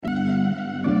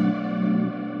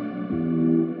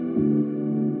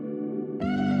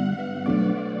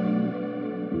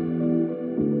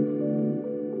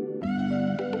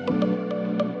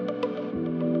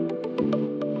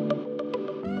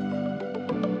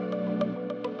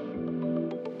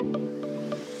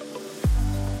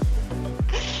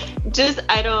Just,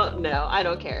 I don't know. I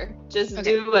don't care. Just Okay.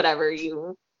 do whatever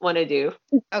you want to do.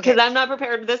 Okay. Because I'm not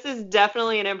prepared. This is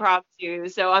definitely an impromptu,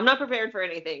 so I'm not prepared for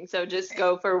anything. So just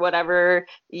go for whatever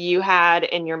you had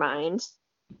in your mind.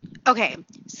 Okay.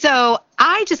 So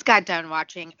I just got done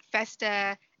watching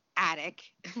Festa Attic.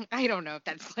 I don't know if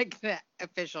that's like the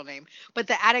official name, but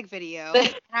the Attic video.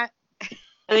 I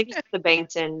think it's the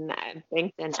Bankton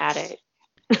Addict.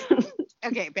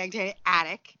 Okay, back to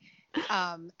Attic.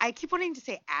 I keep wanting to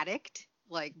say addict,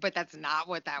 like, but that's not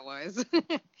what that was.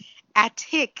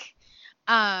 Attic.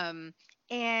 Um,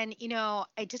 and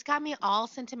it just got me all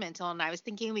sentimental, and I was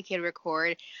thinking we could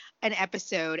record an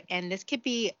episode, and this could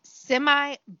be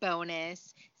semi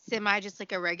bonus, semi just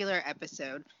like a regular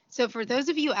episode. So for those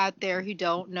of you out there who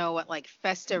don't know what like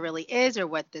Festa really is or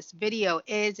what this video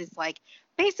is, it's like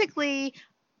basically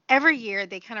every year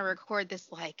they kind of record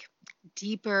this like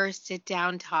deeper sit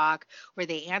down talk where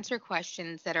they answer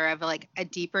questions that are of like a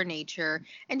deeper nature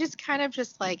and just kind of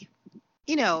just like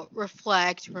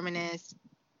reflect, reminisce,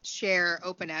 share,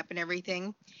 open up and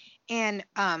everything. And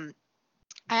I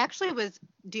actually was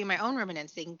doing my own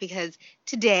reminiscing because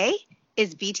today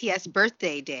is BTS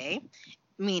birthday day,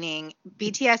 meaning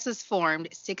BTS was formed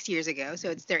 6 years ago, so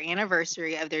it's their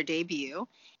anniversary of their debut.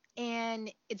 And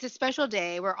it's a special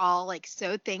day. We're all like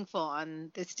so thankful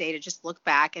on this day to just look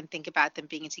back and think about them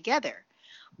being together.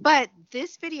 But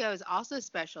this video is also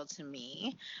special to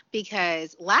me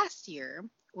because last year,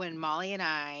 when Molly and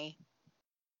I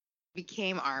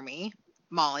became Army,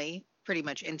 Molly pretty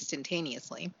much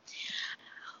instantaneously,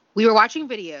 we were watching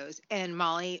videos and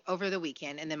Molly over the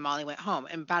weekend, and then Molly went home.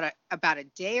 And about a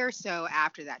day or so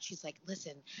after that, she's like,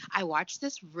 listen, I watched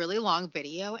this really long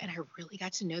video and I really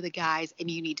got to know the guys, and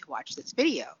you need to watch this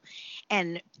video.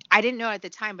 And I didn't know at the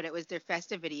time, but it was their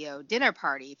festive video dinner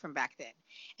party from back then.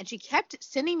 And she kept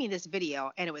sending me this video,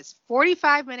 and it was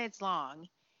 45 minutes long.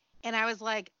 And I was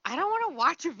like, I don't want to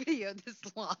watch a video this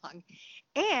long.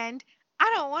 And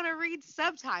I don't want to read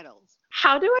subtitles.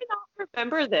 How do I not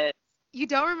remember this? You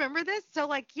don't remember this? So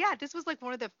like, yeah, this was like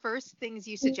one of the first things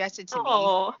you suggested to me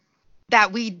Oh,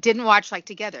 that we didn't watch like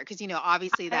together. Because,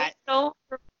 obviously I that. don't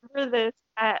remember this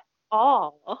at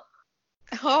all.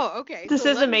 Oh, okay. This So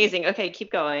is amazing. Okay,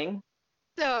 keep going.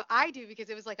 so I do because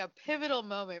it was like a pivotal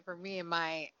moment for me in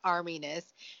my arminess.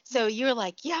 So you're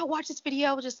like, yeah, watch this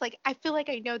video. Just like, I feel like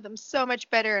I know them so much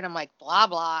better. And I'm like, blah,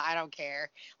 blah. I don't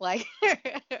care. Like,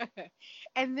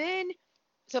 and then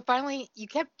so finally you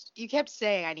kept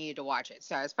saying I needed to watch it.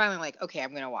 So I was finally like, okay,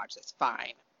 I'm gonna watch this.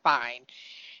 Fine, fine.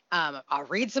 I'll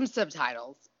read some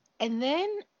subtitles. And then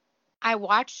I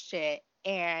watched it,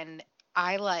 and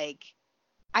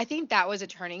I think that was a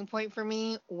turning point for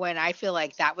me when I feel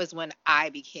like that was when I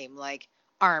became like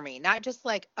Army, not just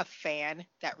like a fan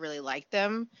that really liked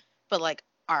them, but like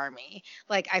Army.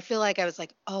 Like I feel like I was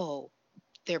like, oh,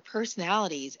 their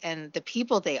personalities and the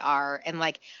people they are, and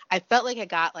like I felt like I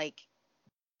got like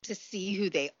to see who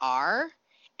they are.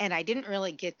 And I didn't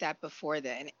really get that before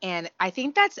then. And I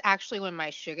think that's actually when my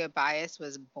Suga bias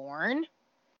was born.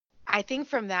 I think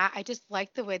from that, I just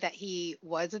liked the way that he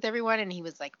was with everyone, and he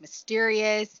was like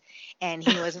mysterious, and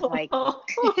he wasn't like.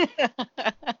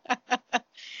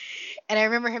 And I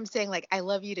remember him saying like "I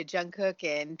love you" to Jungkook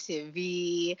and to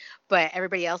V, but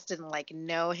everybody else didn't like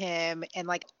know him, and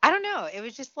like I don't know, it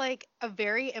was just like a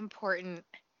very important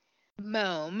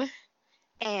moment,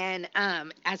 and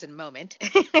as in moment.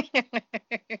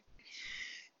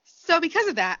 So because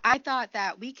of that, I thought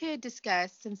that we could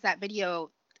discuss, since that video,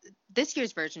 this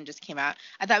year's version just came out,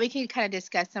 I thought we could kind of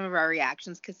discuss some of our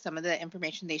reactions because some of the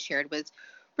information they shared was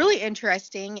really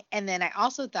interesting. And then I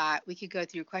also thought we could go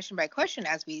through question by question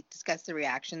as we discuss the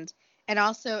reactions, and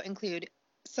also include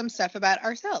some stuff about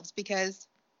ourselves because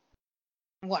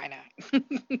why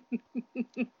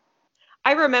not?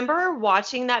 I remember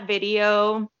watching that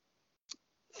video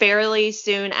fairly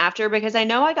soon after because I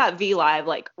know I got V Live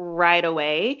like right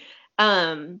away.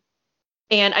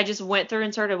 And I just went through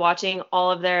and started watching all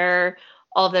of their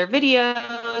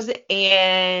videos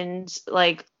and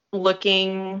like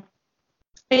looking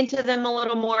into them a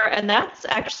little more. And that's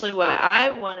actually what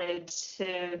I wanted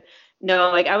to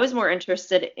know. Like I was more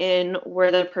interested in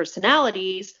were the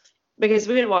personalities because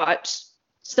we had watched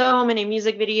so many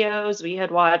music videos, we had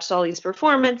watched all these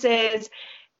performances.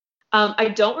 I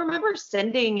don't remember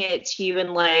sending it to you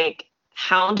and like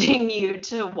hounding you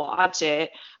to watch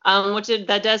it.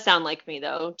 That does sound like me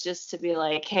though, just to be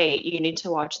like, hey, you need to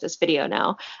watch this video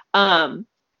now. But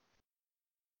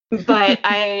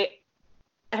I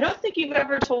don't think you've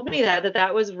ever told me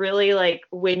that was really like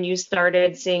when you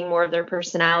started seeing more of their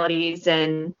personalities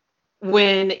and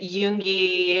when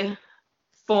Yoongi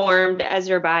formed as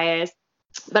your bias.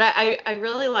 But I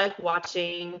really like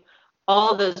watching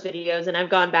all of those videos, and I've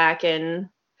gone back and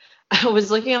I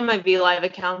was looking on my VLive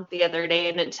account the other day,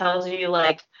 and it tells you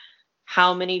like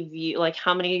how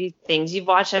many things you've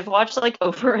watched. I've watched like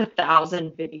over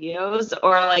 1,000 videos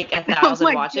or like a Oh thousand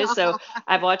my watches. God. So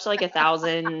I've watched like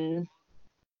 1,000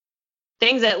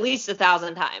 things at least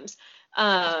 1,000 times.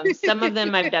 Some of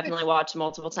them I've definitely watched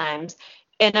multiple times.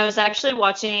 And I was actually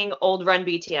watching old Run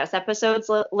BTS episodes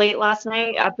late last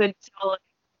night up until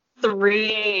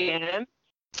 3 a.m.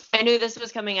 I knew this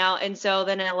was coming out, and so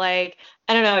then it like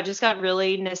I don't know, it just got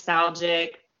really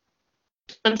nostalgic.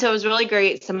 And so it was really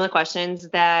great some of the questions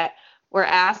that were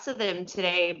asked of them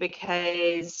today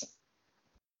because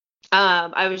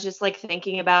I was just like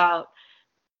thinking about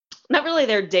not really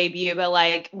their debut, but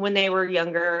like when they were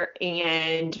younger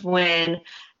and when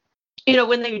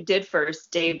they did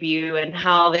first debut and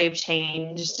how they've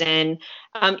changed. And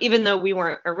even though we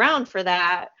weren't around for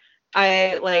that,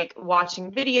 I like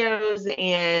watching videos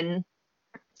and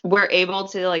we're able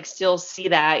to like still see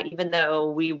that even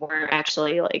though we weren't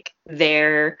actually like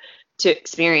there to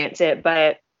experience it.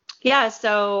 But yeah,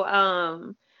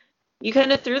 so you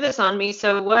kind of threw this on me.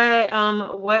 So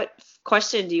what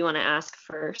question do you want to ask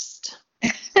first?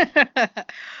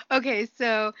 Okay,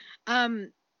 so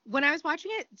when I was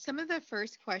watching it, some of the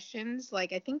first questions,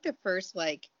 like I think the first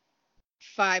like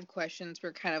 5 questions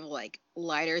were kind of like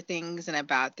lighter things and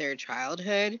about their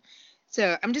childhood.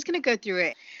 So I'm just gonna go through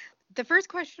it. The first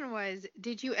question was,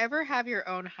 did you ever have your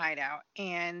own hideout?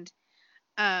 And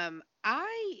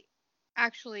I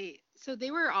actually, so they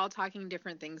were all talking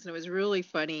different things, and it was really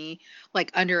funny.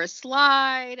 Like under a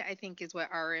slide, I think is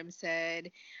what RM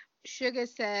said. Suga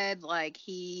said like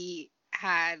he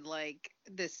had like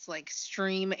this like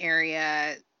stream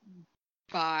area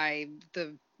by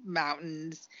the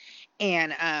mountains,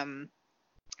 and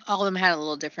all of them had a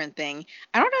little different thing.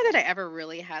 I don't know that I ever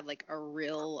really had like a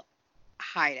real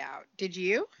hideout. Did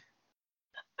you?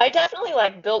 I definitely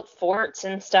like built forts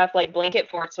and stuff, like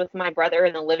blanket forts with my brother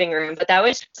in the living room, but that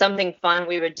was something fun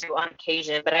we would do on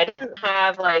occasion. But I didn't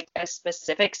have like a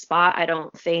specific spot, I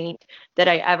don't think, that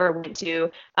I ever went to.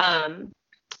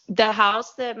 The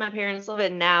house that my parents live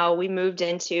in now, we moved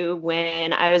into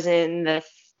when I was in the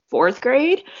fourth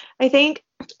grade, I think.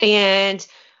 And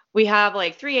we have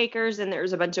like 3 acres and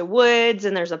there's a bunch of woods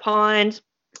and there's a pond.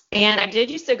 And I did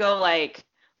used to go like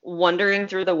wandering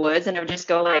through the woods and I would just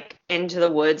go like into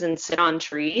the woods and sit on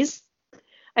trees.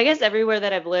 I guess everywhere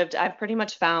that I've lived, I've pretty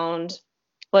much found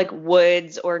like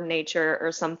woods or nature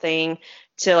or something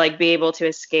to like be able to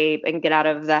escape and get out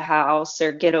of the house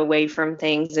or get away from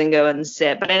things and go and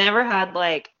sit. But I never had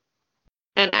like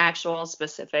an actual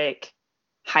specific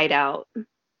hideout.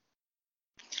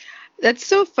 That's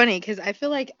so funny because I feel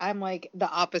like I'm like the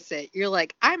opposite. You're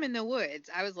like, I'm in the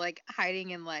woods. I was like hiding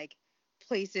in like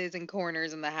places and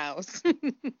corners in the house.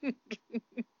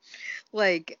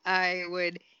 Like I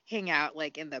would hang out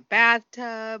like in the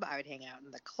bathtub. I would hang out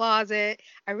in the closet.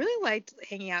 I really liked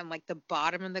hanging out in like the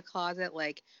bottom of the closet.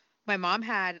 Like my mom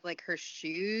had like her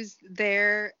shoes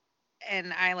there,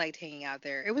 and I liked hanging out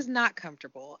there. It was not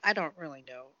comfortable. I don't really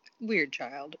know. Weird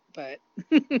child, but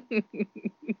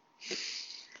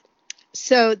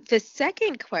so the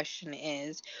second question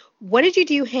is, what did you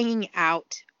do hanging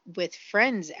out with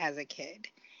friends as a kid?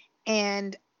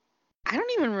 And I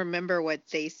don't even remember what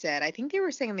they said. I think they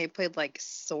were saying they played like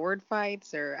sword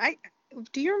fights, or I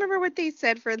do you remember what they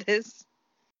said for this?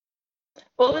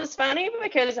 Well, it was funny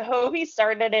because Hobie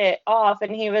started it off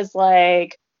and he was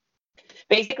like,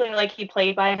 basically like he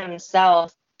played by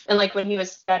himself. And like when he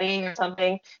was studying or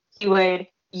something, he would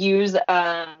use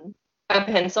a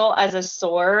pencil as a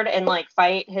sword and like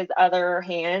fight his other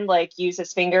hand, like use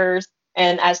his fingers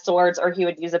and as swords, or he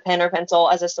would use a pen or pencil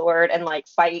as a sword and like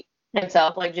fight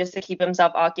himself, like just to keep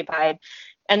himself occupied.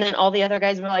 And then all the other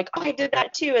guys were like, oh, I did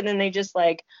that too. And then they just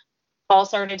like all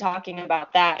started talking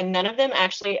about that. And none of them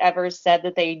actually ever said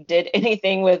that they did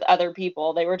anything with other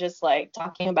people. They were just like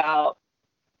talking about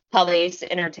how they used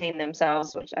to entertain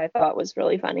themselves, which I thought was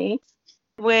really funny.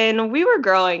 When we were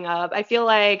growing up, I feel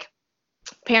like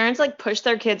parents like push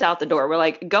their kids out the door. We're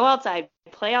like, go outside,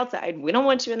 play outside. We don't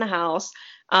want you in the house.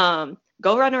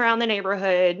 Go run around the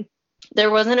neighborhood. There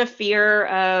wasn't a fear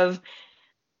of,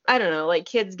 I don't know, like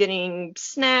kids getting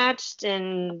snatched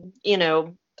and,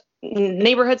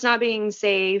 neighborhoods not being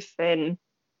safe and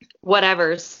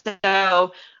whatever.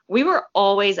 So we were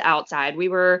always outside. We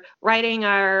were riding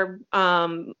our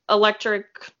electric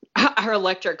our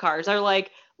electric cars, our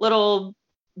like little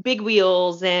big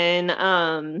wheels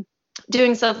and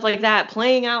doing stuff like that,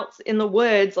 playing out in the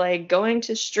woods, like going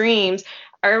to streams.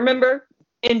 I remember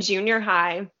in junior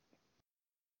high,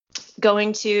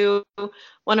 going to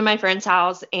one of my friend's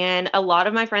house, and a lot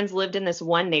of my friends lived in this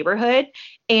one neighborhood,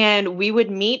 and we would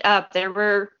meet up.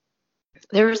 There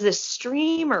was this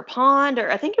stream or pond,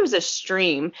 or I think it was a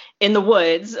stream in the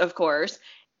woods, of course,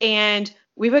 and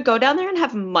we would go down there and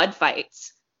have mud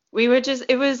fights. We would just,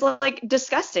 it was like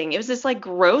disgusting. It was this like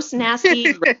gross,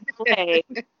 nasty red clay.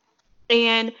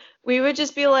 And we would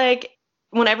just be like,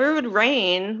 whenever it would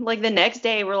rain, like the next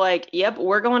day, we're like, yep,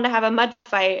 we're going to have a mud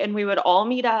fight. And we would all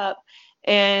meet up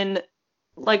and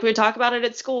like we'd talk about it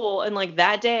at school. And like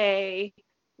that day,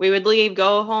 we would leave,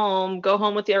 go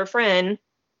home with your friend.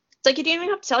 It's like you didn't even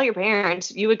have to tell your parents.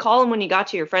 You would call them when you got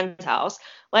to your friend's house,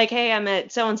 like, hey, I'm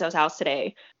at so and so's house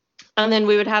today. And then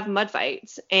we would have mud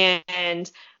fights.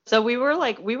 And so we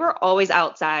were always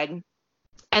outside.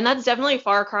 And that's definitely a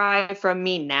far cry from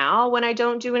me now when I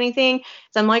don't do anything.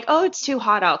 So I'm like, oh, it's too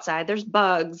hot outside. There's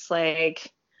bugs.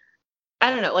 Like,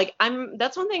 I don't know. Like,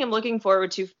 that's one thing I'm looking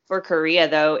forward to for Korea,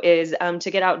 though, is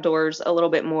to get outdoors a little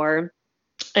bit more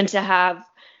and to have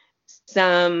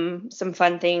some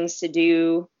fun things to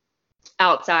do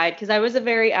outside, because I was a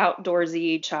very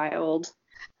outdoorsy child.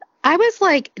 I was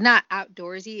like not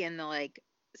outdoorsy in the like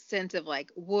sense of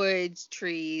like woods,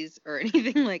 trees, or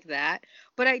anything like that.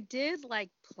 But I did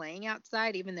like playing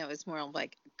outside, even though it was more of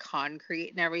like concrete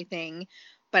and everything.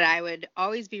 But I would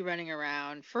always be running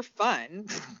around for fun.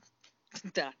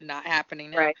 Not happening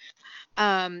now. Right.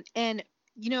 And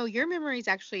you know, your memories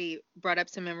actually brought up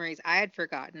some memories I had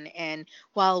forgotten. And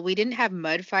while we didn't have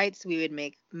mud fights, we would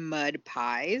make mud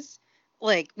pies.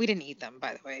 Like, we didn't eat them,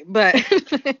 by the way, but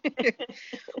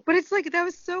but it's like that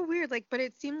was so weird. Like, but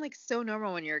it seemed like so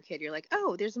normal when you're a kid. You're like,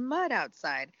 oh, there's mud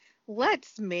outside.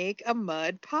 Let's make a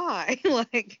mud pie.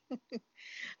 Like,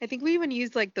 I think we even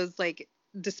used like those like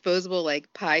disposable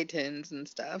like pie tins and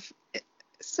stuff.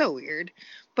 So weird,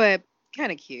 but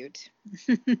kind of cute.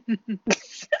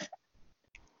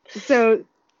 So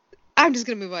I'm just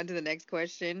gonna move on to the next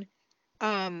question.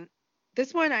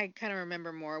 This one I kind of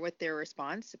remember more with their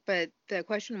response, but the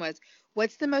question was,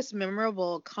 what's the most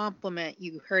memorable compliment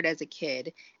you heard as a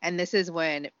kid? And this is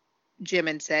when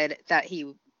Jimin said that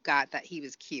he got that he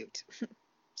was cute.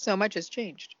 So much has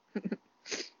changed.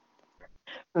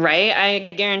 Right? I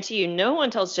guarantee you, no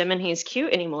one tells Jimin he's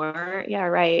cute anymore. Yeah,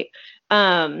 right.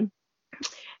 Um,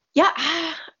 yeah,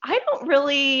 I don't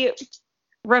really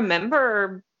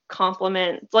remember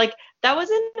compliments. Like that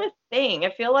wasn't a thing. I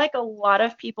feel like a lot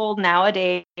of people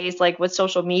nowadays, like with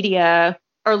social media,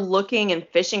 are looking and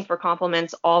fishing for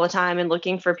compliments all the time and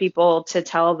looking for people to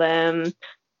tell them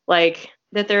like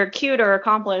that they're cute or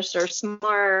accomplished or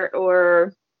smart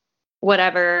or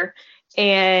whatever.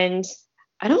 And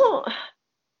I don't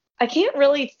I can't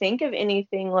really think of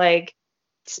anything like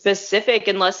specific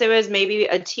unless it was maybe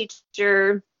a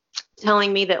teacher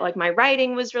telling me that like my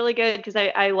writing was really good, because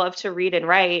I love to read and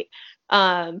write.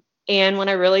 And when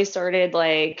I really started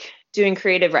like doing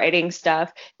creative writing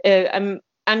stuff,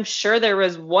 I'm sure there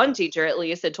was one teacher at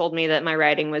least that told me that my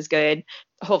writing was good.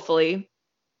 Hopefully,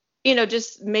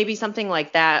 just maybe something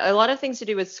like that. A lot of things to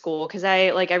do with school, because I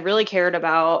really cared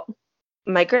about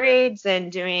my grades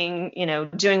and doing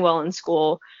well in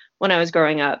school when I was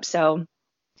growing up. So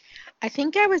I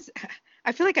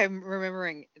feel like I'm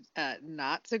remembering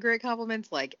not so great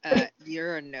compliments, like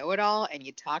you're a know-it-all and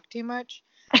you talk too much.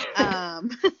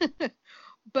 Um,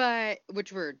 but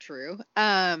which were true.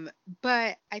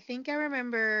 But I think I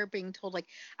remember being told like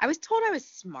I was told I was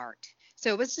smart. So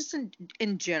it was just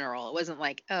in general. It wasn't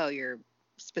like, oh, you're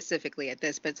specifically at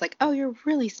this, but it's like, oh, you're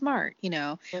really smart,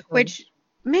 which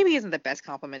maybe isn't the best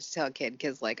compliment to tell a kid,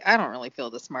 because like I don't really feel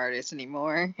the smartest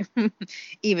anymore,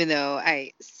 even though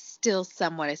I still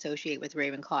somewhat associate with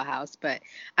Ravenclaw House, but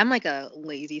I'm like a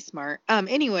lazy smart.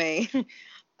 Anyway,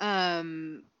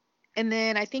 and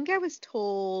then I think I was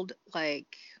told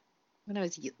like when I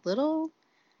was little,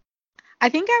 I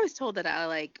think I was told that I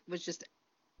like was just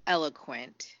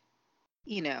eloquent,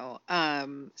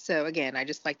 so again, I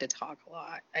just like to talk a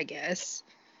lot, I guess.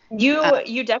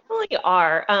 you definitely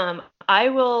are. I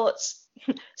will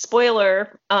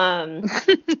spoiler,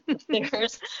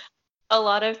 there's a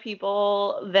lot of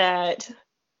people that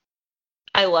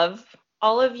I love,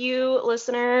 all of you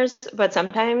listeners, but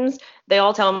sometimes they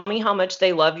all tell me how much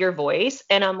they love your voice.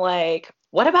 And I'm like,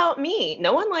 what about me?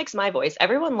 No one likes my voice.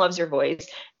 Everyone loves your voice.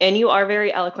 And you are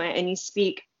very eloquent and you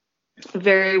speak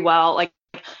very well. Like,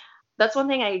 that's one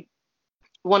thing I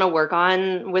want to work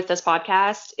on with this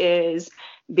podcast is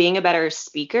being a better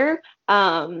speaker.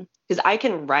 Because I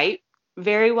can write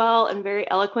very well and very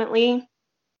eloquently,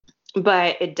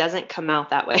 but it doesn't come out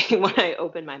that way when I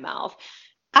open my mouth.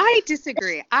 I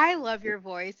disagree. I love your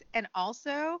voice, and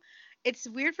also It's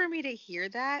weird for me to hear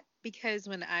that because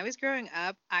when I was growing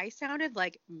up, I sounded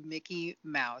like Mickey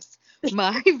Mouse.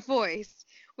 My voice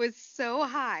was so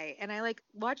high, and I like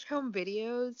watch home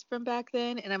videos from back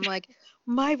then, and I'm like,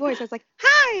 my voice. I was like,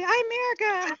 "Hi, I'm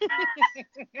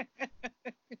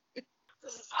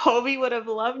Hobie would have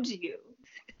loved you.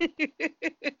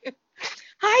 America."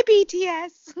 Hi,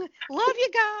 BTS. Love you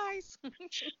guys.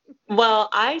 Well,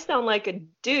 I sound like a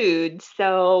dude,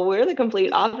 so we're the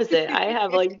complete opposite. I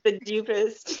have like the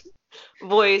deepest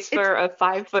voice It's for a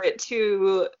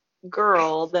 5'2"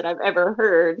 girl that I've ever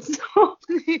heard. So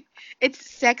it's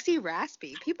sexy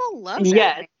raspy. People love that,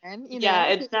 yes, man, you yeah,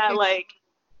 know. it's that like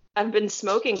I've been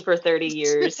smoking for 30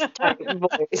 years type of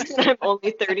voice. I'm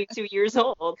only 32 years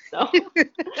old, so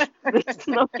I've been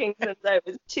smoking since I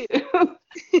was 2.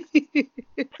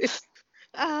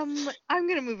 I'm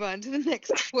gonna move on to the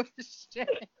next question.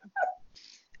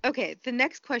 Okay, the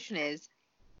next question is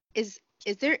is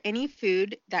there any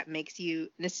food that makes you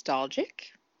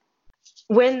nostalgic?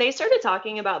 When they started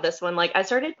talking about this one, like I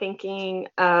started thinking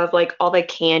of like all the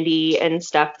candy and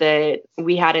stuff that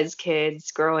we had as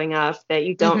kids growing up that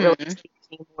you don't really Mm-hmm.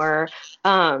 see anymore.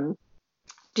 Um,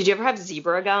 did you ever have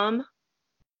zebra gum?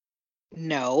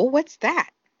 No, what's that?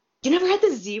 You never had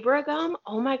the zebra gum?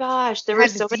 Oh my gosh, there I were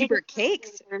had the so many zebra different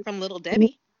cakes flavors. from Little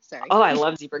Debbie. Sorry. Oh, I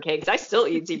love zebra cakes. I still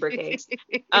eat zebra cakes.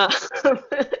 Uh,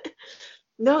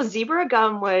 no, zebra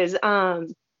gum was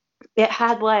it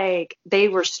had like they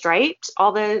were striped.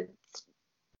 All the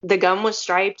gum was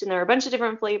striped and there were a bunch of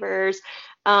different flavors.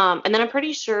 And then I'm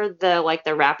pretty sure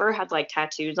the wrapper had like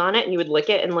tattoos on it and you would lick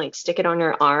it and like stick it on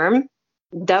your arm.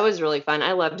 That was really fun.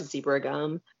 I loved zebra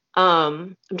gum.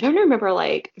 I'm trying to remember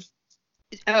like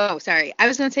Oh, sorry. I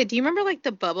was gonna say, do you remember like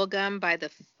the bubble gum by the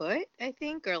foot, I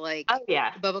think, or oh like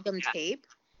yeah, bubble gum yeah. tape,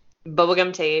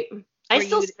 Bubblegum tape. I where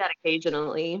still you see that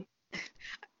occasionally.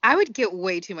 I would get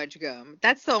way too much gum.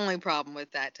 That's the only problem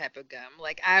with that type of gum.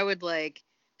 Like I would like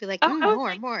be like, Oh, I would more,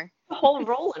 like more. a whole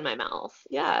roll in my mouth.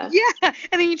 Yeah. Yeah,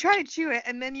 and then you try to chew it,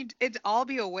 and then it'd all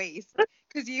be a waste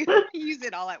because you use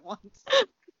it all at once.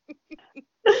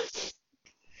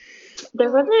 There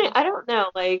Oh wasn't, gosh. I don't know,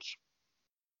 like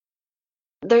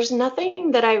there's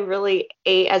nothing that I really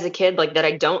ate as a kid, like that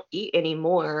I don't eat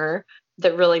anymore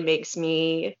that really makes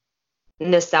me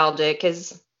nostalgic.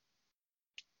 Because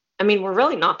I mean, we're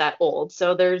really not that old.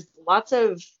 So there's lots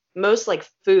of, most like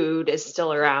food is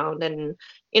still around. And,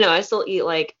 I still eat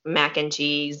like mac and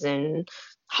cheese and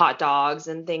hot dogs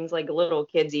and things like little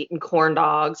kids eating corn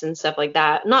dogs and stuff like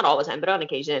that. Not all the time, but on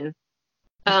occasion.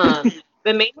 Um,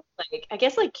 but mainly like I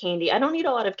guess like candy. I don't eat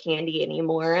a lot of candy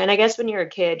anymore. And I guess when you're a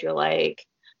kid, you're like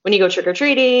when you go trick or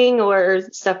treating or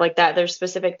stuff like that, there's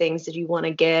specific things that you want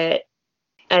to get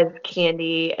as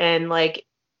candy and like,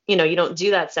 you don't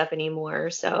do that stuff anymore.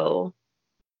 So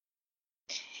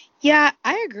Yeah,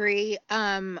 I agree.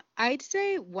 I'd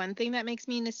say one thing that makes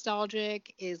me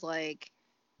nostalgic is like,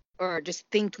 or just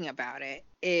thinking about it,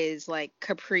 is like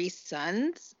Capri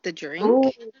Suns, the ooh,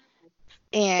 drink.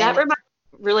 that And reminds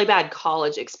me of really bad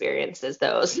college experiences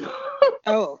those.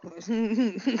 oh,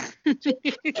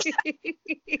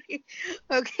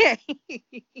 okay.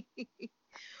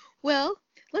 Well,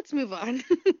 let's move on.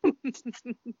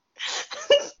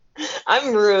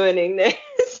 I'm ruining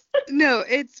this. No,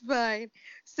 it's fine.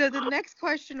 So the next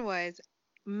question was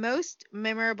most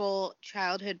memorable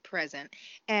childhood present.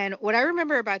 And what I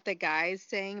remember about the guys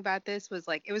saying about this was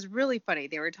like, it was really funny.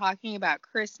 They were talking about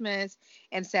Christmas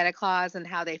and Santa Claus and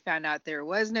how they found out there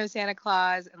was no Santa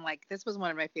Claus. And like, this was one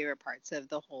of my favorite parts of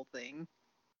the whole thing.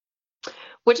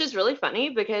 Which is really funny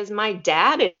because my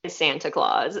dad is Santa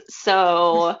Claus.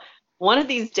 So one of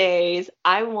these days,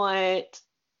 I want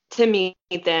to meet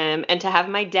them and to have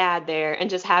my dad there and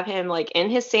just have him like in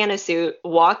his Santa suit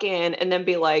walk in and then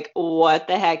be like, what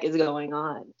the heck is going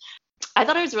on? I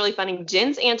thought it was really funny.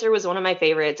 Jen's answer was one of my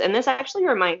favorites. And this actually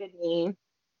reminded me,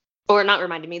 or not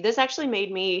reminded me, this actually made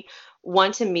me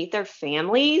want to meet their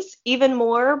families even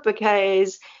more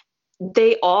because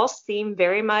they all seem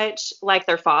very much like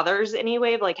their fathers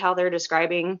anyway, like how they're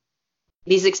describing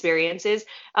these experiences.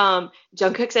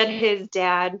 Jungkook said his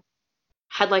dad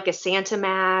had like a Santa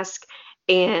mask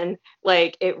and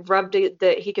like it rubbed it,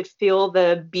 that he could feel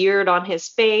the beard on his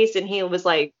face and he was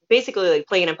like basically like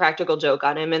playing a practical joke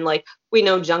on him and like we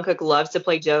know Jungkook loves to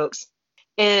play jokes.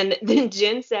 And then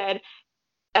Jin said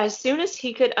as soon as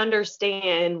he could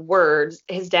understand words,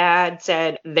 his dad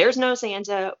said, there's no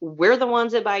Santa. We're the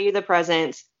ones that buy you the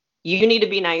presents. You need to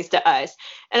be nice to us.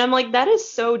 And I'm like, that is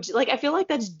so, like, I feel like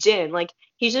that's Jin. Like,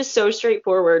 he's just so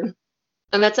straightforward.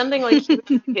 And that's something like he would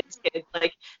do to his kids.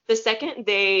 Like the second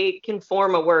they can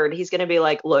form a word, he's going to be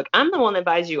like, look, I'm the one that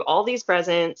buys you all these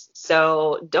presents.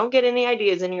 So don't get any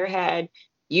ideas in your head.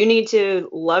 You need to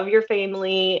love your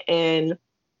family and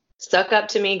suck up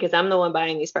to me because I'm the one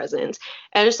buying these presents.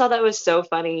 And I just thought that was so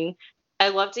funny. I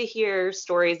love to hear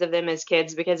stories of them as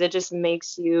kids because it just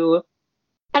makes you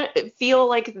feel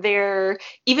like they're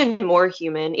even more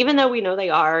human, even though we know they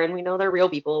are and we know they're real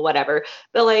people, whatever.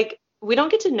 But like, we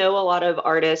don't get to know a lot of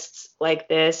artists like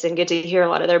this and get to hear a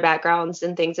lot of their backgrounds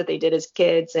and things that they did as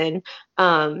kids. And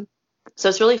so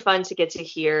it's really fun to get to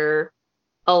hear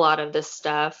a lot of this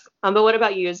stuff. But what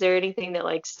about you? Is there anything that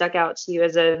like stuck out to you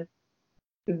as a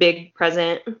big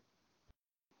present?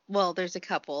 Well, there's a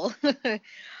couple.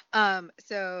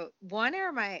 So one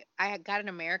are I got an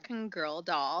American Girl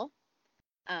doll,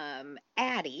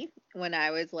 Addie, when I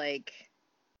was like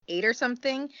 8 or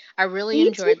something. I really Me too.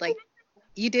 enjoyed like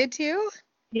you did too?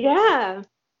 Yeah.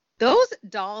 Those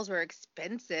dolls were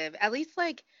expensive. At least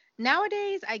like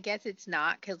nowadays, I guess it's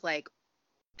not because like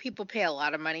people pay a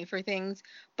lot of money for things,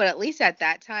 but at least at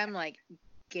that time, like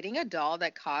getting a doll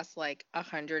that cost like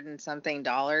 100 and something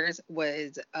dollars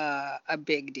was a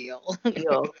big deal.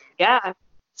 Deal. Yeah.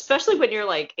 Especially when you're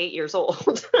like 8 years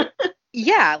old.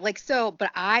 Yeah, like so,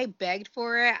 but I begged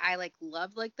for it. I like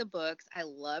loved like the books. I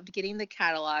loved getting the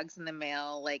catalogs in the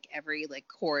mail like every like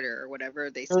quarter or whatever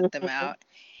they sent them Mhm. out.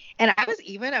 And I was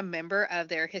even a member of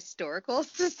their historical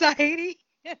society.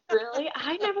 Really?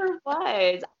 I never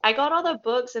was. I got all the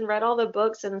books and read all the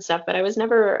books and stuff, but I was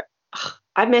never,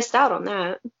 I missed out on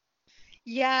that.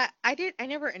 Yeah, I did. I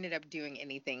never ended up doing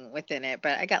anything within it,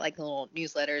 but I got like little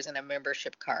newsletters and a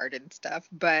membership card and stuff.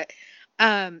 But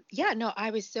yeah, no,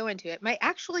 I was so into it.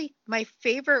 My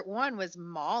favorite one was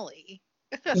Molly.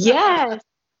 Yes,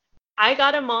 I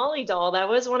got a Molly doll. That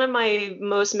was one of my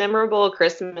most memorable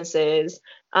Christmases.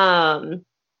 Um,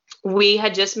 we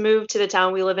had just moved to the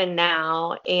town we live in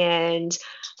now, and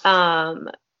um,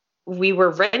 we were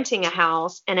renting a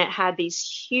house, and it had these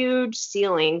huge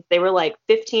ceilings. They were like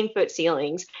 15-foot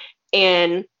ceilings.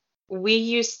 And we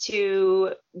used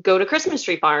to go to Christmas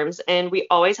tree farms, and we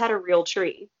always had a real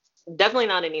tree. Definitely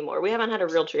not anymore. We haven't had a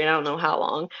real tree in I don't know how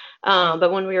long.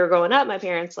 But when we were growing up, my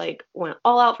parents like went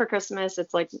all out for Christmas.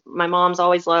 It's like my mom's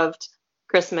always loved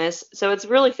Christmas. So it's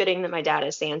really fitting that my dad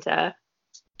is Santa.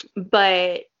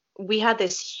 But we had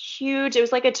this huge, it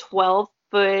was like a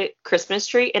 12-foot Christmas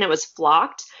tree and it was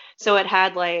flocked. So it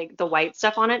had like the white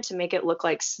stuff on it to make it look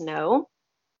like snow.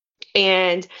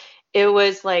 And it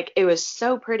was like, it was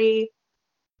so pretty.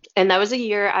 And that was a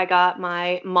year I got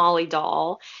my Molly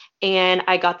doll and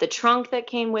I got the trunk that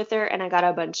came with her and I got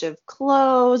a bunch of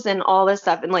clothes and all this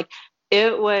stuff. And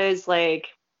it was like,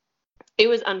 it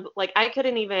was like, I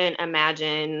couldn't even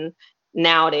imagine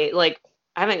nowadays. Like,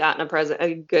 I haven't gotten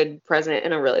a good present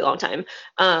in a really long time.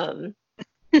 Um,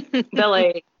 but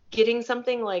like getting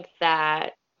something like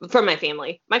that from my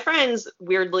family. My friends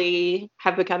weirdly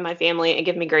have become my family and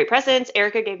give me great presents.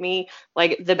 Erica gave me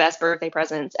like the best birthday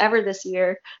presents ever this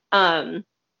year. Um,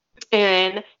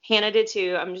 and Hannah did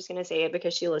too. I'm just gonna say it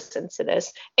because she listens to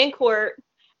this. In court,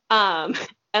 I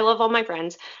love all my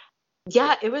friends.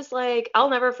 Yeah, it was like I'll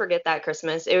never forget that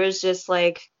Christmas. It was just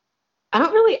like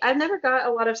I've never got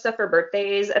a lot of stuff for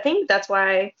birthdays. I think that's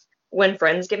why when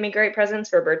friends give me great presents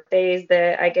for birthdays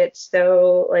that I get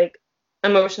so like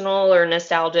emotional or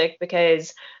nostalgic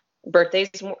because birthdays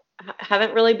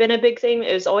haven't really been a big thing.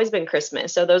 It's always been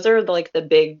Christmas. So those are like the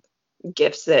big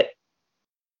gifts that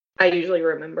I usually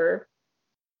remember.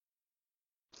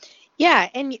 Yeah,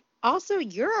 and also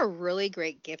you're a really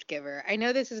great gift giver. I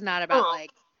know this is not about Oh,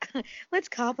 like let's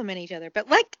compliment each other, but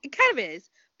like it kind of is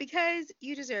because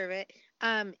you deserve it.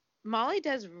 Um, Molly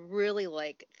does really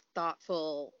like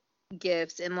thoughtful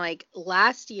gifts, and like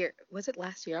last year, was it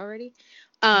last year already?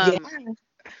 yeah. Um,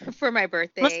 for my Almost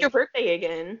birthday, your birthday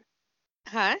again.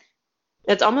 huh?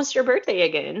 It's almost your birthday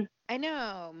again. I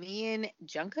know, me and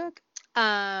Jungkook.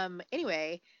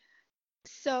 Anyway,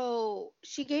 so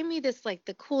she gave me this like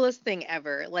the coolest thing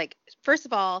ever. Like, first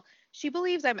of all, she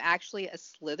believes I'm actually a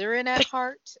Slytherin at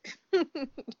heart,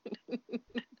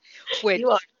 You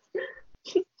are.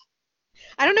 which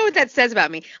I don't know what that says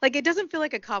about me. Like, it doesn't feel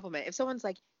like a compliment. If someone's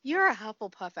like, "You're a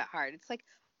Hufflepuff at heart," it's like,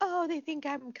 oh, they think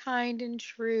I'm kind and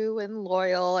true and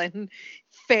loyal and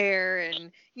fair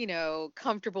and,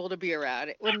 comfortable to be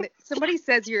around. When somebody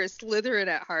says you're a Slytherin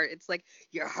at heart, it's like,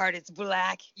 your heart is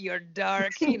black, you're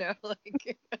dark,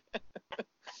 like.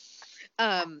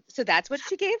 So that's what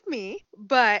she gave me.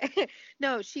 But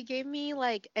no, she gave me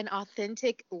like an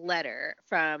authentic letter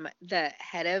from the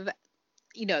head of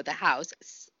the house,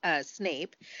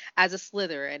 Snape, as a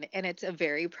Slytherin, and it's a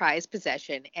very prized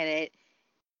possession, and it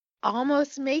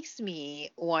almost makes me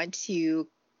want to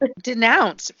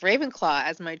denounce Ravenclaw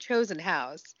as my chosen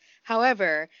house.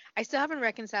 However, I still haven't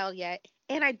reconciled yet.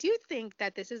 And I do think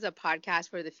that this is a podcast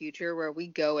for the future where we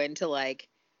go into like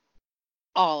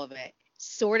all of it,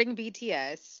 sorting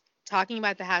BTS, talking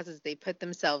about the houses they put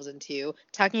themselves into,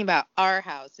 talking about our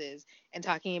houses, and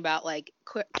talking about like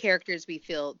characters we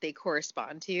feel they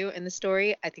correspond to in the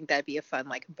story. I think that'd be a fun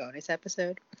like bonus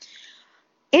episode.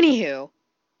 Anywho,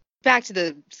 back to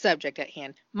the subject at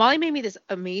hand. Molly made me this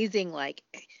amazing like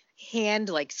hand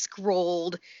like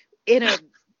scrolled in a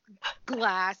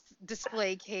glass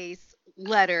display case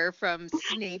letter from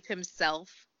Snape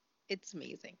himself. It's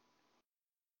amazing.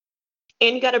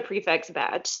 And you got a prefect's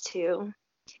badge too.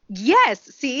 Yes,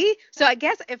 see? So I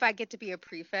guess if I get to be a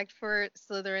prefect for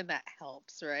Slytherin, that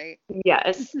helps, right?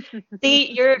 Yes.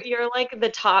 See, you're like the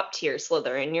top tier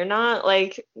Slytherin. You're not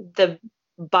like the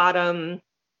bottom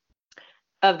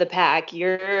of the pack.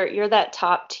 You're that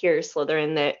top tier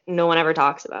Slytherin that no one ever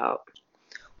talks about.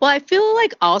 Well, I feel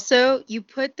like also you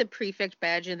put the prefect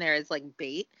badge in there as like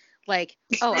bait. Like,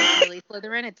 oh, I'm really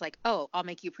Slytherin. It's like, oh, I'll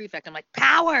make you prefect. I'm like,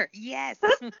 power, yes.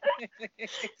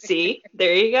 See,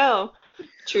 there you go.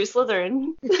 True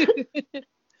Slytherin.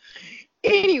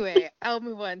 Anyway, I'll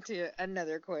move on to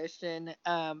another question.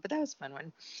 But that was a fun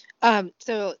one.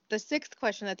 So the sixth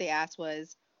question that they asked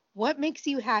was, what makes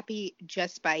you happy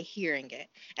just by hearing it?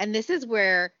 And this is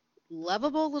where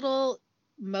lovable little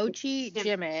Mochi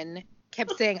Jimin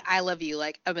kept saying I love you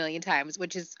like a million times,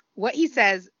 which is what he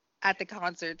says at the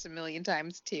concerts a million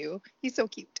times too. He's so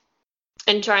cute.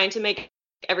 And trying to make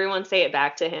everyone say it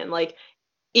back to him. Like,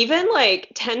 even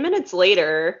like 10 minutes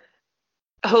later,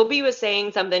 Hobie was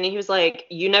saying something and he was like,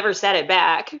 you never said it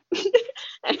back.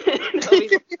 And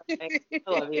Hobie's like,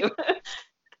 I love you.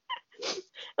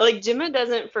 Like, Jimin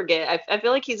doesn't forget. I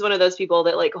feel like he's one of those people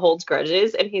that like holds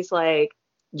grudges, and he's like,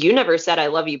 you never said I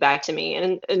love you back to me.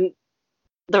 And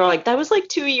they're like, that was like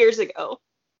 2 years ago.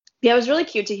 Yeah, it was really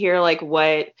cute to hear like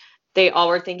what they all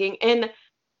were thinking. And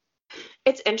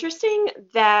it's interesting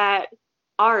that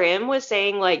RM was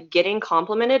saying like getting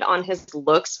complimented on his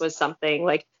looks was something.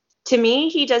 Like, to me,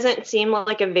 he doesn't seem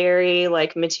like a very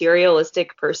like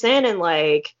materialistic person, and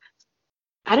like,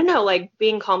 I don't know, like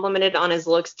being complimented on his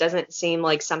looks doesn't seem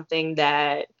like something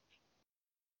that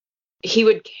he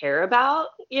would care about.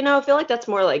 I feel like that's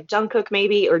more like Jungkook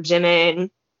maybe, or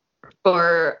Jimin,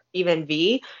 or even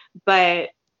V. But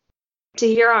to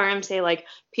hear RM say like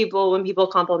when people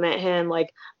compliment him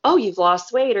like, oh, you've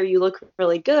lost weight, or you look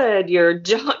really good, your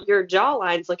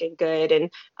jawline's looking good,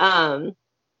 and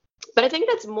but I think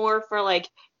that's more for like,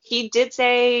 he did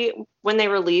say when they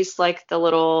released like the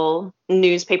little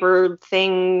newspaper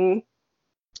thing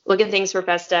looking things for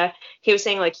Festa, he was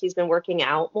saying like he's been working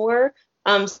out more.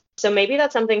 So maybe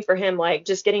that's something for him, like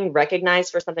just getting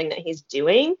recognized for something that he's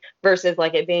doing versus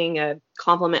like it being a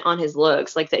compliment on his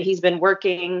looks, like that he's been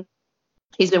working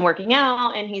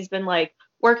out, and he's been like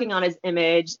working on his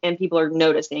image, and people are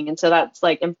noticing. And so that's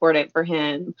like important for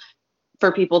him,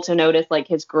 for people to notice like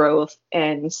his growth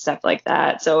and stuff like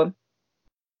that. So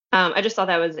I just thought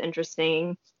that was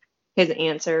interesting. His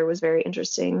answer was very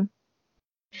interesting.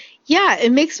 Yeah,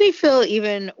 it makes me feel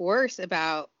even worse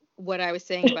about what I was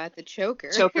saying about the choker.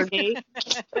 Chokergate.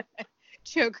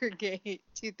 Chokergate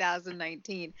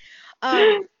 2019.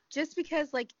 Just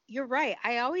because like you're right.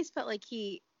 I always felt like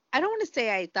I don't want to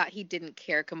say I thought he didn't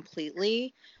care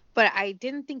completely, but I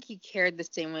didn't think he cared the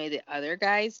same way that other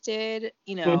guys did,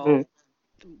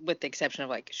 with the exception of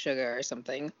like Sugar or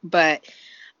something. But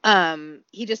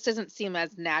he just doesn't seem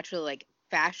as naturally like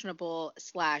fashionable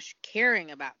 /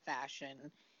 caring about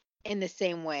fashion in the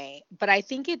same way. But I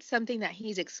think it's something that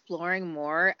he's exploring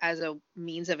more as a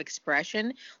means of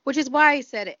expression, which is why I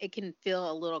said it can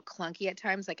feel a little clunky at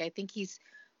times. Like I think he's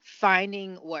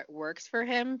finding what works for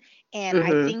him, and I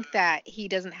think that he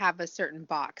doesn't have a certain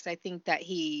box. I think that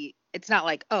it's not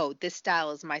like, oh, this style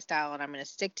is my style and I'm going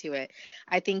to stick to it.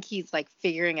 I think he's like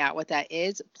figuring out what that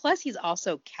is. Plus he's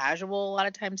also casual a lot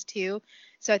of times too.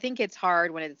 So I think it's hard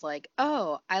when it's like,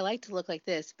 oh, I like to look like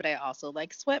this, but I also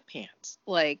like sweatpants.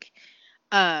 Like,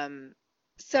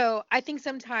 so I think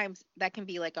sometimes that can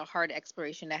be like a hard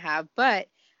exploration to have, but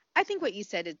I think what you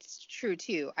said it's true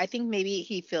too. I think maybe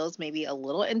he feels maybe a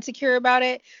little insecure about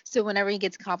it. So whenever he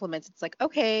gets compliments, it's like,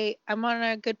 okay, I'm on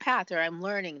a good path, or I'm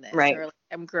learning this, right, or like,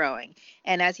 I'm growing.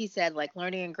 And as he said, like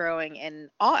learning and growing in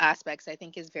all aspects, I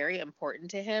think is very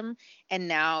important to him. And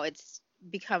now it's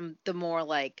become the more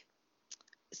like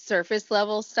surface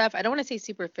level stuff. I don't want to say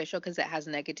superficial because it has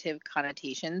negative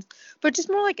connotations, but just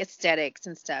more like aesthetics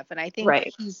and stuff. And I think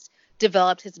right.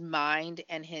 developed his mind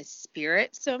and his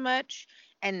spirit so much,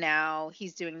 and now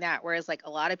he's doing that, whereas like a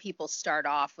lot of people start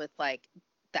off with like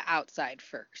the outside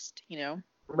first, you know.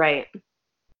 Right.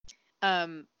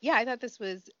 Yeah, I thought this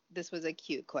was a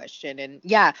cute question. And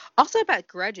yeah, also about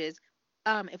grudges,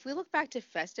 if we look back to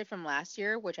Festa from last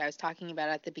year, which I was talking about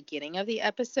at the beginning of the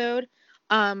episode,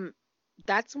 um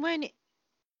that's when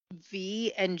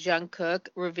V and Jungkook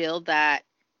revealed that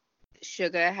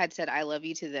Suga had said I love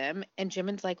you to them, and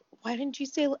Jimin's like, why didn't you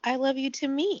say I love you to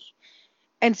me?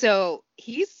 And so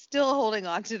he's still holding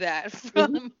on to that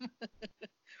from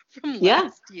from Yeah.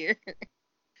 last year.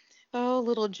 Oh,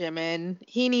 little Jimin.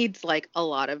 He needs like a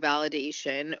lot of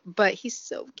validation, but he's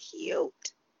so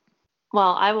cute.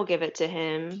 Well, I will give it to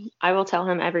him. I will tell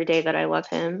him every day that I love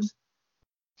him.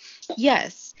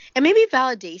 Yes. And maybe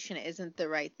validation isn't the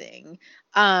right thing.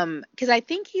 Because I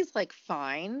think he's like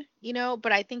fine, you know,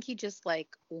 but I think he just like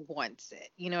wants it.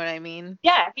 You know what I mean?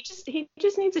 Yeah, he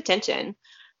just needs attention.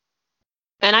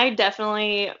 And I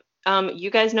definitely,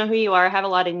 you guys know who you are. I have a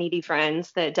lot of needy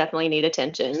friends that definitely need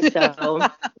attention. So,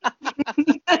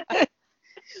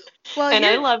 Well, and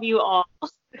I love you all.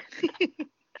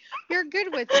 you're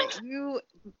good with it.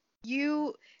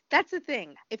 You that's the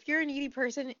thing. If you're a needy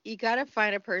person, you gotta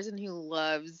find a person who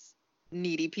loves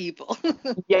needy people.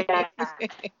 Yeah.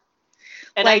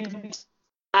 And Like,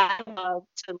 I love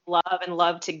to love and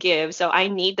love to give. So I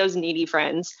need those needy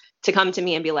friends to come to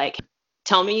me and be like,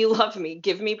 tell me you love me,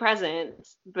 give me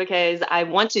presents, because I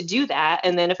want to do that.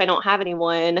 And then if I don't have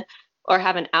anyone or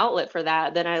have an outlet for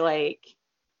that, then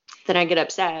I get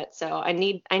upset. So I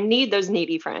need those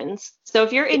needy friends. So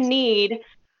if you're in need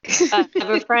of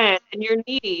a friend and you're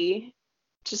needy,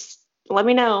 just let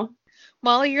me know.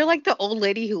 Molly, you're like the old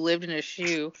lady who lived in a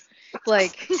shoe.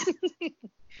 Like,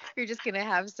 you're just gonna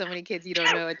have so many kids you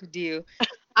don't know what to do.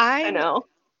 I I'm know.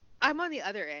 I'm on the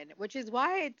other end, which is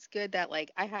why it's good that like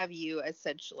I have you as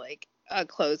such like a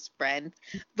close friend,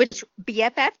 which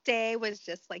BFF day was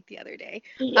just like the other day.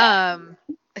 Yeah.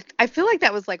 I feel like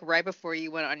that was like right before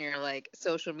you went on your like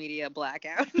social media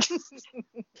blackout.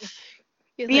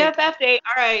 You're like, BFF day.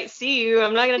 All right, see you.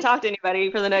 I'm not gonna talk to anybody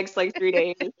for the next like 3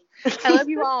 days. I love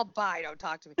you all. Bye. Don't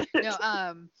talk to me.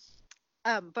 No,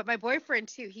 but my boyfriend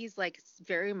too, he's like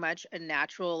very much a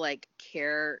natural like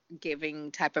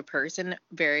caregiving type of person.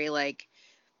 Very like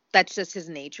that's just his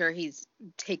nature. He's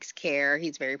takes care.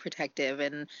 He's very protective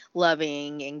and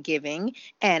loving and giving.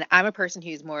 And I'm a person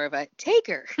who's more of a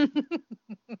taker.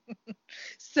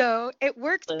 So it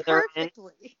works Slytherin.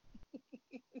 perfectly.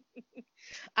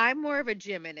 I'm more of a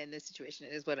Jimin in this situation,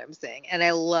 is what I'm saying. And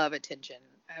I love attention.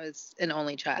 I was an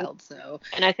only child, so.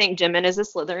 And I think Jimin is a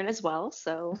Slytherin as well.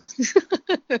 So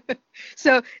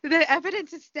So the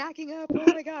evidence is stacking up.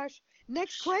 Oh my gosh.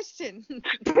 Next question.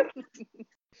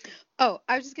 Oh,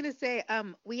 I was just gonna say,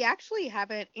 we actually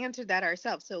haven't answered that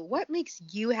ourselves. So what makes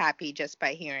you happy just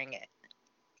by hearing it?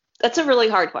 that's a really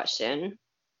hard question.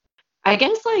 I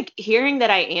guess like hearing that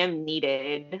I am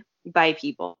needed by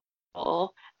people. Like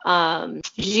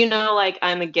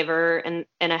I'm a giver and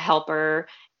a helper.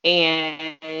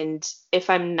 And if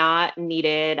I'm not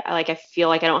needed, I feel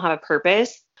like I don't have a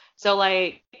purpose. So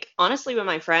like honestly, when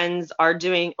my friends are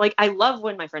doing like I love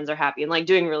when my friends are happy and like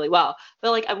doing really well,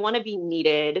 but like I want to be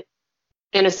needed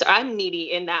and I'm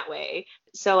needy in that way.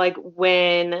 So like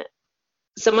when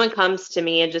someone comes to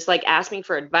me and just like asks me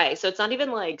for advice. So it's not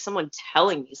even like someone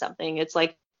telling me something. It's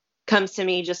like comes to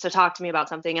me just to talk to me about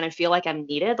something and I feel like I'm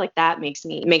needed. Like that makes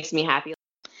me happy.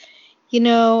 You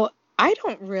know, I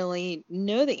don't really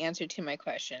know the answer to my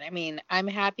question. I mean, I'm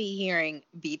happy hearing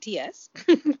BTS.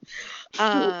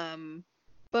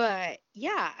 But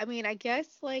yeah, I mean, I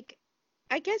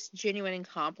guess genuine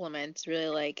compliments really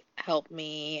like help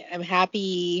me. I'm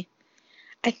happy.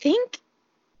 I think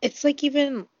it's like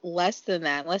even less than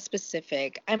that, less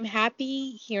specific. I'm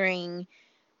happy hearing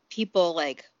people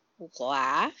like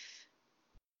laugh.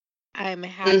 I'm Mm-hmm.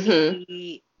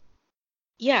 happy.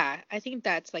 Yeah, I think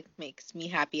that's like makes me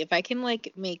happy. If I can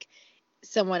like make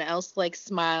someone else like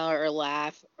smile or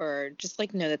laugh or just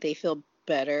like know that they feel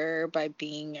better by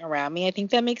being around me, I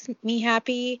think that makes me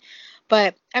happy.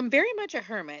 But I'm very much a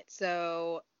hermit,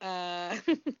 so I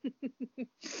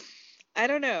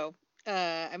don't know.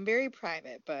 I'm very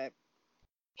private, but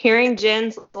Hearing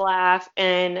Jen's laugh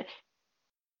and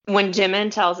when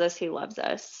Jimin tells us he loves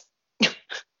us,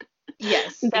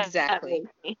 yes, that exactly.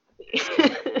 makes me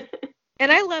happy.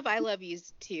 And I love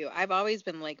yous too. I've always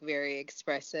been like very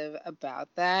expressive about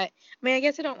that. I mean, I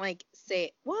guess I don't like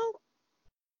say, well,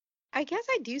 I guess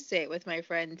I do say it with my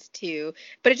friends too,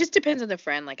 but it just depends on the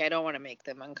friend. Like I don't want to make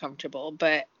them uncomfortable,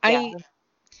 but Yeah.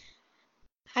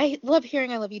 I love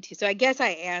hearing I love you too. So I guess I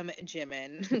am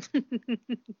Jimin.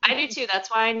 I do too. That's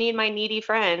why I need my needy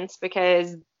friends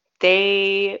because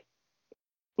they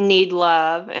need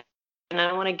love and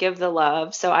I want to give the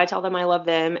love. So I tell them I love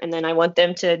them and then I want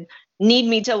them to need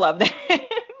me to love them.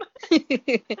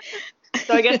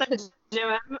 So I guess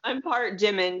I'm part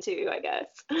Jimin too, I guess.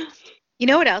 You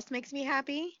know what else makes me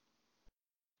happy?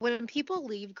 When people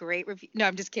leave great reviews. No,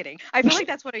 I'm just kidding. I feel like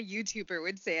that's what a YouTuber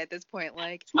would say at this point.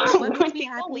 Like, what makes When me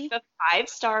people leave happy? a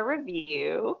 5-star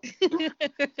review.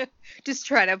 Just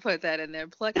try to put that in there.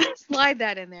 Slide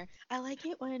that in there. I like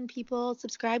it when people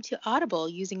subscribe to Audible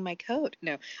using my code.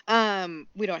 No,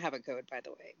 we don't have a code, by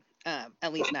the way.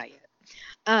 At least not yet.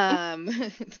 Um,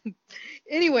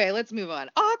 anyway, let's move on.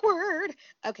 Awkward.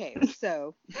 Okay,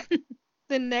 so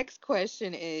the next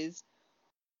question is,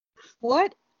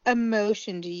 what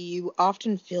emotion do you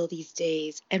often feel these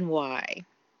days and why?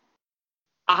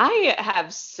 I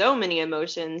have so many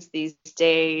emotions these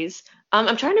days.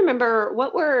 I'm trying to remember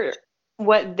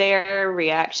what their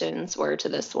reactions were to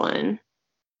this one.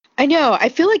 I know. I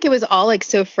feel like it was all like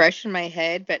so fresh in my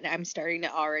head, but I'm starting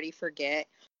to already forget.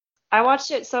 I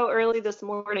watched it so early this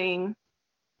morning.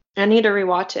 I need to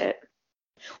rewatch it.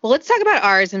 Well, let's talk about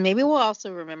ours and maybe we'll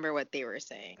also remember what they were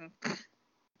saying.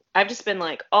 I've just been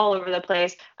like all over the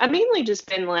place. I've mainly just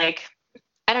been like,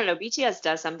 I don't know, BTS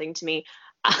does something to me.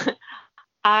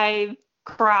 I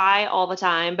cry all the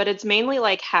time, but it's mainly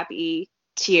like happy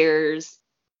tears.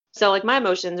 So like my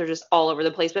emotions are just all over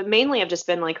the place, but mainly I've just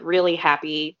been like really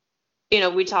happy.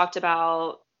 We talked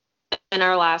about in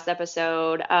our last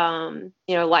episode,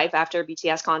 life after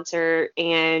BTS concert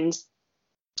and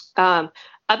um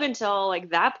up until like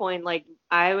that point, like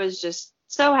I was just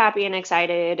so happy and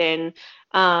excited and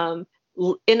um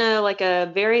in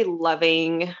a very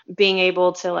loving being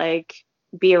able to like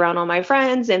be around all my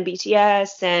friends and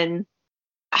BTS and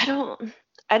I don't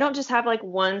I don't just have like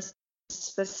one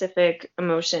specific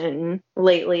emotion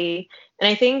lately and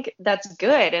I think that's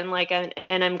good and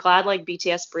and I'm glad like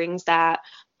BTS brings that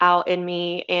out in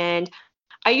me and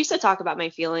I used to talk about my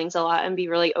feelings a lot and be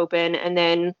really open and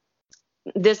then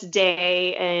this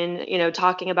day and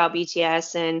talking about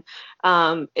BTS and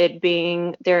it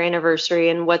being their anniversary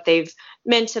and what they've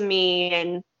meant to me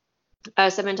and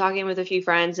us I've been talking with a few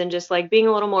friends and just like being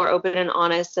a little more open and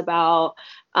honest about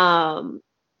um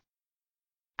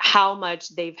how much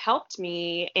they've helped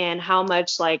me and how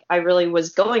much like I really was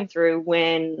going through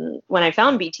when I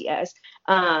found BTS.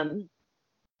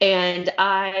 And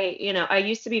I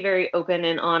used to be very open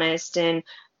and honest and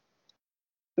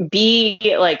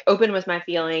be like open with my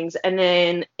feelings. And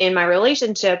then in my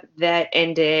relationship that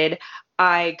ended,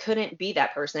 I couldn't be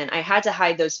that person. I had to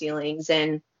hide those feelings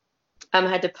and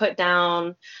had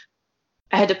to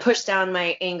I had to push down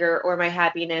my anger or my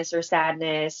happiness or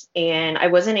sadness, and I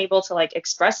wasn't able to like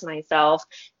express myself.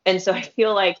 And so I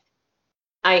feel like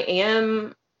I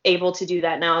am able to do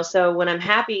that now. So when I'm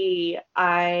happy,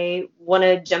 I want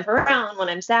to jump around. When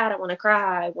I'm sad, I want to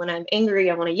cry. When I'm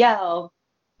angry, I want to yell.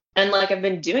 And like I've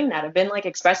been doing that. I've been like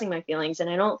expressing my feelings, and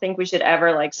I don't think we should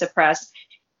ever like suppress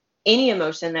any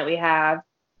emotion that we have.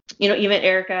 Even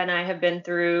Erica and I have been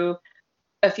through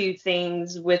a few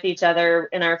things with each other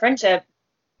in our friendship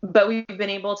but we've been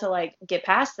able to like get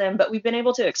past them but we've been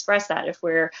able to express that if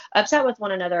we're upset with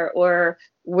one another or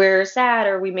we're sad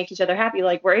or we make each other happy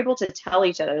like we're able to tell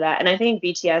each other that and I think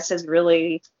BTS has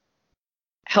really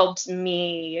helped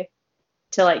me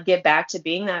to like get back to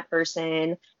being that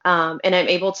person and I'm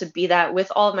able to be that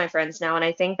with all of my friends now and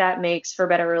I think that makes for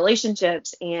better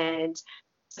relationships and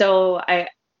so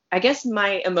I guess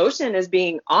my emotion is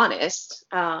being honest.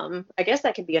 I guess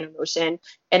that could be an emotion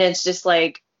and it's just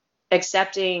like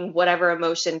accepting whatever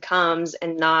emotion comes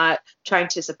and not trying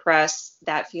to suppress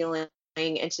that feeling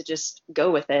and to just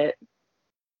go with it.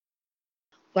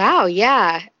 Wow,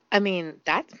 yeah. I mean,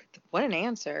 that's what an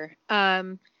answer.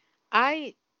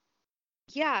 I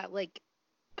yeah, like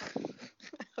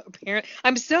apparently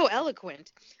I'm so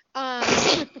eloquent. Um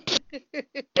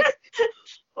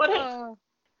What uh,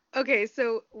 okay,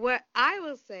 so what I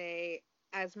will say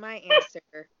as my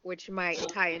answer, which might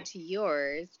tie into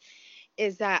yours,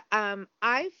 is that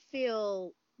I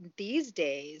feel these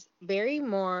days very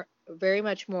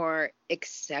much more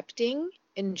accepting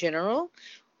in general,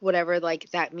 whatever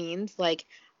like that means. Like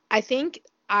I think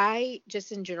I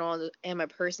just in general am a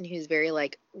person who's very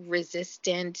like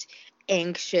resistant,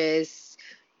 anxious,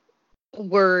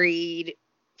 worried,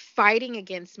 fighting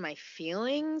against my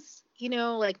feelings,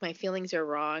 like my feelings are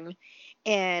wrong.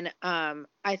 And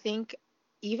I think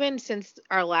even since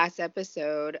our last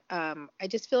episode, I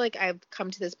just feel like I've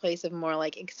come to this place of more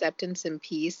like acceptance and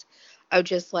peace of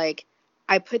just like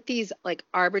I put these like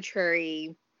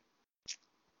arbitrary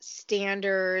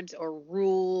standards or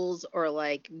rules or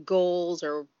like goals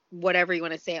or whatever you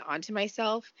want to say onto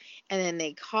myself, and then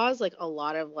they cause like a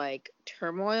lot of like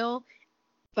turmoil,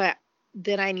 but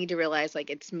then I need to realize like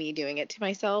it's me doing it to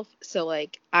myself. So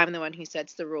like I'm the one who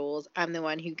sets the rules. I'm the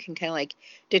one who can kind of like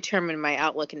determine my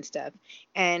outlook and stuff.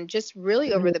 And just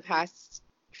really over the past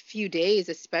few days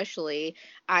especially,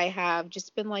 I have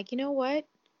just been like, you know what,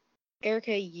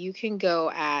 Erica, you can go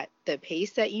at the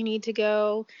pace that you need to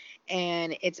go,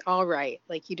 and it's all right.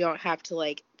 Like you don't have to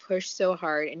like push so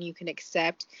hard, and you can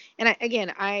accept. And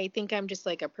I think I'm just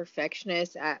like a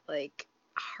perfectionist at like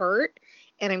heart,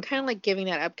 and I'm kind of like giving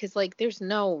that up because like there's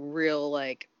no real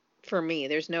like for me,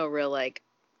 there's no real like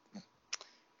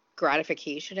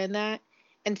gratification in that.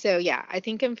 And so yeah, I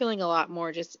think I'm feeling a lot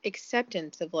more just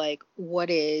acceptance of like what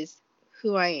is,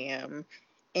 who I am,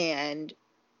 and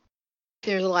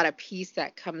there's a lot of peace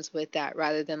that comes with that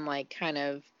rather than like kind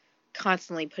of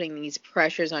constantly putting these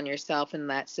pressures on yourself and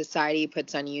that society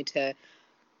puts on you to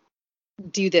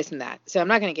do this and that. So I'm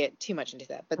not going to get too much into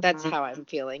that, but that's how I'm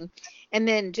feeling. And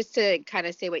then just to kind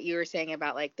of say what you were saying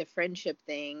about like the friendship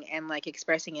thing and like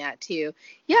expressing that too.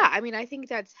 Yeah, I mean, I think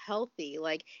that's healthy.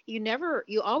 Like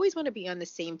you always want to be on the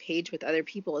same page with other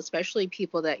people, especially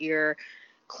people that you're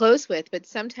close with, but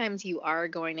sometimes you are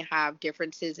going to have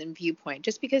differences in viewpoint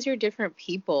just because you're different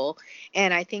people.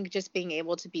 And I think just being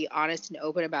able to be honest and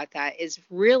open about that is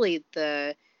really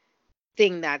the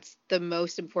thing that's the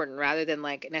most important rather than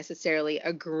like necessarily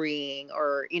agreeing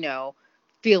or,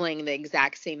 feeling the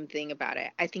exact same thing about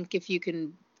it. I think if you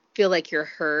can feel like you're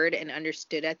heard and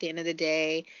understood at the end of the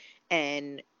day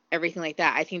and everything like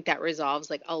that, I think that resolves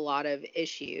like a lot of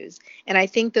issues. And I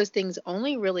think those things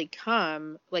only really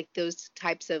come like those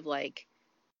types of like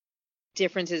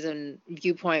differences in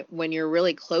viewpoint when you're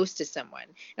really close to someone.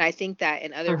 And I think that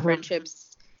in other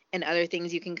friendships and other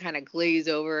things, you can kind of glaze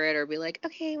over it or be like,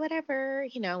 okay, whatever,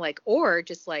 like, or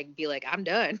just like be like, I'm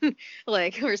done,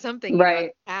 like, or something,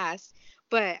 Right. past.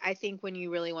 But I think when you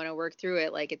really want to work through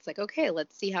it, like, it's like, okay,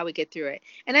 let's see how we get through it.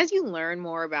 And as you learn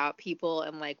more about people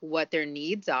and like what their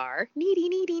needs are,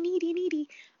 needy,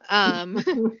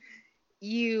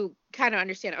 you kind of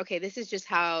understand, okay, this is just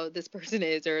how this person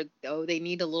is, or, oh, they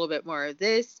need a little bit more of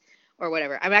this or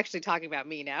whatever. I'm actually talking about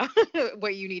me now,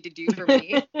 what you need to do for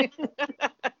me.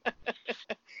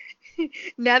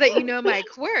 Now that you know my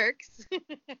quirks.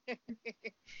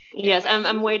 Yes,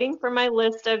 I'm waiting for my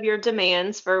list of your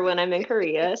demands for when I'm in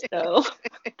Korea. So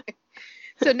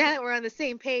So now that we're on the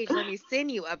same page, let me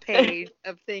send you a page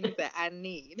of things that I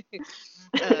need.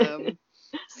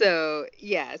 So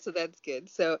yeah, so that's good.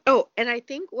 So, oh, and I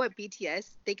think what BTS,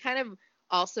 they kind of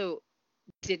also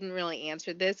didn't really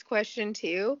answer this question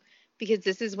too, because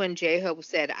this is when J-Hope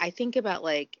said, I think about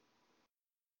like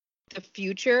the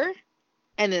future.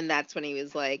 And then that's when he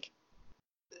was like,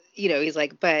 he's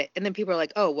like, but, and then people are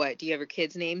like, oh, what? Do you have your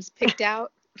kids' names picked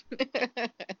out? I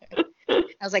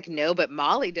was like, no, but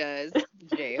Molly does,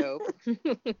 J-Hope.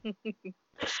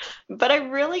 But I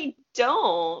really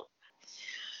don't.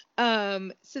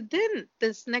 So then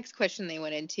this next question they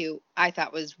went into, I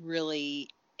thought was really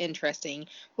interesting,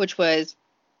 which was,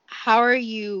 how are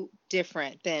you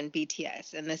different than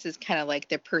BTS? And this is kind of like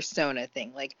the persona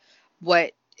thing. Like,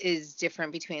 what is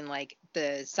different between like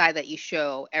the side that you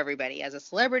show everybody as a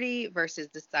celebrity versus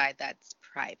the side that's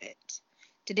private?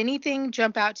 Did anything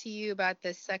jump out to you about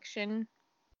this section?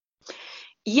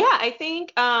 Yeah, I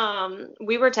think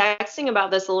we were texting about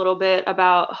this a little bit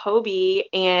about Hobie,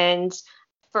 and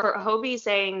for Hobie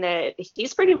saying that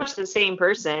he's pretty much the same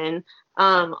person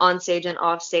on stage and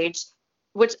off stage,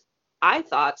 which I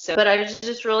thought so. But I was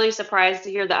just really surprised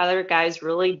to hear the other guys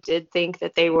really did think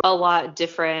that they were a lot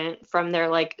different from their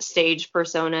like stage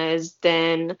personas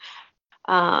than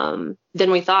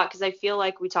we thought. Because I feel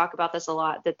like we talk about this a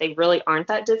lot, that they really aren't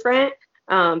that different.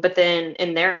 But then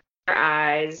in their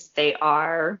eyes, they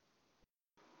are.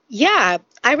 Yeah,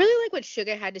 I really like what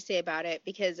Suga had to say about it,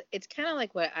 because it's kind of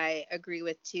like what I agree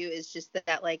with too, is just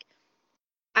that like,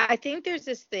 I think there's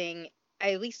this thing,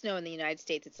 I at least know in the United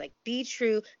States, it's like, be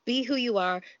true, be who you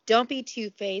are, don't be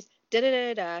two-faced, da da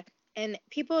da da. And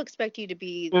people expect you to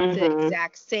be the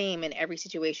exact same in every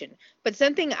situation. But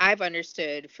something I've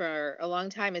understood for a long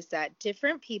time is that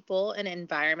different people and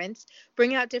environments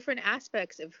bring out different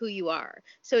aspects of who you are.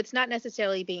 So it's not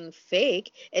necessarily being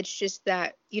fake. It's just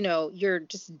that, you're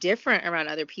just different around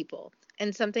other people.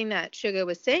 And something that Suga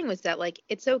was saying was that, like,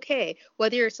 it's okay,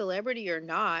 whether you're a celebrity or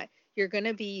not, you're going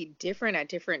to be different at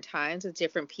different times with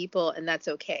different people, and that's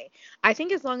okay. I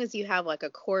think as long as you have like a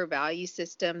core value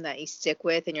system that you stick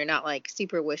with and you're not like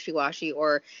super wishy-washy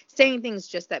or saying things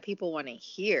just that people want to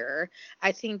hear,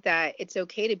 I think that it's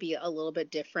okay to be a little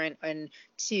bit different and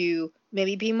to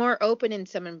maybe be more open in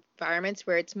some environments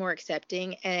where it's more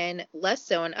accepting and less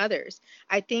so in others.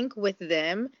 I think with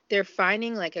them, they're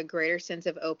finding like a greater sense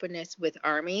of openness with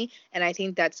Army. And I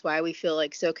think that's why we feel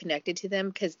like so connected to them,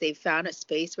 because they found a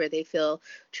space where they feel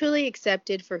truly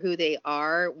accepted for who they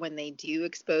are when they do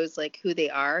expose like who they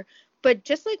are. But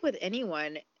just like with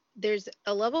anyone, there's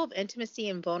a level of intimacy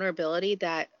and vulnerability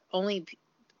that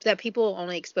people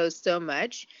only expose so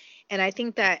much. And I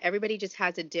think that everybody just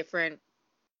has a different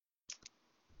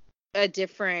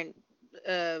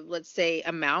let's say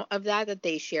amount of that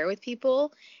they share with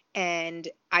people. And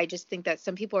I just think that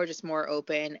some people are just more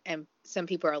open and some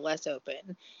people are less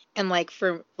open. And like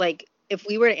for like if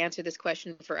we were to answer this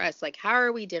question for us, like how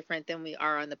are we different than we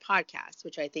are on the podcast,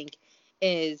 which I think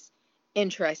is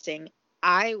interesting,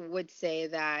 I would say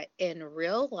that in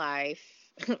real life,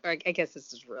 or I guess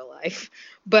this is real life,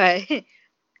 but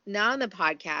not on the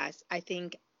podcast, I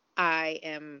think I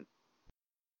am,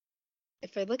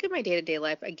 if I look at my day-to-day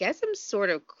life, I guess I'm sort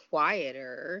of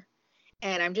quieter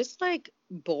and I'm just like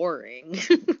boring.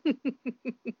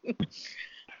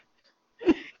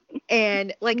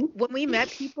 And like when we met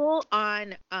people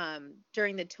on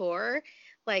during the tour,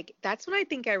 like that's when I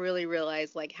think I really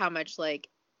realized like how much like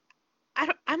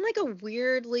I'm like a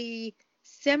weirdly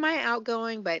semi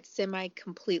outgoing but semi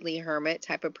completely hermit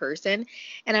type of person.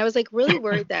 And I was like really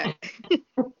worried that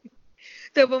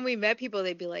that when we met people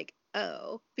they'd be like,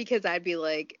 "Oh," because I'd be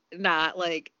like not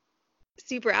like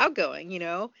super outgoing,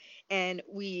 and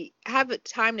we have a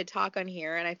time to talk on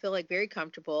here and I feel like very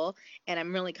comfortable and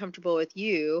I'm really comfortable with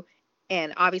you.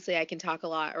 And obviously I can talk a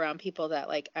lot around people that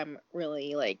like I'm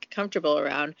really like comfortable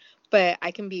around, but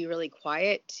I can be really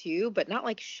quiet too, but not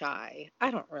like shy. I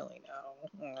don't really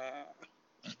know.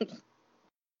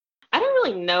 I don't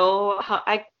really know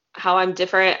how I'm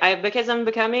different. Because I'm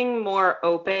becoming more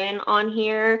open on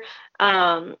here.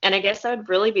 And I guess that would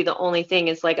really be the only thing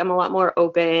is like I'm a lot more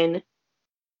open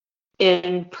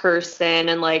in person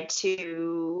and like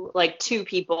to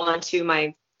people and to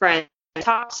my friends I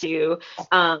talk to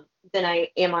than I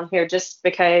am on here, just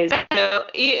because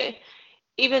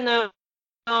even though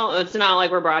it's not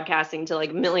like we're broadcasting to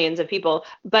like millions of people,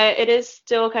 but it is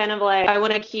still kind of like I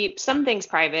want to keep some things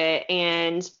private,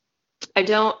 and I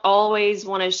don't always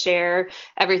want to share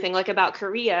everything like about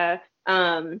Korea.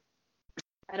 I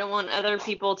don't want other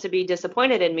people to be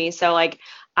disappointed in me. So like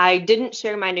I didn't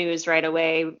share my news right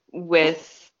away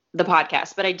with the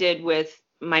podcast, but I did with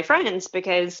my friends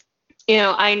because,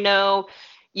 I know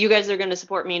you guys are going to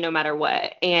support me no matter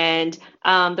what. And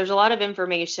there's a lot of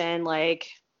information like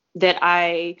that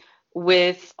I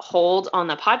withhold on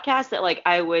the podcast that like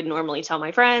I would normally tell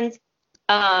my friends.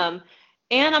 Um,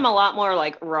 and I'm a lot more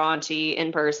like raunchy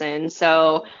in person.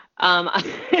 So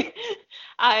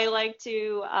I like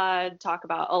to talk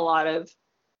about a lot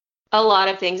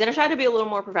of things, and I try to be a little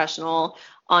more professional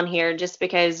on here, just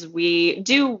because we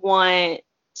do want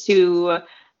to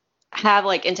have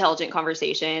like intelligent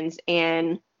conversations.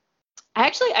 And I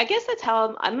guess that's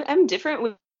how I'm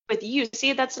different with you.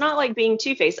 See, that's not like being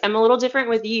two-faced. I'm a little different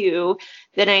with you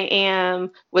than I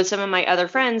am with some of my other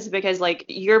friends, because like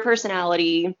your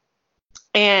personality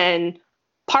and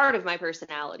part of my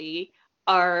personality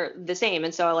are the same.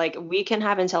 And so like we can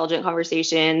have intelligent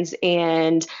conversations,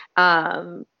 and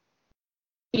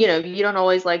you don't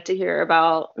always like to hear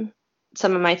about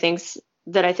some of my things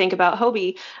that I think about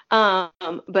Hobie.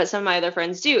 But some of my other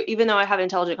friends do. Even though I have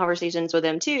intelligent conversations with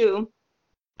them too,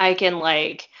 I can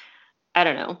like, I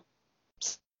don't know.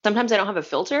 Sometimes I don't have a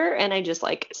filter and I just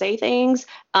like say things.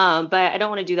 But I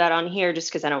don't want to do that on here just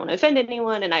because I don't want to offend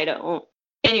anyone, and I don't.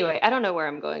 Anyway, I don't know where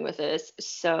I'm going with this.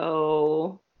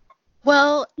 So,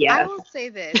 Well, I yeah. will say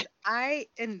this.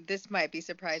 And this might be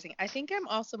surprising, I think I'm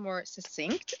also more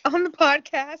succinct on the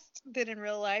podcast than in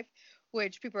real life,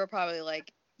 which people are probably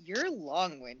like, you're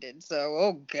long-winded, so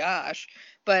oh gosh.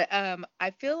 But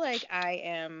I feel like I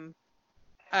am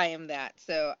that.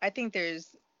 So I think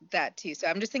there's that too. So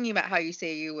I'm just thinking about how you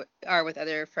say you are with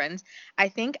other friends. I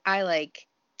think I like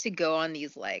to go on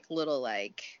these like little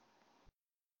like,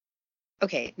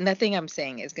 okay, nothing I'm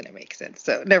saying is going to make sense.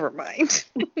 So never mind.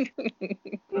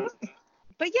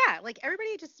 But yeah, like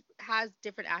everybody just has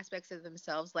different aspects of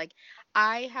themselves. Like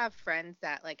I have friends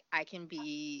that like I can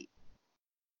be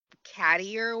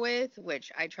cattier with,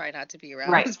 which I try not to be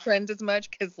around Right. as friends as much,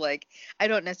 because like I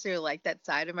don't necessarily like that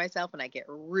side of myself, and I get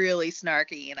really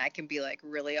snarky and I can be like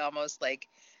really almost like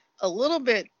a little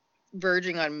bit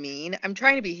verging on mean. I'm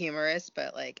trying to be humorous,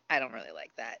 but like I don't really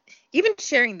like that. Even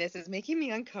sharing this is making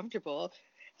me uncomfortable.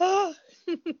 Oh,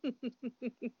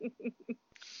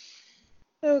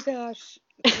 oh gosh.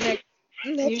 Next,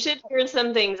 You next. should hear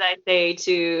some things I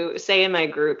say in my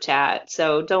group chat,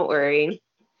 so don't worry.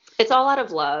 It's all out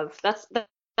of love. That's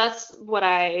what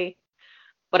I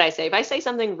say. If I say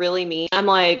something really mean, I'm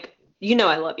like,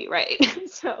 I love you, right?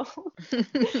 So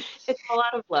it's all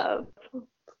out of love.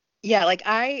 Yeah, like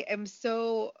I am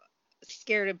so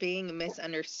scared of being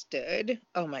misunderstood.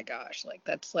 Oh my gosh, like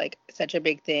that's like such a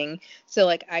big thing. So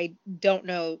like I don't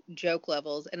know joke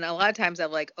levels, and a lot of times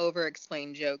I've like over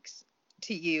explained jokes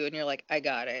to you and you're like, I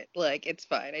got it. Like it's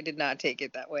fine. I did not take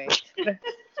it that way.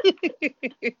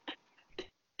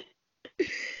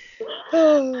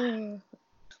 Oh.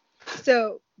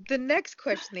 So the next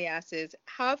question they asked is,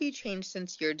 how have you changed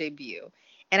since your debut?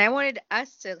 And I wanted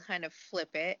us to kind of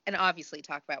flip it and obviously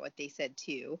talk about what they said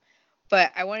too.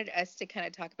 But I wanted us to kind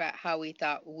of talk about how we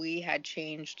thought we had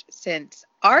changed since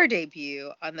our debut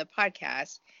on the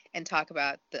podcast and talk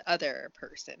about the other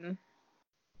person.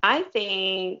 I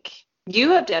think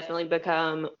you have definitely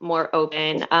become more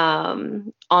open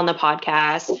on the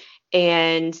podcast.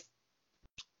 And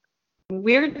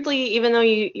weirdly, even though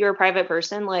you're a private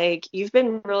person, like you've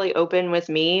been really open with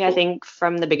me, I think,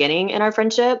 from the beginning in our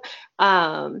friendship.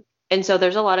 And so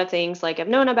there's a lot of things like I've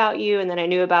known about you and then I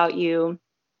knew about you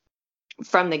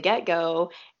from the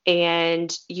get-go.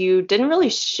 And you didn't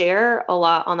really share a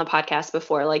lot on the podcast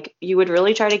before. Like you would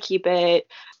really try to keep it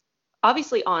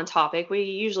obviously on topic. We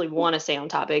usually want to stay on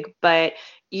topic, but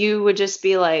you would just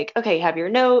be like, okay, have your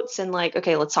notes and like,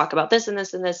 okay, let's talk about this and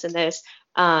this and this and this.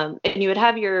 And you would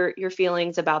have your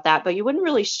feelings about that, but you wouldn't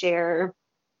really share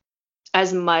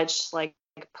as much like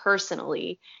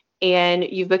personally. And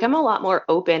you've become a lot more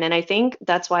open. And I think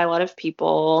that's why a lot of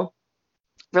people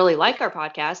really like our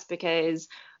podcast because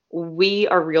we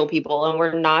are real people and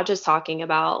we're not just talking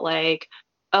about like,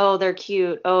 oh, they're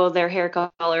cute, oh, their hair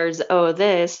colors, oh,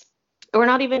 this. We're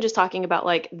not even just talking about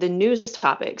like the news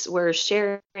topics. We're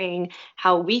sharing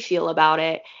how we feel about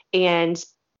it. And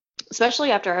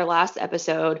especially after our last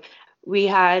episode, we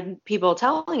had people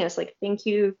telling us like, thank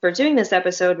you for doing this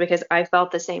episode because I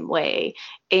felt the same way.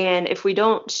 And if we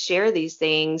don't share these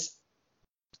things,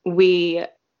 we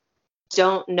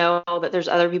don't know that there's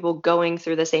other people going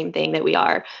through the same thing that we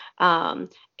are.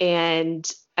 And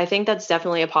I think that's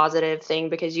definitely a positive thing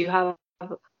because you have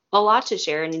a lot to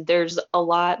share and there's a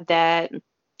lot that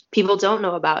people don't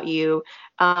know about you.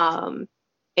 And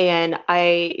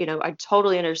I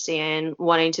totally understand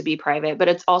wanting to be private, but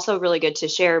it's also really good to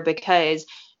share because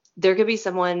there could be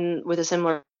someone with a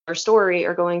similar story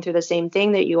or going through the same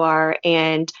thing that you are,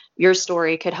 and your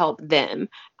story could help them.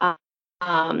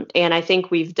 And I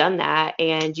think we've done that,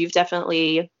 and you've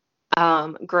definitely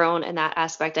grown in that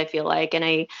aspect, I feel like. And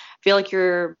I feel like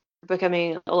you're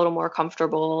becoming a little more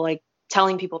comfortable, like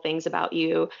telling people things about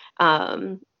you,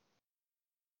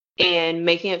 and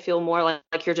making it feel more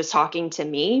like you're just talking to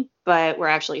me, but we're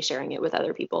actually sharing it with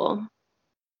other people.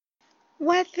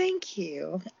 Well, thank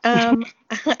you.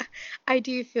 I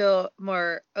do feel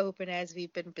more open as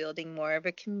we've been building more of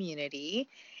a community.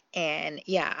 And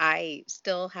yeah, I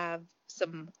still have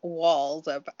some walls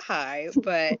up high,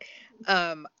 but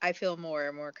I feel more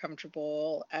and more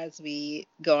comfortable as we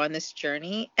go on this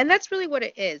journey. And that's really what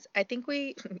it is. I think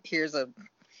here's a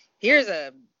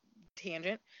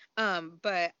tangent.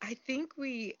 But I think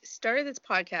we started this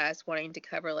podcast wanting to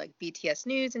cover like BTS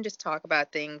news and just talk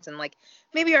about things and like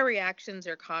maybe our reactions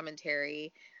or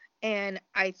commentary. And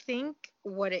I think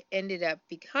what it ended up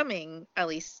becoming, at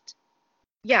least,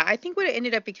 yeah, I think what it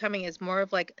ended up becoming is more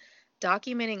of like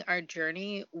documenting our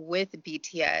journey with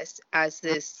BTS as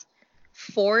this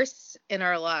force in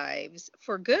our lives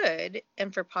for good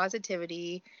and for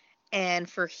positivity and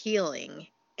for healing.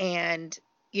 And,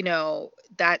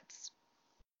 that's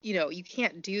you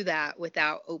can't do that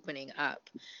without opening up.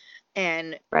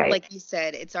 And Right. like you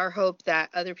said, it's our hope that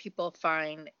other people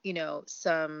find,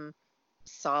 some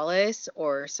solace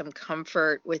or some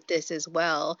comfort with this as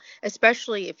well,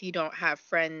 especially if you don't have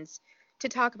friends to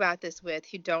talk about this with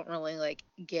who don't really like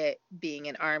get being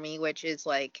an army, which is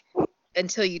like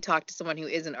until you talk to someone who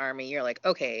is an army, you're like,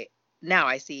 okay, now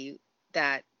I see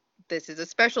that this is a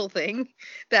special thing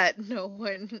that no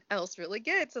one else really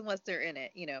gets unless they're in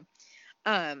it.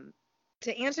 Um,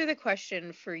 to answer the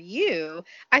question for you,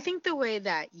 I think the way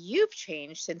that you've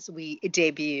changed since we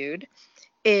debuted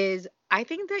is I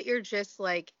think that you're just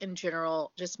like in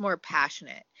general just more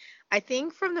passionate. I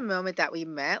think from the moment that we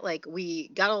met, like we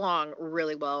got along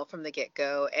really well from the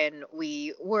get-go and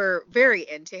we were very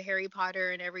into Harry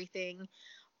Potter and everything.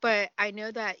 But I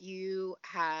know that you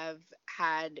have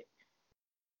had,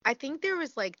 I think there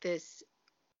was like this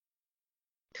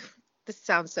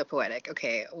sounds so poetic.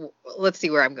 Okay, let's see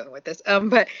where I'm going with this.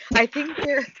 But I think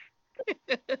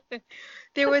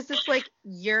there was this like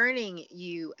yearning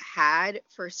you had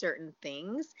for certain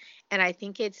things, and I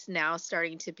think it's now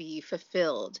starting to be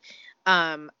fulfilled.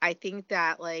 I think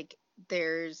that like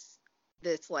there's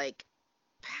this like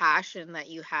passion that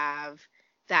you have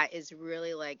that is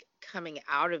really like coming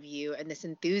out of you, and this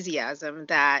enthusiasm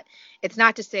that it's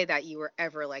not to say that you were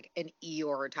ever like an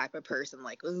Eeyore type of person,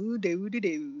 like ooh do do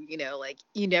do, like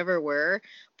you never were.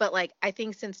 But like I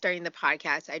think since starting the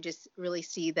podcast, I just really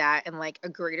see that and like a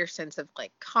greater sense of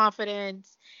like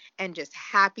confidence and just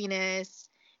happiness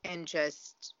and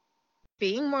just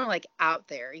being more like out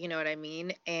there, you know what I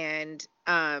mean? And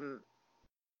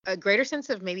a greater sense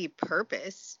of maybe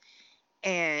purpose.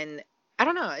 And I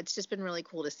don't know, it's just been really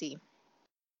cool to see.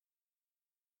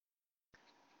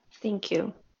 Thank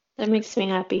you. That makes me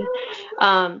happy.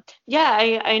 Yeah,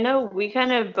 I know we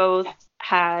kind of both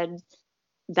had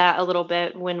that a little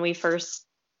bit when we first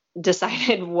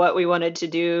decided what we wanted to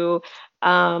do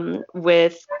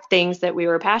with things that we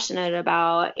were passionate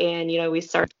about. And, we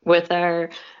started with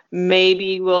our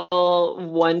maybe we'll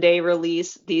one day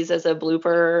release these as a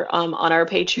blooper on our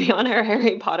Patreon, our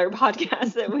Harry Potter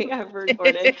podcast that we have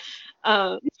recorded.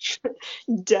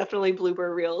 Definitely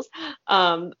blooper reels,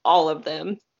 all of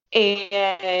them.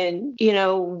 And,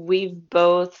 we've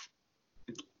both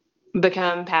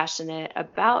become passionate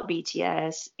about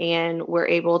BTS, and we're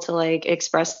able to like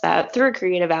express that through a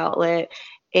creative outlet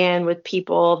and with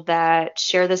people that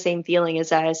share the same feeling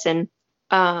as us. And,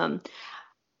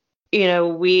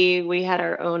 we had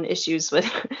our own issues with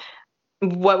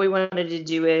what we wanted to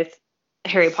do with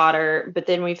Harry Potter, but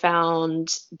then we found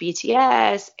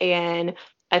BTS, and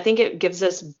I think it gives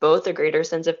us both a greater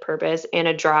sense of purpose and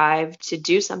a drive to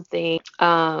do something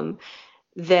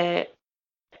that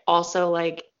also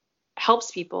like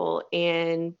helps people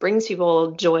and brings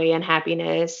people joy and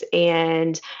happiness.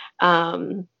 And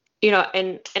and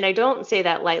I don't say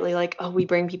that lightly, like, oh, we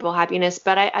bring people happiness,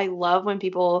 but I love when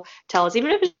people tell us,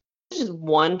 even if it's just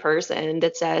one person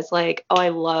that says like, oh, I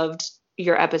loved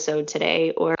your episode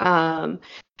today, or I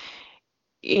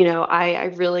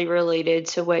really related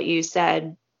to what you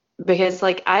said, because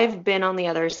like I've been on the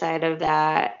other side of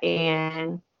that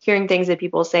and hearing things that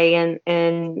people say,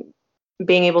 and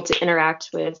being able to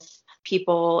interact with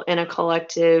people in a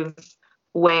collective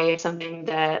way is something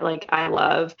that like I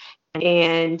love.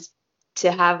 And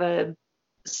to have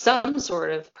some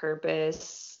sort of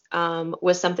purpose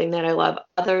was something that I love,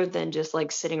 other than just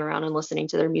like sitting around and listening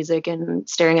to their music and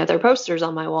staring at their posters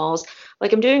on my walls.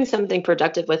 Like I'm doing something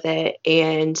productive with it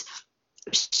and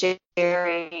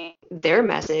sharing their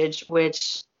message,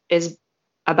 which is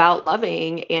about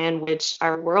loving and which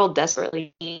our world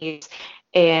desperately needs.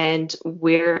 And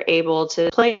we're able to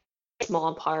play a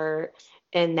small part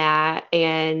in that.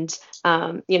 And,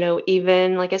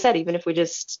 even like I said, even if we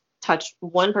just touch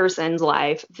one person's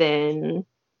life, then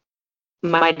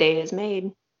my day is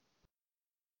made.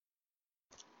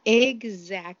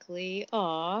 Exactly.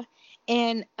 Aw.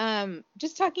 And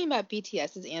just talking about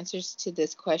BTS's answers to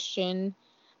this question,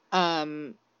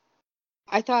 um,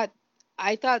 I thought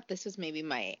this was maybe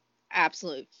my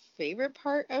absolute favorite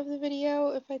part of the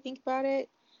video, if I think about it.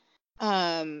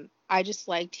 I just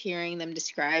liked hearing them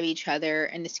describe each other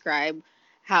and describe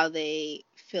how they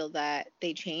feel that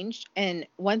they changed. And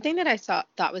one thing that I thought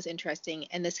was interesting,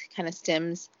 and this kind of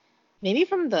stems maybe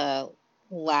from the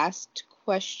last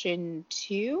question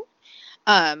too,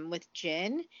 with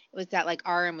Jin, was that like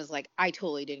RM was like, I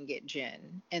totally didn't get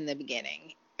Jin in the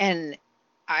beginning. And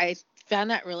I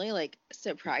found that really like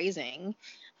surprising,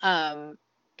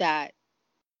 that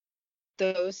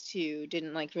those two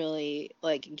didn't like really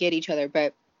like get each other.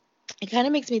 But it kind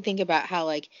of makes me think about how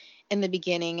like in the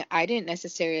beginning I didn't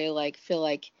necessarily like feel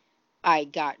like I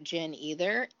got Jin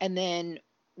either. And then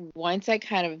once I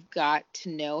kind of got to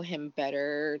know him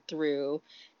better through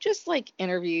just like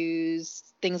interviews,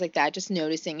 things like that, just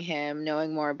noticing him,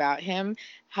 knowing more about him,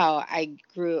 how I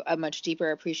grew a much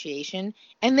deeper appreciation.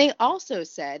 And they also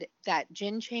said that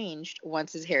Jin changed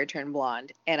once his hair turned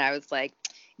blonde. And I was like,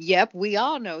 yep, we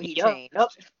all know he changed.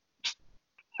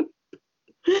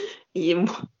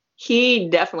 He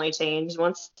definitely changed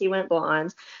once he went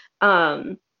blonde.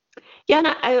 Yeah, and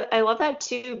I love that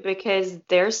too, because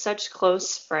they're such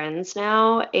close friends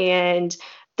now, and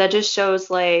that just shows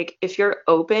like if you're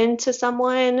open to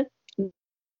someone,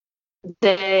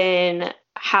 then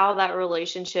how that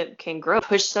relationship can grow.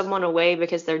 Push someone away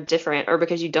because they're different or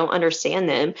because you don't understand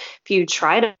them. If you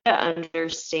try to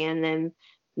understand them,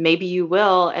 maybe you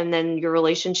will, and then your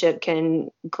relationship can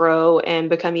grow and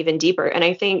become even deeper. And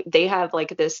I think they have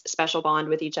like this special bond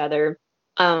with each other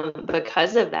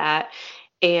because of that.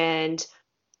 And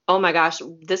oh my gosh,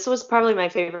 this was probably my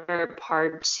favorite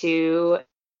part too.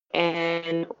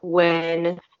 And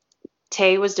when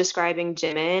Tay was describing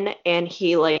Jimin and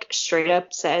he like straight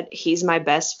up said he's my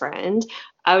best friend,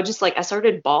 I was just like I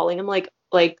started bawling. I'm like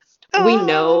we Oh,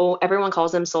 know everyone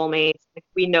calls them soulmates. Like,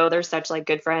 we know they're such like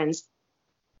good friends.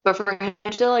 But for him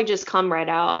to like just come right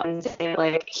out and say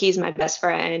like he's my best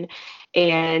friend,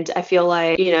 and I feel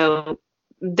like,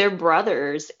 they're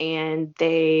brothers and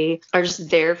they are just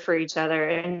there for each other,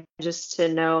 and just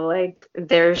to know like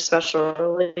their special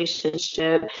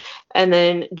relationship. And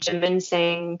then Jimin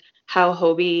saying how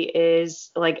Hobie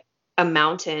is like a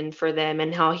mountain for them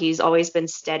and how he's always been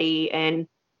steady, and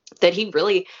that he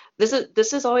really, this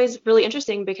is always really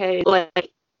interesting because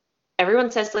like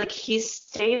everyone says like he's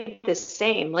stayed the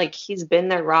same. Like he's been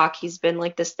their rock. He's been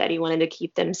like the steady one to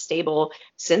keep them stable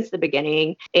since the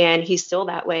beginning, and he's still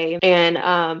that way. And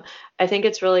I think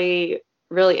it's really,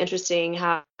 really interesting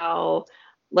how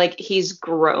like he's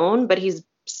grown, but he's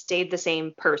stayed the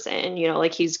same person.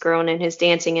 Like he's grown in his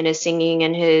dancing and his singing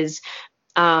and his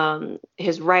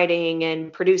writing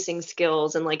and producing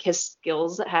skills, and like his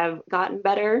skills have gotten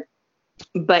better,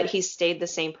 but he stayed the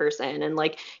same person, and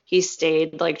like he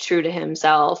stayed like true to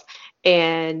himself.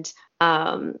 And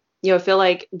I feel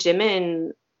like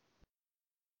Jimin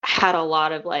had a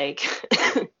lot of like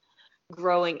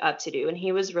growing up to do, and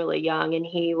he was really young and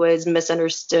he was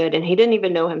misunderstood and he didn't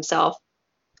even know himself.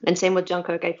 And same with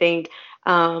Jungkook. I think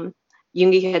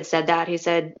Yoongi had said that. He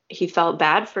said he felt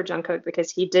bad for Jungkook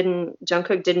because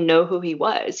Jungkook didn't know who he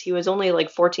was. He was only like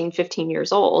 14, 15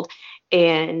 years old.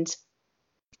 And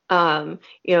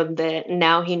that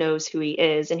now he knows who he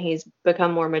is and he's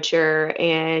become more mature,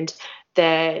 and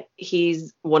that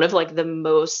he's one of like the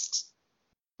most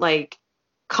like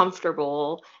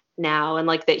comfortable now, and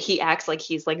like that he acts like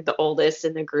he's like the oldest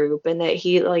in the group, and that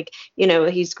he like,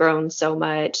 he's grown so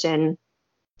much. And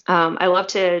I love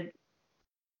to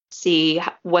see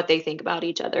what they think about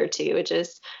each other too.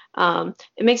 It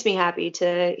makes me happy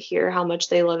to hear how much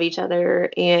they love each other,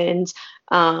 and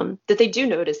that they do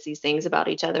notice these things about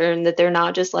each other, and that they're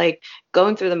not just like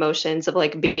going through the motions of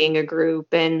like being a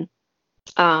group, and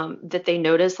that they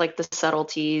notice like the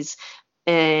subtleties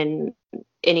in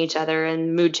each other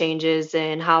and mood changes,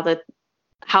 and how that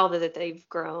they've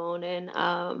grown.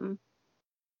 And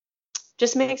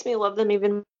just makes me love them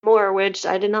even more, which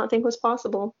I did not think was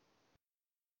possible.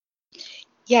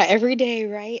 yeah, every day,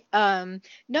 right?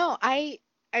 No, I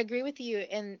agree with you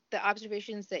in the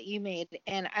observations that you made,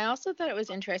 and I also thought it was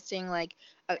interesting, like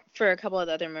for a couple of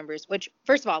the other members. Which,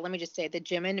 first of all, let me just say the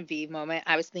Jim and V moment.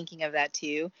 I was thinking of that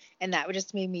too, and that would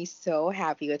just made me so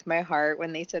happy with my heart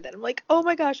when they said that. I'm like, oh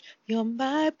my gosh, you're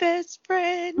my best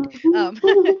friend.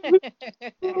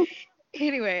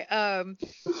 Anyway,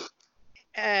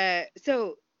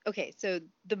 so okay, so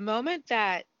the moment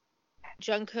that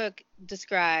Jungkook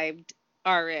described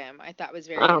RM, I thought was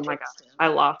very Oh my gosh, interesting. I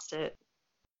lost it.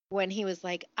 When he was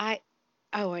like,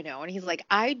 oh, I know. And he's like,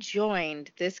 I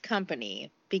joined this company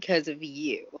because of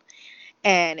you.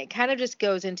 And it kind of just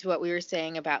goes into what we were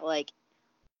saying about like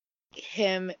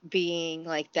him being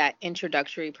like that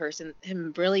introductory person,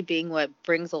 him really being what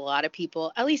brings a lot of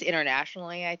people, at least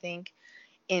internationally, I think,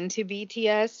 into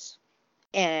BTS,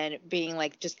 and being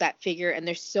like just that figure. And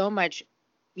there's so much,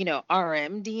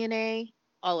 RM DNA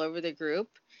all over the group.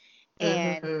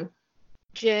 And Hmm.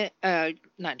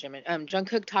 not Jimin,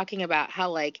 Jungkook talking about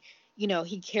how like,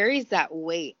 he carries that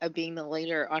weight of being the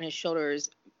leader on his shoulders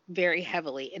very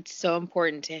heavily. It's so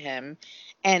important to him,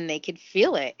 and they could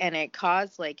feel it, and it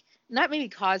caused like not maybe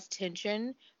caused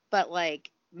tension, but like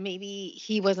maybe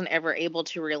he wasn't ever able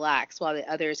to relax while the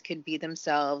others could be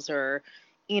themselves, or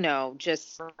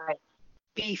just Right.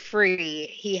 be free.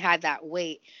 He had that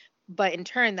weight, but in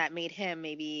turn that made him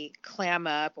maybe clam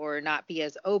up or not be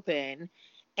as open.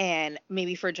 And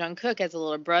maybe for Jungkook as a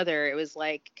little brother, it was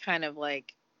like kind of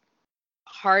like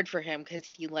hard for him because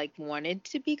he like wanted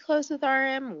to be close with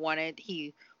RM, wanted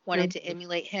to Mhm.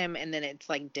 emulate him, and then it's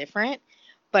like different.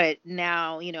 But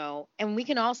now, and we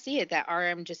can all see it that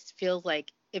RM just feels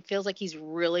like he's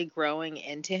really growing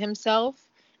into himself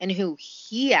and who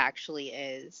he actually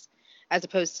is, as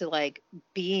opposed to like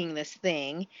being this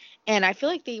thing. And I feel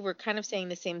like they were kind of saying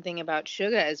the same thing about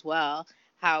Suga as well,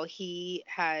 how he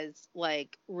has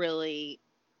like really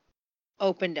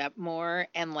opened up more,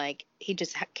 and like he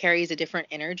just carries a different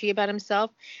energy about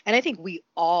himself. And I think we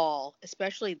all,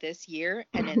 especially this year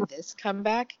and in this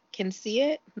comeback, can see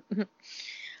it.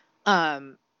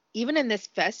 um even in this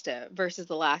Festa versus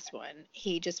the last one,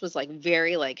 he just was like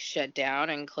very like shut down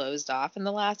and closed off in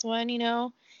the last one, you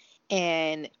know?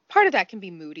 And part of that can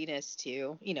be moodiness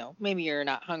too. You know, maybe you're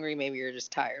not hungry, maybe you're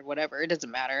just tired, whatever. It doesn't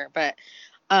matter. But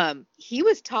he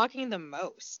was talking the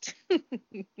most.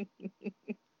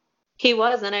 He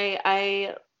was, and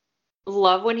I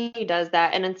love when he does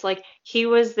that. And it's like he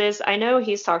was this, I know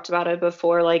he's talked about it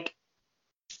before, like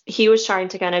he was trying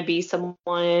to kind of be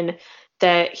someone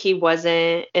that he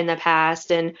wasn't in the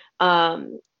past. And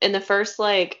in the first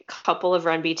like couple of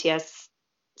Run BTS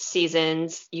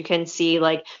seasons, you can see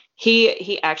like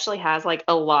he actually has like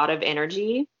a lot of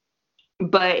energy,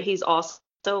 but he's also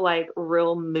like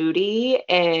real moody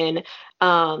and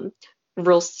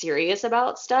real serious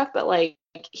about stuff, but like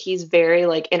he's very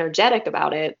like energetic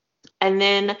about it. And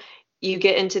then you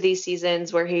get into these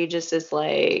seasons where he just is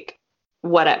like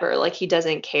whatever, like he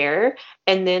doesn't care.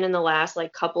 And then in the last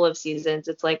like couple of seasons,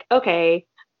 it's like, okay,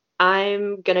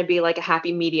 I'm going to be like a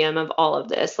happy medium of all of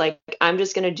this. Like I'm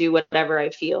just going to do whatever I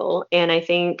feel. And I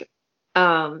think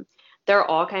um they're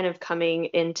all kind of coming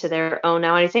into their own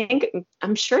now. And I think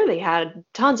I'm sure they had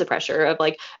tons of pressure of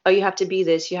like, oh, you have to be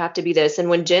this, you have to be this. And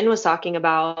when Jin was talking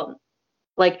about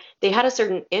like they had a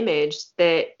certain image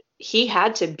that he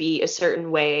had to be a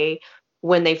certain way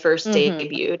when they first Hmm.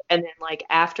 debuted. And then like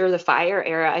after the Fire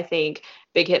era, I think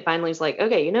Big Hit finally was like,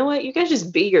 okay, you know what? You guys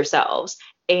just be yourselves.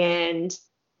 And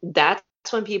that's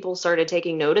when people started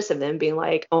taking notice of them being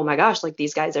like, oh my gosh, like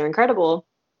these guys are incredible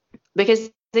because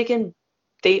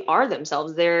they are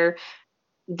themselves. They're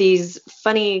these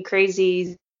funny,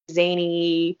 crazy,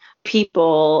 zany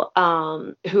people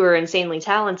who are insanely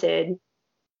talented.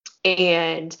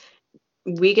 And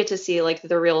we get to see like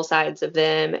the real sides of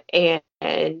them,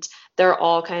 and they're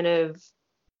all kind of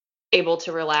able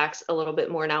to relax a little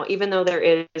bit more now, even though there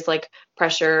is like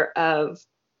pressure of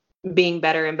being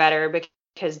better and better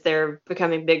because they're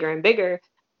becoming bigger and bigger.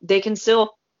 They can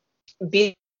still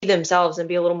be themselves and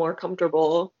be a little more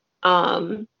comfortable.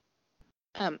 I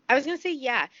was gonna say,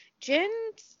 yeah,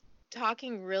 Jin's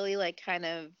talking really like kind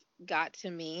of got to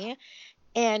me.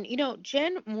 And you know,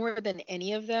 Jin more than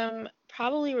any of them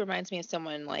probably reminds me of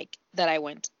someone like that I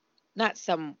went, not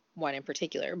someone in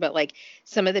particular, but like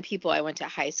some of the people I went to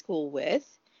high school with.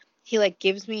 He like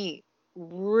gives me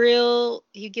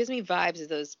he gives me vibes of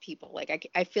those people. Like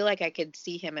I feel like I could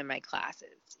see him in my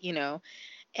classes, you know?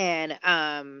 And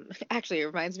actually it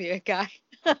reminds me of a guy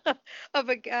of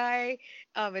a guy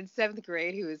in seventh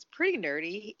grade who was pretty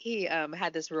nerdy. He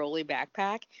had this rolly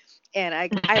backpack, and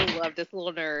I love this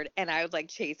little nerd, and I would like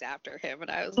chase after him,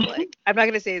 and I was like, I'm not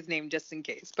gonna say his name just in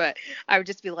case, but I would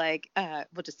just be like,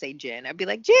 we'll just say Jin. I'd be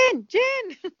like, Jin,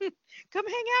 come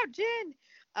hang out,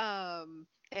 Jin.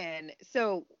 And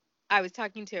so I was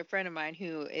talking to a friend of mine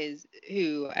who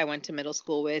I went to middle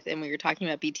school with, and we were talking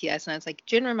about BTS, and I was like,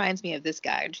 Jin reminds me of this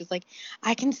guy, and she's like,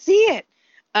 I can see it.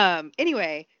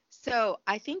 Anyway, so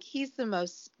I think he's the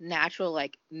most natural,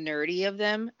 like nerdy of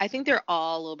them. I think they're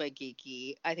all a little bit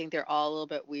geeky. I think they're all a little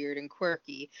bit weird and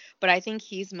quirky, but I think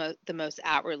he's the most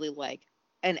outwardly like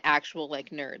an actual like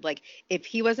nerd. Like if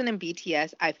he wasn't in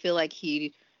BTS, I feel like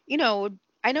he, you know,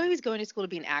 I know he was going to school to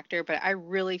be an actor, but I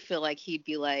really feel like he'd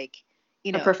be like,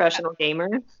 you A know, professional gamer.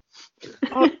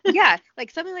 oh, yeah,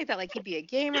 like something like that. Like he'd be a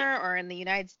gamer, or in the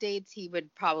United States, he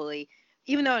would probably,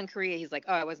 even though in Korea he's like,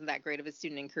 oh, I wasn't that great of a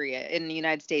student in Korea. In the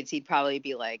United States, he'd probably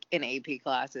be like in AP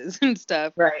classes and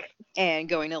stuff, Right. and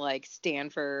going to like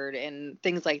Stanford and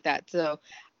things like that. So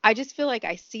I just feel like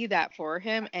I see that for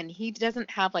him, and he doesn't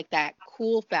have like that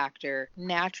cool factor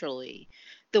naturally,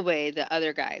 the way the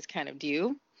other guys kind of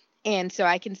do. And so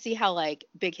I can see how like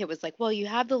Big Hit was like, well, you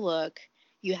have the look,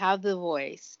 you have the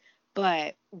voice,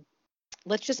 but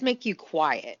let's just make you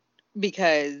quiet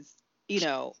because, you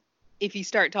know, if you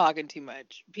start talking too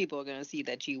much, people are going to see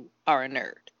that you are a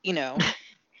nerd, you know?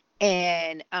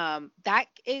 And that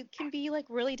it can be like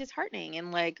really disheartening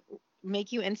and like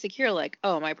make you insecure, like,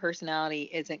 oh, my personality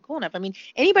isn't cool enough. I mean,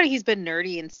 anybody who's been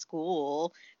nerdy in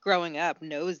school growing up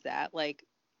knows that. Like,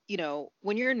 you know,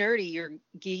 when you're nerdy, you're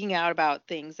geeking out about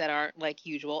things that aren't like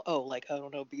usual. Oh, like I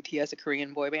don't know, BTS, a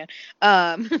Korean boy band,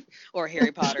 um, or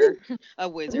Harry Potter, a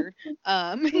wizard.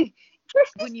 Um,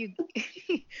 when you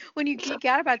when you geek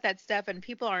out about that stuff and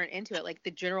people aren't into it, like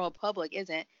the general public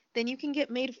isn't, then you can get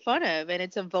made fun of, and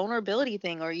it's a vulnerability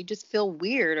thing, or you just feel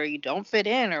weird, or you don't fit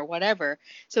in, or whatever.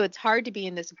 So it's hard to be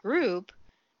in this group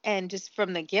and just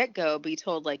from the get-go be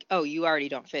told like, oh, you already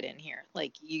don't fit in here,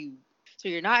 like you, so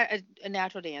you're not a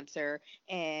natural dancer,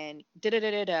 and da da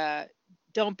da da da,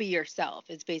 don't be yourself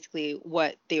is basically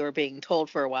what they were being told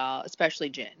for a while, especially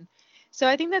Jin. So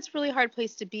I think that's a really hard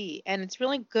place to be. And it's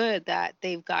really good that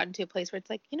they've gotten to a place where it's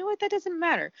like, you know what, that doesn't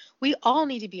matter. We all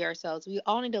need to be ourselves. We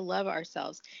all need to love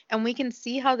ourselves. And we can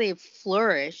see how they've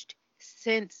flourished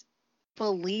since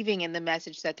believing in the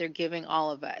message that they're giving all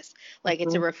of us. Like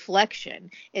it's a Mhm. reflection.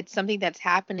 It's something that's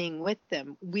happening with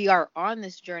them. We are on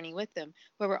this journey with them,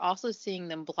 but we're also seeing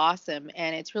them blossom.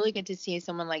 And it's really good to see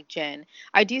someone like Jen.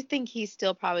 I do think he's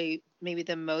still probably maybe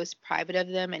the most private of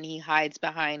them, and he hides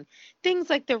behind things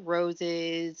like the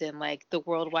roses and like the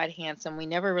worldwide handsome. We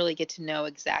never really get to know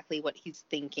exactly what he's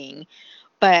thinking,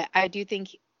 but I do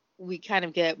think we kind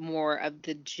of get more of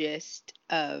the gist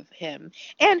of him.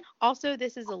 And also,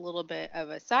 this is a little bit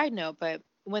of a side note, but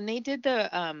when they did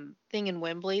the thing in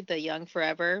Wembley, the Young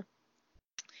Forever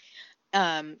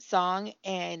song,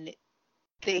 and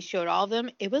they showed all of them,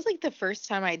 it was like the first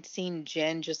time I'd seen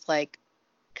Jen just like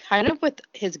kind of with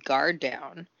his guard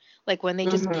down. Like when they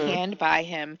just Mhm. panned by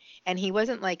him and he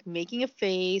wasn't like making a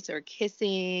face or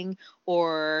kissing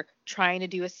or trying to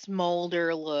do a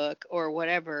smolder look or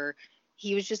whatever.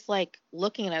 He was just like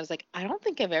looking, and I was like, I don't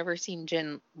think I've ever seen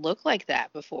Jen look like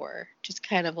that before. Just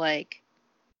kind of like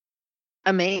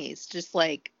amazed, just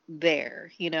like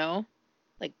there,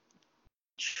 like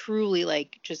truly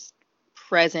like just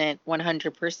present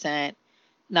 100%,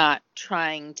 not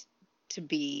trying to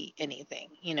be anything.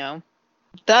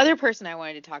 The other person I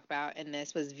wanted to talk about in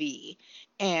this was V.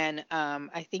 And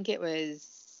I think it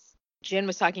was Jen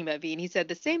was talking about V, and he said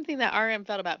the same thing that RM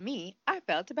felt about me, I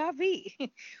felt about V,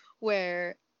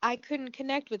 where I couldn't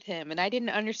connect with him and I didn't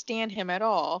understand him at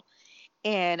all.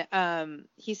 And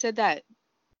he said that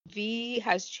V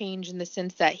has changed in the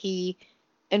sense that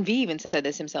and V even said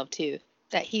this himself too,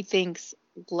 that he thinks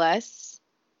less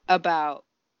about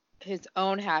his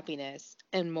own happiness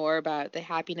and more about the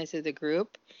happiness of the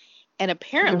group. And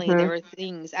apparently there Mhm. were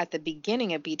things at the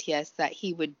beginning of BTS that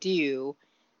he would do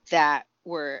that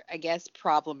were, I guess,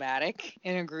 problematic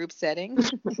in a group setting,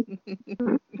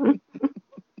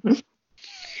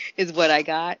 is what I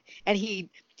got. And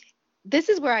this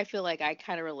is where I feel like I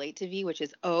kind of relate to V, which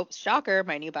is, oh, shocker,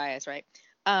 my new bias, right?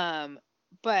 Um,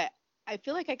 but I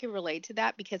feel like I can relate to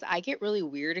that because I get really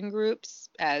weird in groups,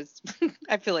 as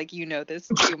I feel like you know this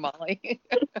too, Molly.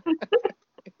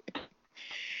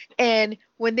 And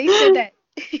when they said that,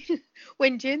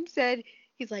 when Jin said,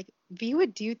 he's like, V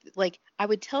would do, like, I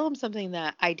would tell him something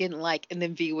that I didn't like, and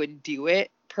then V would do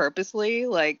it purposely,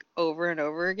 like, over and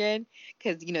over again,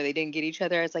 because, they didn't get each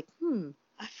other. I was like,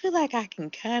 I feel like I can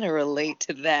kind of relate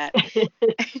to that.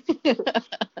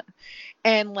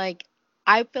 And like,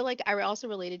 I feel like I also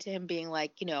related to him being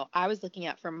like, I was looking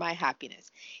out for my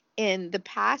happiness. In the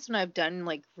past, when I've done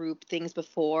like group things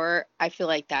before, I feel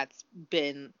like that's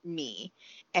been me.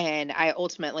 And I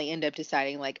ultimately end up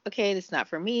deciding, like, okay, this is not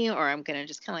for me, or I'm going to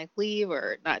just kind of like leave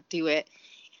or not do it,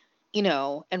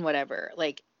 and whatever.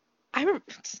 Like,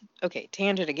 okay,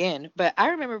 tangent again, but I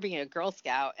remember being a Girl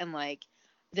Scout and like,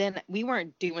 then we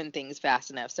weren't doing things fast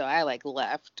enough. So I like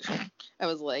left. I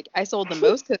was like, I sold the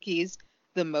most cookies,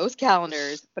 the most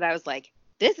calendars, but I was like,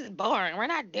 this is boring. We're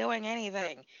not doing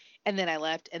anything. And then I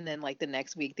left. And then like the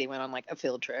next week they went on like a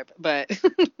field trip. But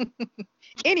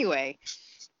anyway,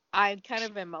 I kind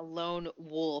of am a lone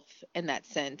wolf in that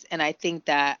sense. And I think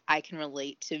that I can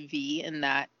relate to V in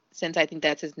that sense. I think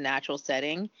that's his natural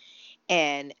setting.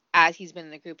 And as he's been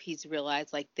in the group, he's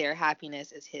realized like their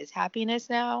happiness is his happiness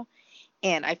now.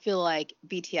 And I feel like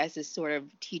BTS is sort of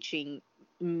teaching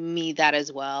me that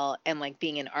as well. And like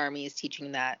being an army is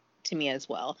teaching that to me as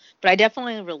well. But I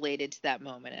definitely related to that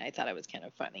moment, and I thought it was kind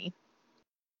of funny.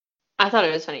 I thought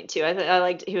it was funny too. I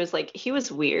liked he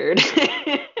was weird.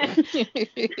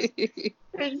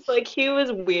 It's like he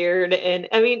was weird, and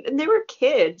I mean, and they were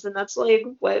kids, and that's like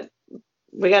what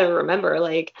we got to remember.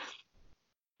 Like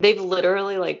they've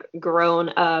literally like grown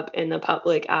up in the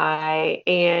public eye,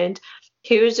 and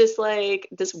he was just like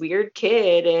this weird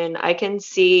kid, and I can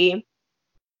see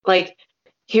like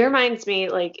he reminds me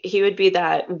like he would be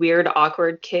that weird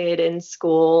awkward kid in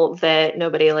school that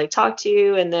nobody like talked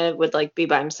to and then would like be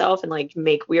by himself and like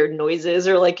make weird noises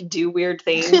or like do weird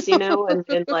things, and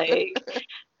then like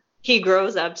he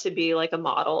grows up to be like a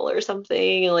model or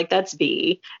something, and like that's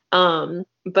V.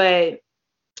 But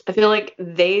I feel like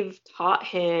they've taught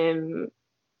him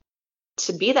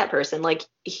to be that person. Like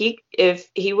if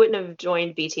he wouldn't have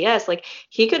joined BTS, like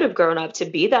he could have grown up to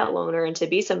be that loner and to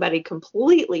be somebody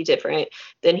completely different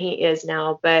than he is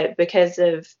now. But because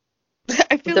of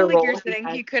I feel the like you're role he saying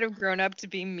had, he could have grown up to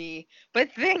be me, but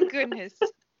thank goodness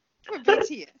for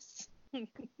BTS.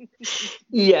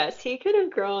 yes, he could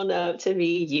have grown up to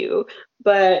be you.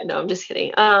 But no, I'm just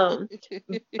kidding.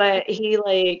 But he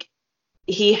like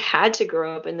he had to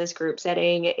grow up in this group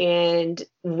setting. And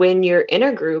when you're in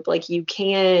a group, like, you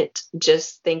can't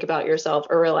just think about yourself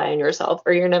or rely on yourself,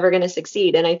 or you're never going to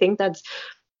succeed. And I think that's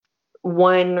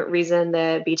one reason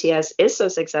that BTS is so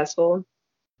successful.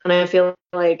 And I feel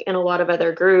like in a lot of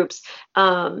other groups,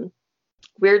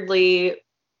 weirdly,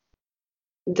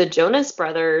 the Jonas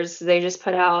Brothers, they just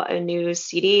put out a new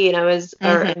CD, and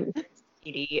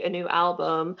a new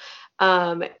album.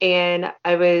 And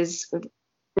I was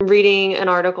reading an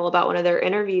article about one of their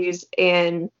interviews,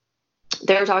 and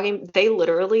they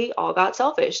literally all got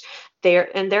selfish.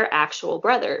 They're actual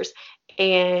brothers.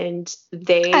 And I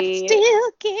they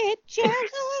still get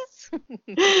jealous.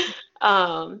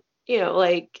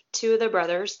 like, two of the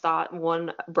brothers thought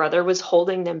one brother was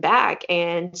holding them back.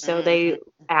 And so they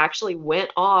actually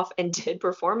went off and did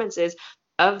performances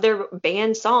of their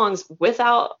band songs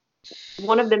without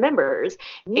one of the members.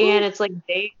 And it's like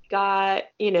they got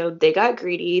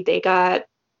greedy.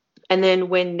 And then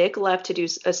when Nick left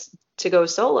to go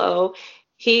solo,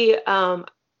 he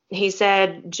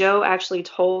said Joe actually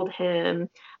told him,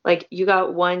 like, you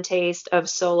got one taste of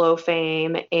solo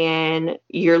fame and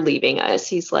you're leaving us.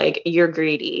 He's like, you're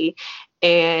greedy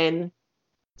and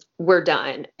we're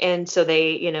done. And so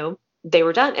they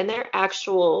were done, and they're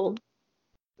actual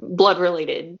blood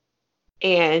related,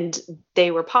 and they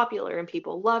were popular and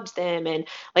people loved them. And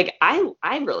like, I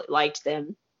really liked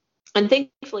them. And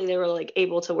thankfully they were like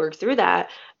able to work through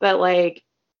that. But like,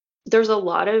 there's a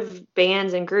lot of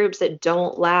bands and groups that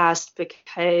don't last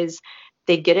because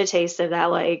they get a taste of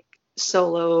that, like,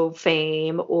 solo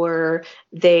fame, or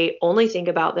they only think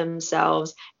about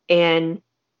themselves. And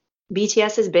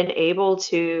BTS has been able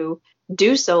to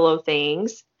do solo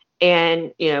things,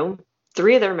 and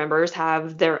three of their members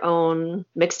have their own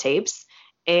mixtapes,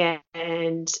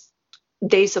 and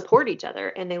they support each other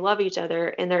and they love each other,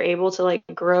 and they're able to, like,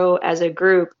 grow as a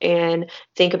group and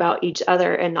think about each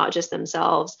other and not just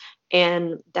themselves.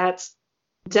 And that's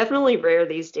definitely rare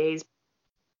these days,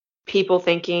 people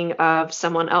thinking of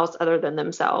someone else other than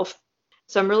themselves.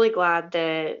 So I'm really glad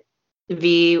that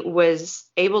V was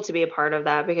able to be a part of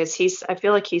that, because I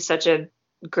feel like he's such a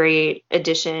great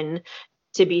addition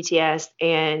to BTS.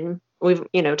 And we've,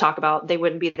 talk about they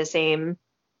wouldn't be the same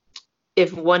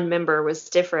if one member was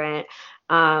different.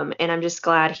 And I'm just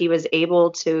glad he was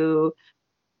able to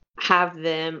have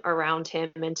them around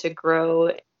him and to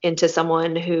grow into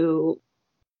someone who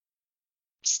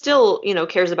still,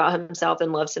 cares about himself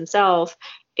and loves himself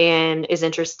and is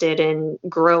interested in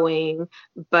growing,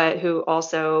 but who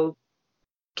also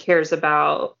cares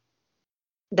about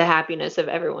the happiness of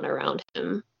everyone around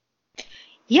him.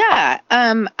 Yeah,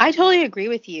 I totally agree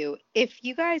with you. If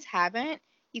you guys haven't,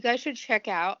 you guys should check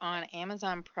out on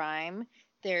Amazon Prime.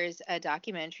 There's a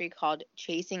documentary called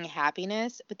Chasing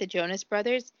Happiness with the Jonas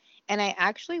Brothers, and I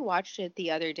actually watched it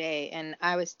the other day, and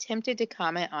I was tempted to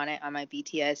comment on it on my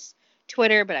BTS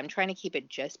Twitter, but I'm trying to keep it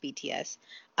just BTS.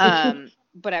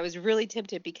 But I was really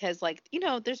tempted because, like,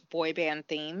 there's boy band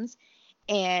themes,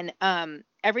 and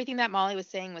everything that Molly was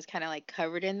saying was kind of like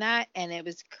covered in that, and it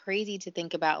was crazy to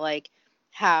think about, like,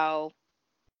 how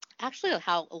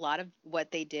a lot of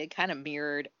what they did kind of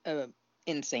mirrored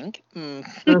NSYNC.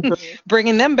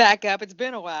 Bringing them back up, it's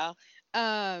been a while.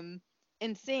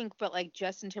 NSYNC, but like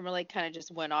Justin Timberlake kind of just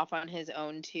went off on his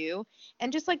own too,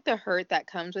 and just like the hurt that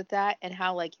comes with that, and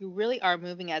how like you really are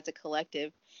moving as a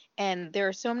collective. And there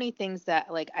are so many things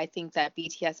that, like, I think that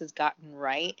BTS has gotten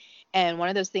right, and one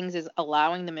of those things is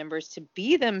allowing the members to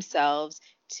be themselves,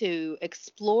 to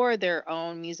explore their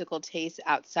own musical tastes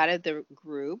outside of the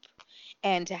group,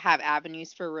 and to have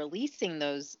avenues for releasing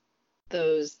those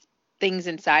things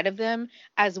inside of them,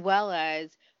 as well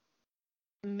as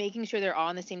making sure they're all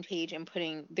on the same page and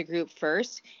putting the group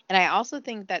first. And I also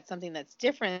think that's something that's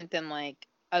different than like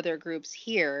other groups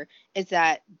here, is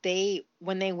that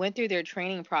when they went through their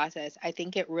training process, I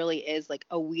think it really is like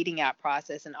a weeding out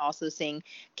process, and also saying,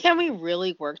 can we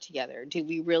really work together? Do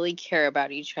we really care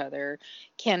about each other?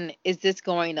 Is this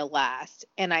going to last?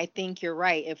 And I think you're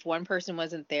right. If one person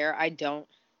wasn't there,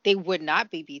 they would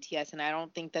not be BTS, and I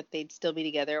don't think that they'd still be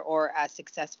together or as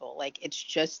successful. Like, it's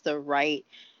just the right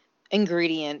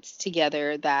ingredients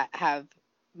together that have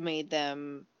made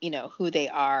them, who they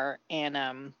are. And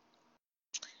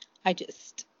I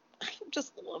just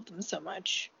love them so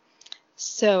much.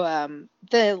 So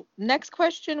the next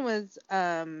question was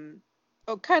kind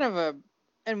of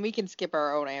and we can skip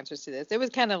our own answers to this. It was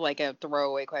kind of like a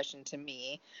throwaway question to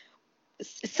me,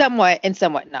 somewhat and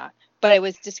somewhat not. But it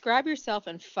was, describe yourself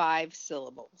in 5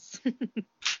 syllables.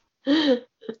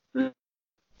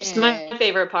 My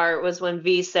favorite part was when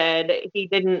V said he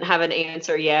didn't have an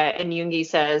answer yet, and Yoongi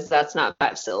says that's not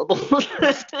 5 syllables.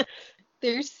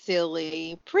 They're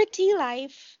silly. Pretty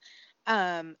life. So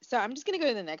I'm just gonna go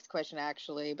to the next question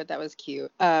actually, but that was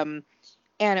cute. And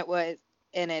it was,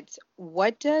 and it's,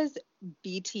 what does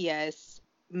BTS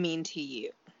mean to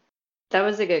you? That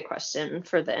was a good question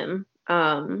for them.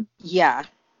 Yeah.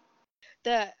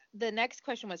 The next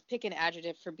question was pick an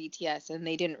adjective for BTS, and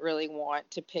they didn't really want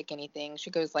to pick anything. She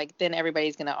goes like, then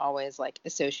everybody's gonna always like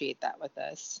associate that with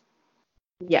us.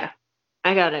 Yeah,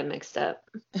 I got it mixed up.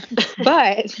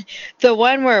 But the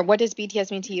one where what does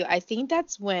BTS mean to you? I think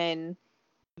that's when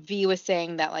V was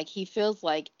saying that like he feels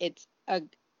like it's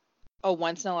a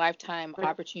once in a lifetime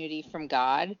opportunity from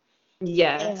God.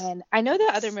 Yes. And I know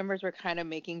that other members were kind of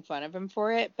making fun of him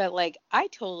for it, but like I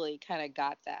totally kind of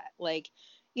got that. Like,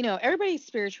 everybody's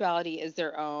spirituality is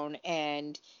their own,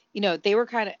 and they were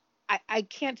kind of, I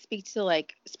can't speak to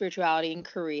like spirituality in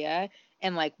Korea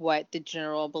and like what the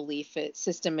general belief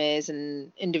system is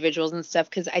and individuals and stuff,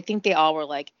 because I think they all were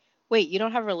like, wait, you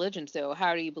don't have religion, so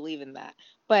how do you believe in that?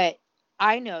 But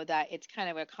I know that it's kind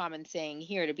of a common saying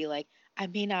here to be like, I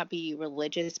may not be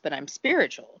religious, but I'm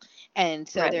spiritual. And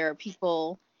so Right. there are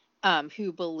people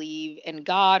who believe in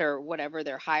God or whatever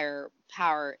their higher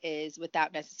power is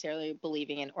without necessarily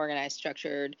believing in organized,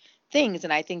 structured things.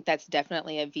 And I think that's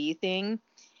definitely a V thing,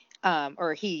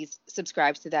 or he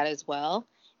subscribes to that as well.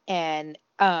 And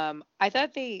I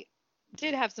thought they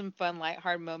did have some fun,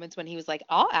 lighthearted moments when he was like,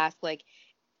 I'll ask like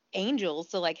angels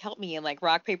to like help me in like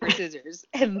rock, paper, scissors.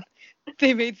 And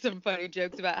they made some funny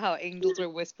jokes about how angels were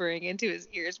whispering into his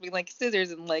ears, being like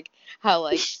scissors, and like how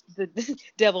like the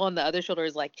devil on the other shoulder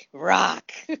is like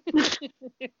rock.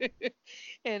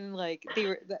 And like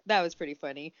that was pretty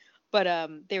funny. But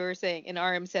they were saying, and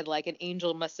RM said like an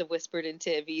angel must have whispered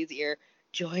into V's ear,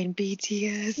 join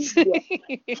BTS.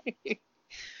 Yeah.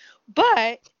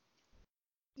 But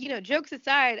jokes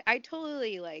aside, I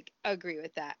totally like agree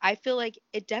with that. I feel like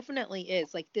it definitely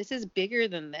is. Like this is bigger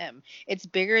than them. It's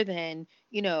bigger than,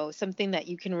 something that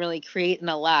you can really create in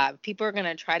a lab. People are going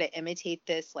to try to imitate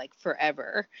this like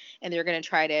forever, and they're going to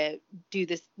try to do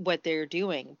this what they're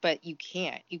doing, but you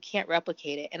can't. You can't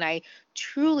replicate it. And I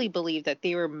truly believe that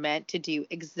they were meant to do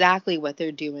exactly what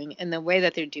they're doing and the way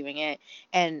that they're doing it,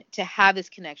 and to have this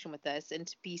connection with us and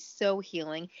to be so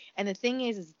healing. And the thing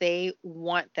is they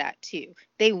want that too.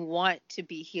 They want to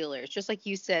be healers. Just like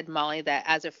you said, Molly, that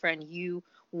as a friend, you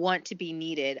want to be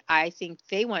needed. I think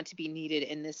they want to be needed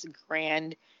in this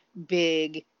grand,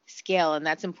 big scale. And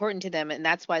that's important to them. And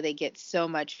that's why they get so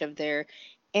much of their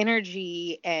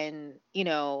energy and,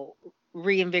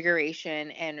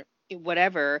 reinvigoration and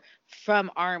whatever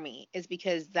from Army, is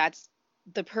because that's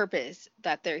the purpose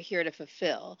that they're here to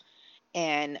fulfill.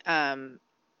 And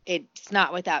it's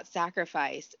not without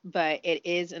sacrifice, but it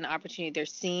is an opportunity. They're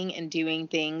seeing and doing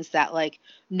things that like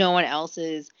no one else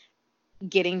is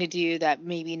getting to do, that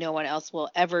maybe no one else will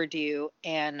ever do.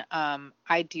 And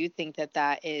I do think that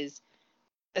that is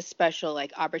a special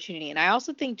like opportunity. And I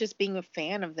also think just being a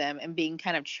fan of them and being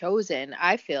kind of chosen,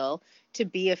 I feel, to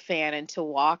be a fan and to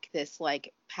walk this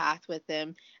like path with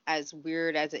them, as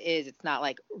weird as it is, it's not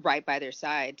like right by their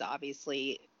sides,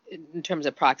 obviously, in terms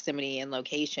of proximity and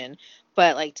location,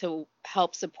 but like to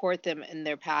help support them in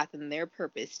their path and their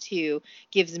purpose too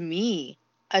gives me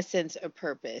a sense of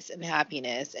purpose and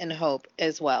happiness and hope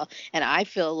as well. And I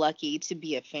feel lucky to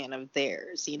be a fan of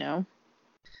theirs.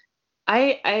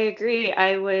 I agree.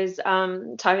 I was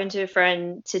talking to a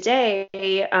friend today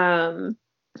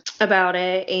about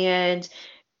it, and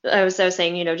I was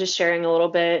saying, just sharing a little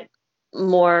bit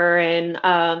more, and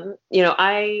I'm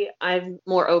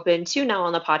more open to now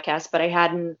on the podcast, but I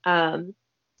hadn't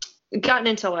gotten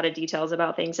into a lot of details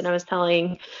about things. And I was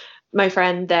telling my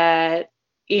friend that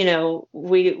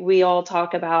we all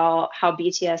talk about how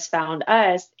BTS found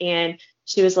us, and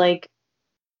she was like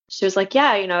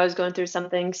yeah, I was going through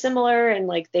something similar, and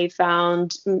like they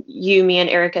found you, me, and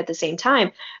Eric at the same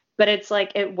time. But it's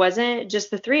like it wasn't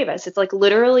just the three of us. It's like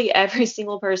literally every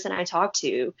single person I talk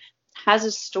to has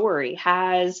a story,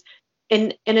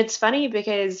 and it's funny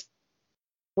because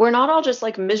we're not all just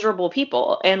like miserable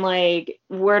people, and like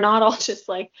we're not all just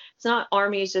like, it's not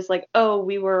armies just like, oh,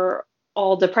 we were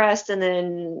all depressed and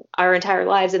then our entire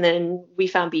lives and then we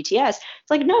found BTS. It's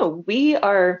like, no, we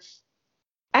are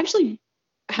actually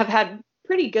have had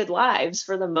pretty good lives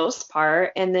for the most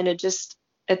part, and then it's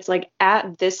like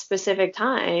at this specific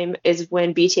time is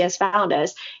when BTS found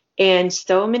us. And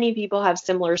so many people have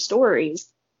similar stories,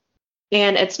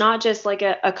 and it's not just like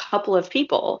a couple of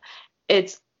people.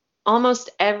 It's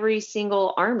almost every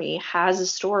single army has a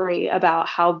story about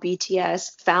how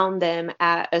BTS found them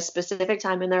at a specific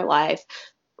time in their life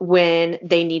when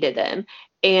they needed them.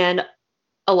 And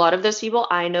a lot of those people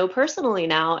I know personally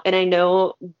now, and I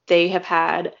know they have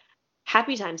had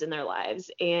happy times in their lives.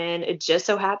 And it just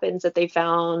so happens that they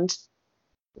found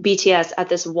BTS at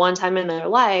this one time in their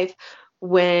life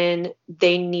when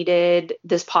they needed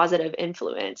this positive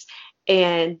influence.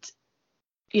 And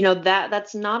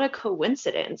that's not a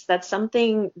coincidence. That's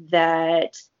something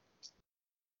that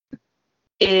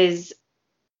is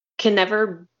can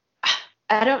never,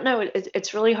 I don't know,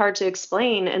 it's really hard to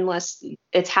explain unless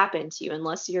it's happened to you,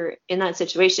 unless you're in that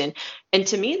situation. And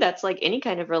to me, that's like any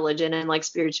kind of religion and like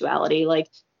spirituality. Like,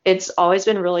 it's always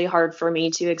been really hard for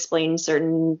me to explain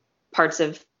certain parts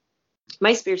of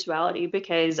my spirituality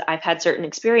because I've had certain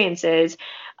experiences.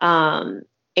 And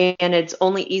it's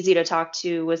only easy to talk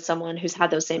to with someone who's had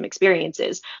those same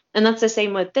experiences. And that's the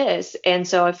same with this. And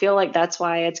so I feel like that's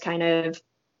why it's kind of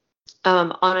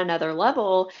on another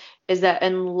level, is that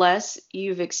unless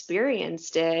you've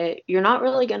experienced it, you're not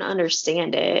really going to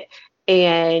understand it.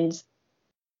 And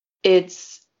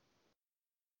it's,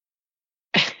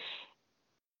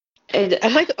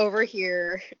 I'm like over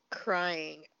here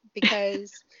crying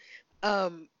because,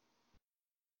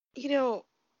 you know,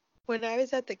 when I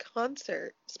was at the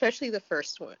concert, especially the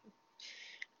first one,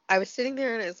 I was sitting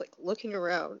there and I was like looking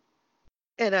around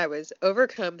and I was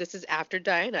overcome. This is after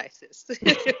Dionysus.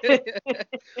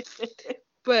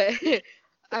 But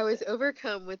I was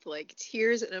overcome with like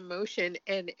tears and emotion,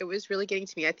 and it was really getting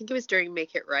to me. I think it was during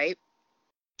Make It Right,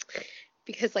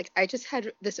 because like I just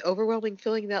had this overwhelming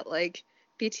feeling that like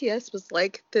BTS was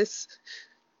like this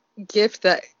gift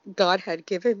that God had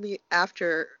given me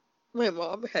after my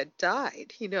mom had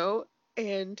died,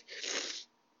 and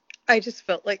I just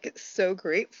felt like so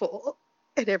grateful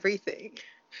and everything.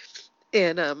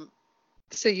 And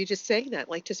so you just saying that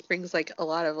like just brings like a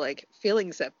lot of like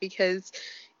feelings up because,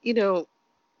 you know,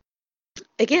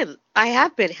 again, I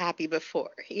have been happy before.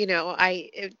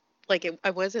 I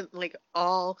wasn't like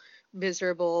all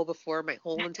miserable before my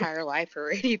whole entire life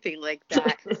or anything like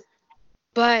that.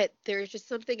 But there's just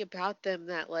something about them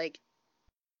that like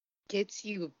gets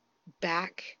you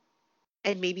back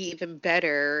and maybe even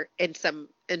better in some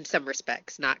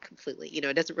respects, not completely.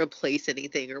 It doesn't replace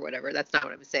anything or whatever. That's not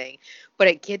what I'm saying. But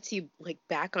it gets you like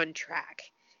back on track.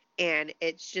 And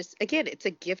it's just again, it's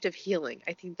a gift of healing.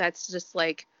 I think that's just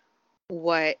like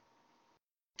what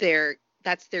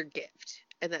that's their gift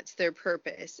and that's their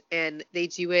purpose. And they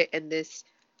do it in this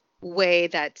way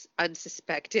that's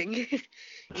unsuspecting.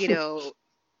 you know,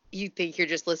 you think you're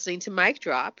just listening to mic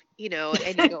drop, and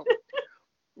you don't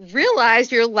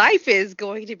realize your life is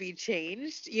going to be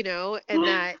changed, and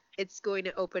that it's going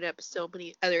to open up so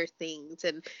many other things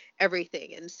and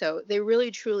everything. And so they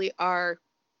really truly are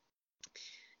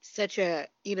such a,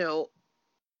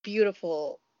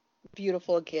 beautiful,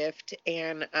 beautiful gift.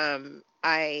 And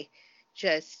I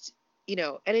just,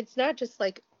 and it's not just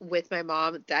like with my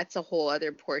mom, that's a whole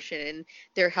other portion. And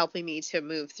they're helping me to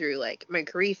move through like my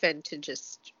grief and to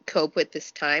just cope with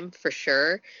this time for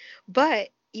sure. But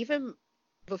even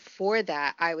before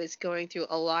that, I was going through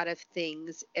a lot of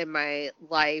things in my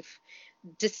life,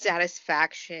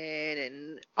 dissatisfaction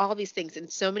and all these things,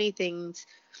 and so many things.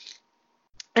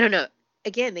 I don't know.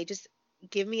 Again, they just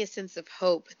give me a sense of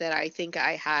hope that I think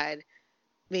I had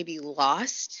maybe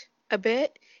lost a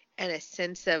bit, and a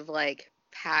sense of like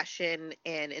passion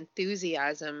and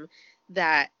enthusiasm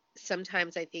that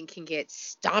sometimes I think can get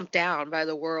stomped down by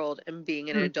the world and being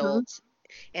an Mhm. adult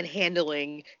and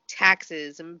handling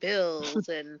taxes and bills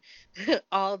and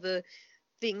all the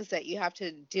things that you have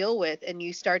to deal with. And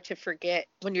you start to forget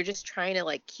when you're just trying to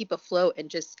like keep afloat and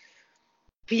just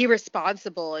be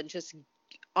responsible and just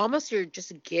almost you're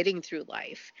just getting through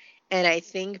life. And I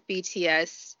think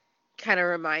BTS kind of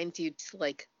reminds you to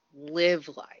like live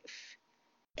life.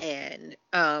 And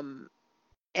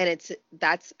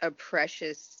that's a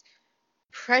precious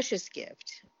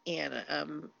gift.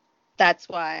 And that's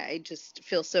why I just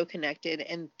feel so connected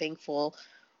and thankful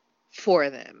for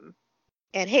them.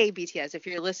 And hey, BTS, if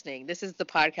you're listening, this is the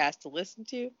podcast to listen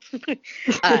to.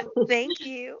 Thank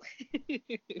you.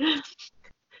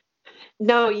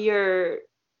 No, you're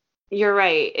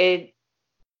right.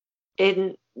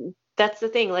 It that's the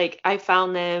thing. Like, I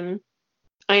found them,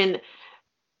 and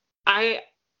I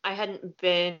I hadn't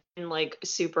been like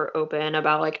super open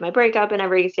about like my breakup and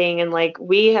everything, and like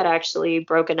we had actually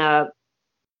broken up.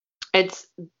 It's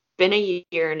been a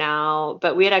year now,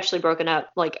 but we had actually broken up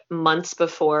like months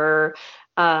before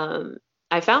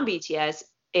I found BTS.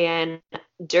 And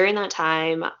during that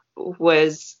time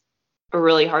was a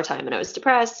really hard time, and I was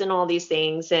depressed and all these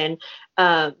things. And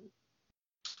um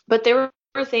but there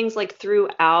were things like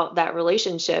throughout that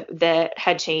relationship that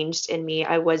had changed in me.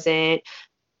 I wasn't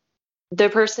the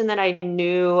person that I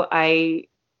knew I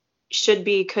should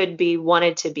be, could be,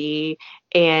 wanted to be.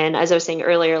 And as I was saying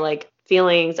earlier, like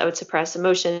feelings, I would suppress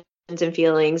emotions and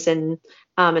feelings and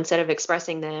instead of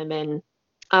expressing them. And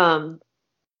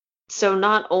so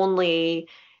not only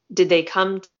did they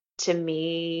come to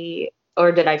me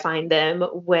or did I find them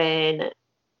when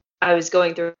I was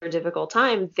going through a difficult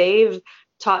time, they've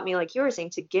taught me, like you were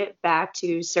saying, to get back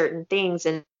to certain things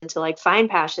and to like find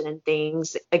passion in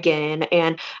things again.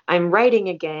 And I'm writing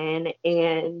again,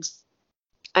 and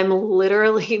I'm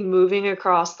literally moving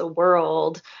across the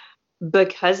world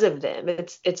because of them.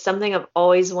 It's something I've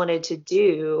always wanted to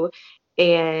do,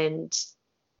 and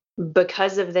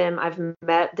because of them, I've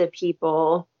met the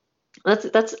people.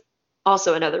 That's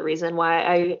also another reason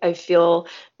why I feel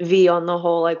V on the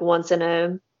whole like once in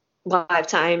a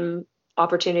lifetime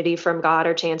opportunity from God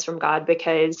or chance from God,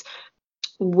 because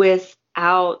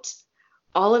without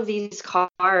all of these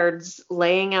cards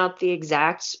laying out the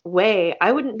exact way,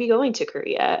 I wouldn't be going to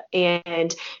Korea.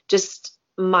 And just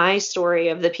my story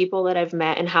of the people that I've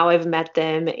met and how I've met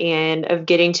them and of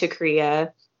getting to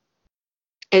Korea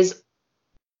is,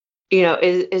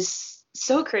 is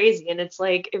so crazy. And it's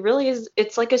like, it really is,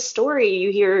 it's like a story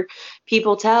you hear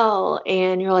people tell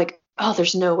and you're like, oh,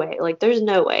 there's no way, like there's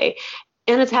no way.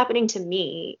 And it's happening to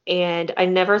me. And I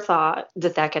never thought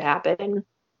that that could happen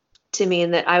to me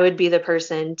and that I would be the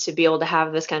person to be able to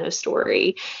have this kind of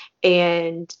story.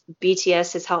 And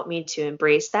BTS has helped me to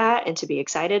embrace that and to be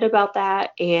excited about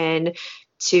that and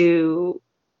to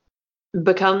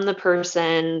become the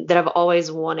person that I've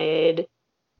always wanted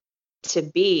to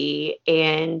be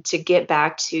and to get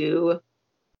back to,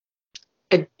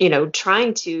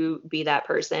 trying to be that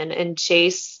person and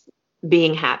chase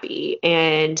being happy.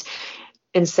 And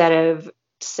instead of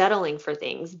settling for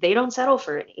things, they don't settle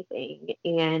for anything.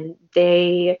 And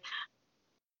they've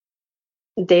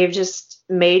just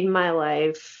made my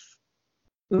life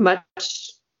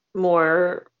much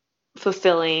more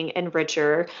fulfilling and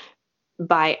richer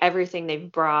by everything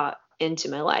they've brought into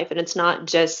my life. And it's not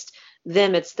just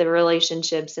them, it's the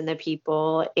relationships and the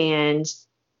people and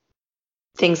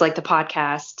things like the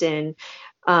podcast and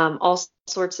all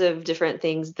sorts of different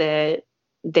things that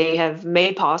they have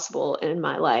made possible in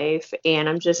my life. And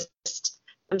I'm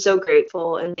so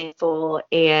grateful and thankful.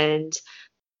 And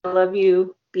I love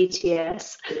you,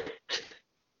 BTS.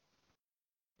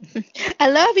 I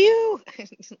love you,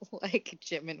 like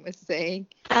Jimin was saying.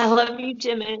 I love you,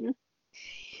 Jimin.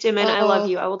 Jimin, I love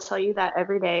you. I will tell you that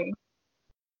every day.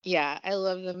 Yeah, I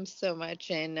love them so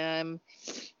much. And,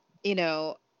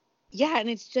 yeah, and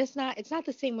it's not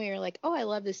the same way you're like, oh, I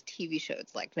love this TV show.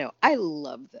 It's like, no, I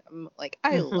love them. Like,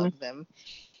 I love them.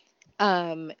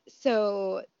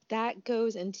 So that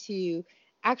goes into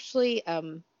actually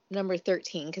number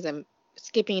 13, because I'm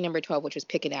skipping number 12, which was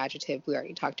pick an adjective. We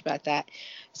already talked about that.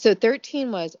 So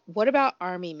 13 was, what about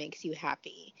Army makes you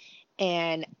happy?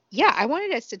 And yeah, I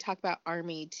wanted us to talk about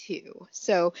Army too.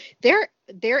 So their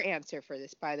answer for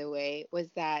this, by the way, was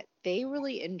that they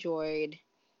really enjoyed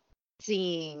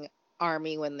seeing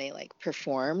Army when they like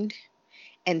performed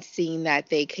and seeing that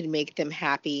they could make them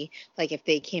happy. Like if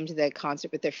they came to the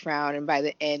concert with a frown and by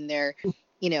the end they're,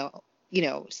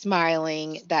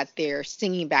 smiling, that they're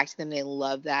singing back to them. They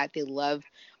love that. They love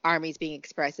Armies being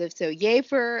expressive. So yay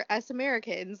for us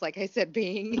Americans, like I said,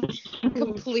 being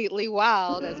completely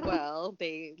wild as well.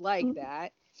 They like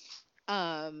that.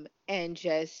 And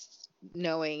just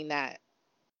knowing that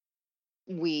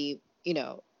we,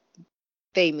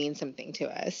 they mean something to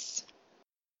us.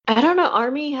 I don't know.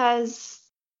 Army has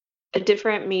a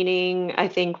different meaning, I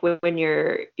think, when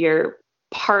you're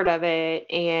part of it.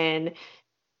 And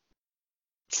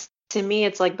to me,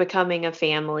 it's like becoming a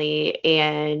family,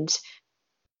 and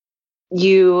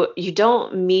you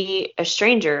don't meet a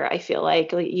stranger. I feel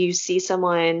like you see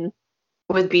someone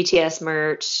with BTS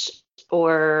merch,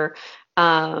 or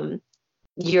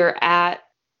you're at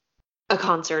a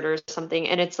concert or something,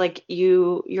 and it's like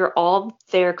you're all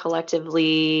there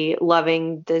collectively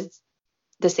loving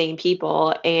the same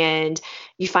people, and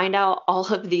you find out all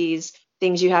of these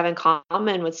things you have in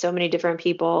common with so many different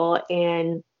people,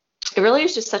 and it really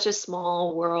is just such a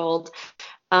small world.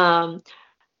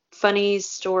 Funny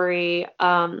story,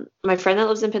 my friend that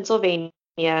lives in Pennsylvania,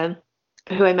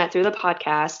 who I met through the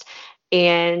podcast,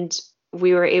 and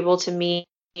we were able to meet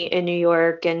in New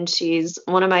York, and she's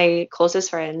one of my closest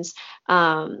friends.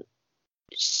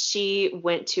 She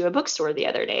went to a bookstore the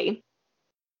other day,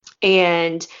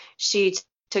 and she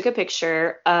took a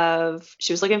picture of,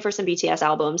 she was looking for some BTS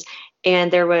albums,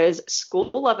 and there was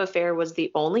School Love Affair was the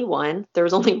only one. There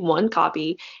was only one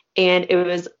copy, and it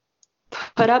was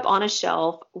put up on a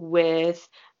shelf with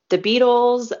the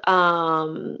Beatles,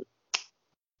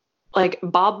 like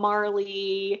Bob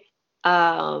Marley,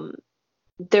 um,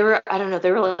 I don't know,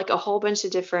 there were like a whole bunch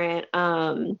of different,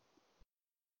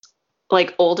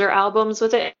 like older albums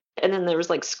with it. And then there was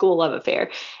like School Love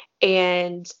Affair.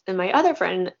 And my other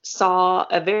friend saw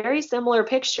a very similar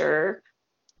picture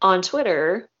on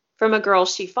Twitter from a girl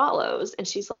she follows. And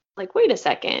she's like, wait a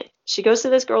second. She goes to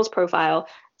this girl's profile,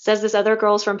 says this other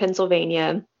girl's from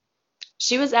Pennsylvania.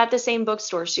 She was at the same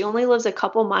bookstore. She only lives a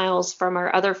couple miles from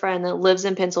our other friend that lives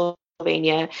in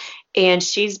Pennsylvania. And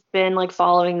she's been like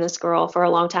following this girl for a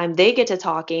long time. They get to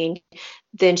talking.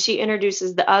 Then she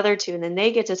introduces the other two, and then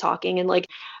they get to talking. And like,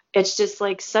 it's just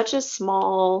like such a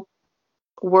small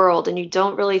world, and you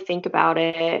don't really think about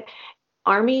it.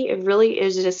 Army, it really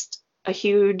is just a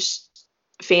huge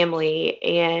family,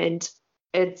 and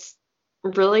it's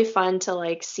really fun to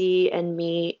like see and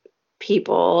meet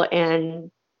people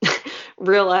and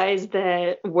realize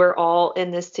that we're all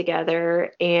in this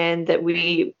together and that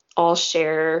we all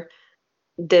share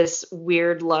this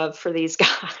weird love for these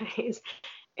guys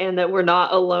and that we're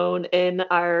not alone in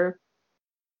our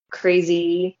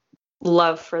crazy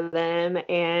love for them.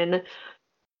 And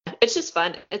it's just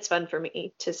fun. It's fun for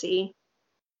me to see.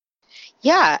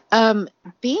 Yeah.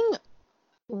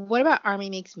 What about Army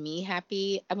makes me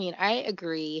happy? I mean, I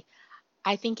agree.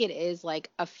 I think it is like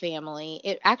a family.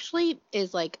 It actually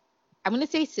is like, I'm going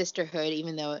to say sisterhood,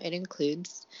 even though it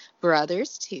includes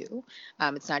brothers too.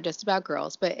 It's not just about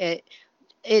girls, but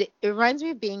it reminds me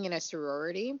of being in a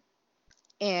sorority.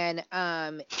 And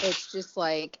it's just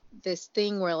like this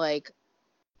thing where like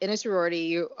in a sorority,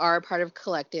 you are a part of a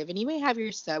collective, and you may have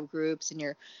your subgroups and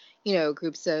your,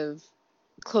 groups of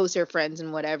closer friends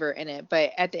and whatever in it.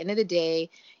 But at the end of the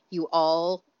day, you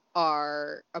all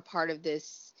are a part of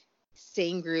this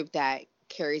same group that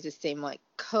carries the same like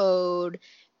code,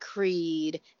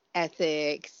 creed,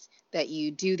 ethics, that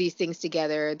you do these things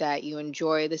together, that you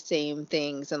enjoy the same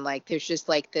things. And like, there's just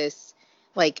like this,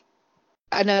 like,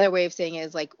 another way of saying it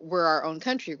is like, we're our own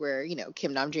country where,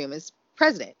 Kim Nam-joon is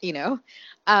president, we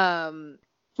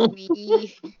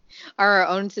are our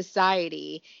own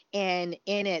society, and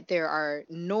in it there are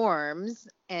norms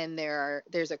and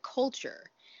there's a culture,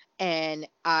 and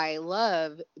I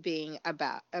love being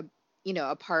about a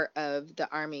part of the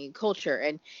Army culture.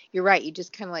 And you're right, you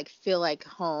just kind of like feel like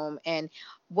home. And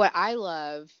what I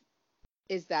love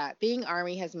is that being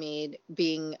Army has made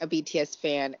being a BTS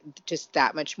fan just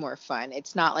that much more fun.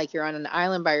 It's not like you're on an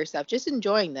island by yourself just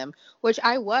enjoying them, which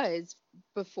I was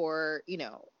before,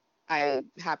 I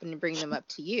happened to bring them up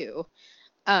to you,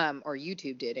 or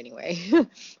YouTube did anyway.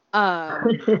 I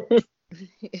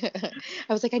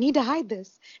was like, I need to hide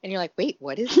this. And you're like, wait,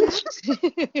 what is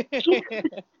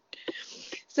that?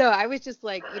 So I was just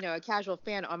like, a casual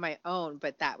fan on my own,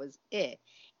 but that was it.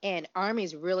 And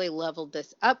Army's really leveled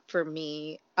this up for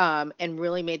me, and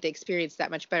really made the experience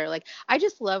that much better. Like, I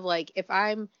just love, like,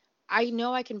 I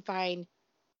know I can find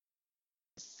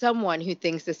someone who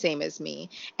thinks the same as me.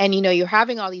 And, you're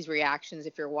having all these reactions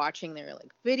if you're watching their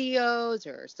like videos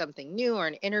or something new or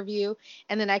an interview.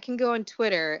 And then I can go on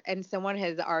Twitter and someone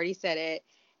has already said it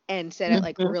and said it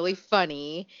like really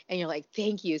funny. And you're like,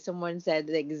 thank you. Someone said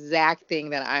the exact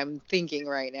thing that I'm thinking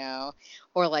right now.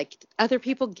 Or like other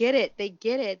people get it. They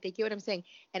get it. They get what I'm saying.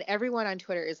 And everyone on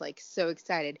Twitter is like so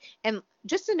excited. And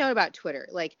just a note about Twitter,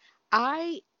 like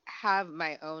I have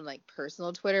my own like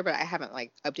personal Twitter, but I haven't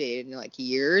like updated in like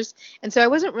years. And so I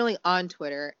wasn't really on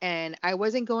Twitter, and I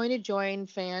wasn't going to join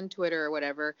fan Twitter or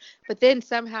whatever, but then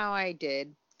somehow I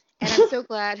did. And I'm so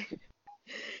glad.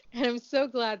 And I'm so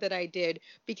glad that I did,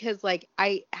 because like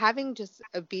having just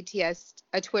a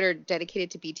Twitter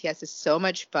dedicated to BTS is so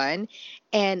much fun.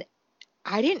 And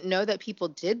I didn't know that people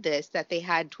did this, that they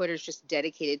had Twitters just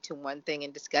dedicated to one thing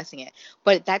and discussing it.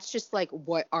 But that's just like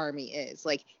what Army is.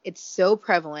 Like, it's so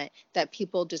prevalent that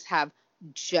people just have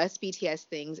just BTS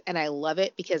things. And I love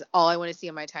it, because all I want to see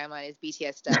on my timeline is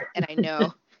BTS stuff. And I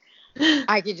know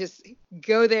I could just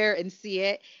go there and see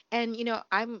it. And,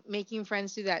 I'm making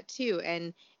friends do that too.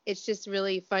 And it's just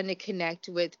really fun to connect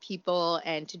with people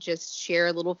and to just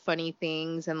share little funny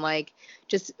things and like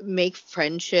just make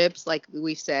friendships, like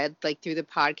we've said, like through the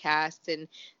podcast and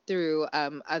through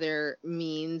other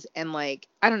means. And like,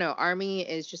 I don't know, Army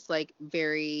is just like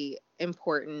very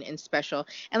important and special.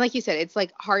 And like you said, it's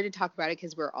like hard to talk about it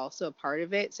because we're also a part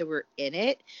of it. So we're in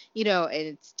it, and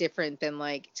it's different than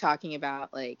like talking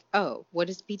about like, oh, what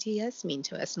does BTS mean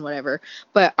to us and whatever.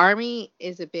 But Army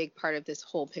is a big part of this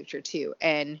whole picture too.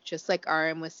 And just like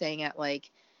RM was saying at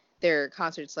like their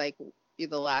concerts, like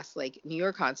the last like New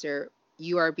York concert,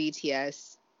 you are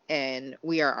BTS and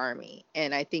we are Army.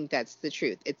 And I think that's the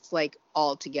truth. It's like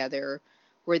all together,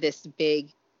 we're this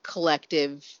big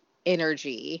collective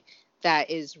energy that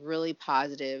is really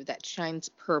positive, that shines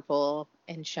purple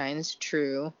and shines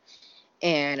true.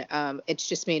 And it's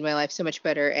just made my life so much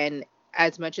better. And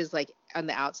as much as like on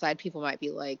the outside, people might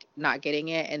be like not getting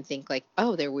it and think like,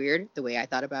 oh, they're weird, the way I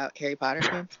thought about Harry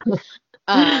Potter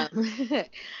fans.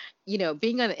 You know,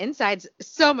 being on the inside's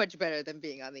so much better than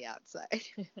being on the outside.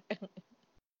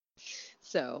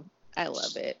 So I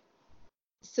love it.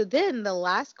 So then the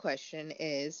last question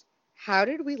is, how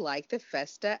did we like the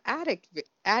Festa attic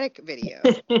video?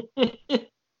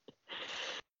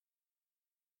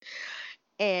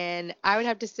 And I would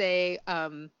have to say,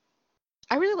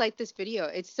 I really like this video.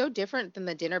 It's so different than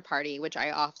the dinner party, which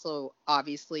I also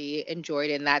obviously enjoyed.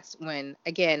 And that's when,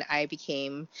 again, I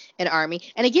became an ARMY.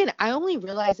 And again, I only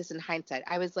realized this in hindsight.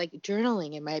 I was like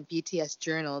journaling in my BTS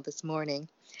journal this morning.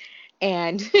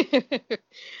 And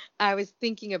I was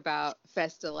thinking about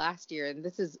Festa last year. And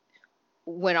this is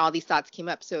when all these thoughts came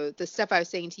up. So the stuff I was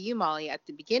saying to you, Molly, at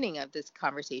the beginning of this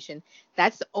conversation,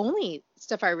 that's the only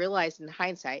stuff I realized in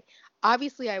hindsight.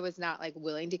 Obviously, I was not like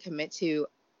willing to commit to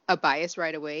a bias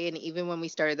right away. And even when we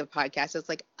started the podcast, I was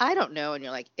like, I don't know. And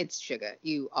you're like, it's Suga.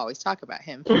 You always talk about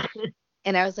him.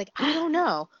 And I was like, I don't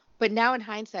know. But now in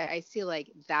hindsight, I feel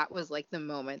like that was like the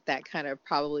moment that kind of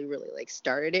probably really like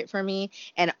started it for me.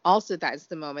 And also that's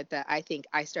the moment that I think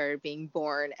I started being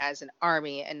born as an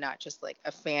ARMY and not just like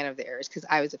a fan of theirs, because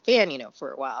I was a fan, you know,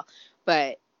 for a while.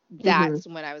 But that's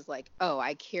when I was like, oh,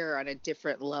 I care on a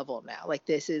different level now. Like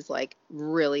this is like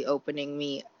really opening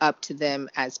me up to them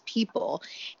as people.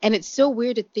 And it's so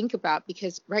weird to think about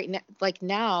because right now, like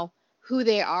now, who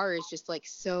they are is just like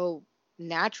so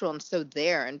natural and so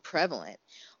there and prevalent.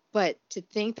 But to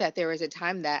think that there was a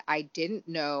time that I didn't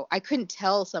know, I couldn't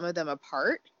tell some of them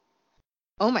apart.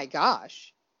 Oh my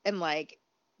gosh. And like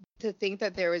to think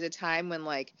that there was a time when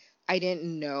like I didn't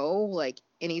know like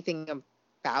anything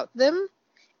about them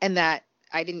and that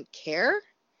I didn't care.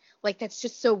 Like that's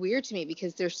just so weird to me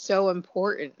because they're so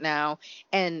important now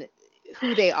and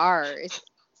who they are is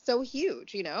so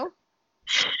huge, you know?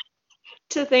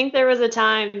 To think there was a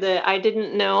time that I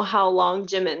didn't know how long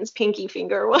Jimin's pinky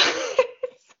finger was.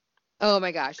 Oh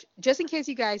my gosh. Just in case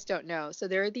you guys don't know. So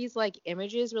there are these like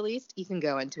images released. You can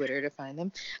go on Twitter to find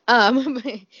them.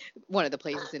 One of the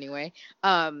places anyway.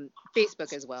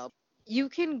 Facebook as well. You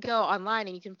can go online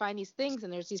and you can find these things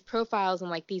and there's these profiles and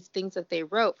like these things that they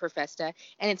wrote for Festa.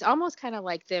 And it's almost kind of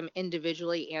like them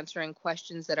individually answering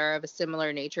questions that are of a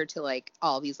similar nature to like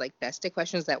all these like Festa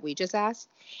questions that we just asked.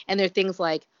 And they're things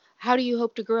like, how do you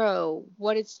hope to grow?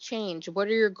 What has changed? What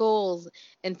are your goals?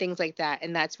 And things like that.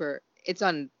 And that's where it's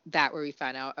on that where we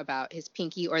found out about his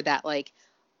pinky, or that like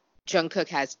Jungkook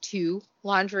has 2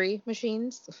 laundry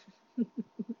machines.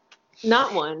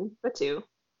 Not one, but 2.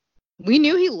 We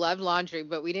knew he loved laundry,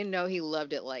 but we didn't know he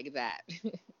loved it like that.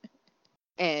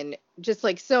 And just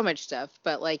like so much stuff.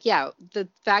 But like, yeah, the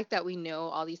fact that we know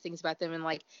all these things about them and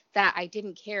like that I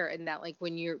didn't care, and that like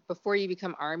when you're before you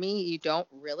become ARMY, you don't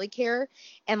really care.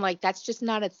 And like that's just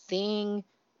not a thing.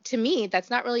 To me,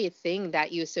 that's not really a thing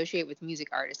that you associate with music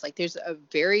artists. Like there's a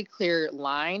very clear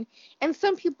line, and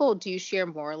some people do share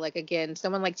more. Like again,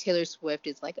 someone like Taylor Swift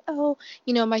is like, oh,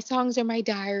 you know, my songs are my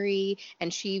diary,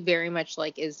 and she very much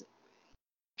like is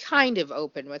kind of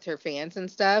open with her fans and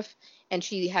stuff, and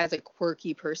she has a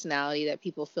quirky personality that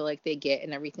people feel like they get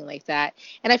and everything like that.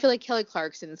 And I feel like Kelly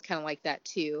Clarkson is kind of like that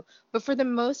too. But for the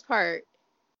most part,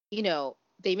 you know,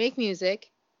 they make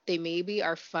music, they maybe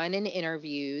are fun in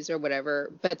interviews or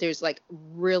whatever, but there's like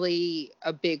really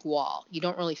a big wall. You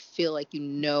don't really feel like you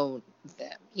know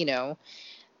them, you know.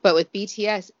 But with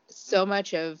BTS, so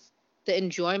much of the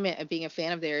enjoyment of being a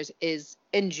fan of theirs is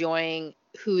enjoying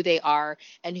who they are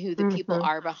and who the people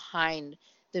are behind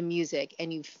the music,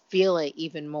 and you feel it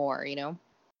even more, you know?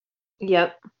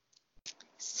 Yep.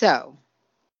 So,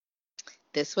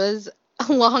 this was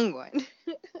a long one.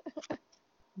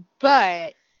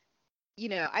 But, you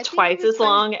know, I think twice as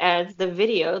long as the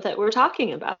video that we're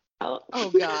talking about.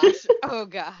 Oh gosh. Oh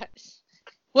gosh.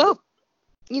 Well,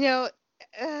 you know,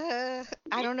 I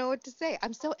don't know what to say.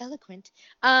 I'm so eloquent.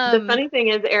 The funny thing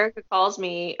is, Erica calls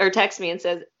me or texts me and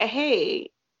says,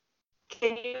 "Hey,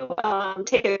 can you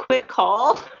take a quick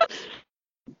call?"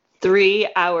 3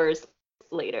 hours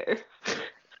later.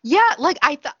 Yeah, like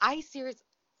I seriously,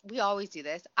 we always do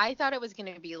this. I thought it was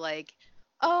gonna be like,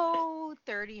 oh,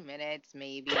 30 minutes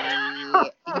maybe,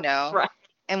 you know, Right.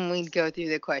 and we'd go through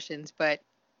the questions. But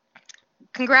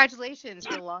congratulations,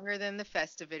 you're longer than the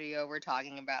Festa video we're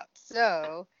talking about.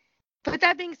 So, but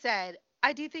that being said,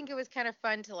 I do think it was kind of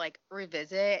fun to like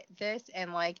revisit this,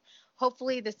 and like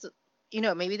hopefully this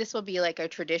maybe this will be like a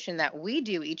tradition that we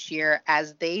do each year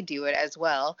as they do it as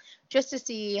well, just to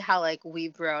see how like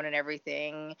we've grown and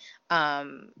everything,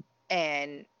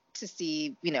 and to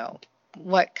see,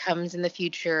 what comes in the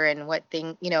future and what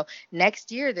thing,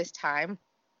 next year this time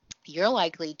you're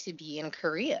likely to be in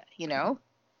Korea.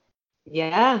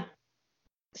 Yeah.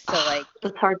 So like,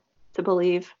 That's hard to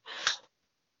believe.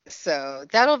 so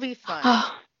that'll be fun.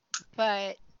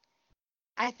 But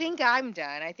I think I'm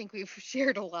done. I think we've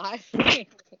shared a lot.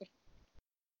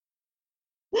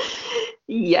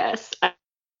 Yes.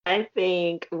 I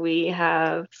think we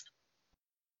have,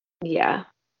 yeah.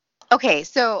 Okay,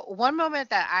 so one moment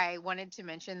that I wanted to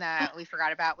mention that we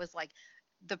forgot about was like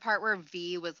the part where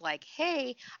V was like,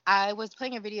 "Hey, I was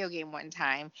playing a video game one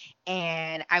time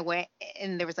and I went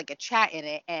and there was like a chat in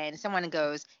it and someone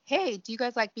goes, "Hey, do you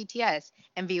guys like BTS?"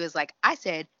 And V was like, "I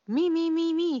said, me, me,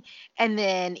 me, me." And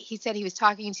then he said he was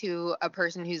talking to a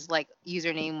person whose like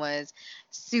username was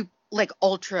like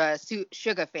ultra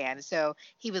sugar fan. So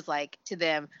he was like to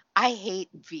them, "I hate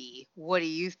V. What do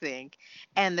you think?"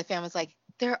 And the fan was like,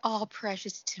 "They're all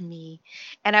precious to me."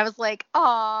 And I was like,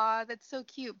 "Aw, that's so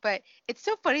cute." But it's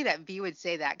so funny that V would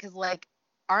say that because, like,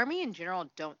 Army in general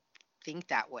don't think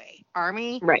that way.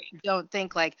 Army Right. don't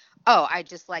think like, "Oh, I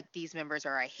just like these members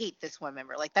or I hate this one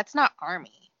member." Like, that's not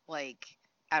Army, like,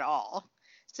 at all.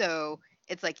 So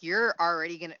it's like you're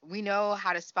already we know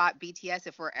how to spot BTS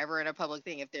if we're ever in a public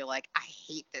thing. If they're like, "I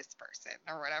hate this person"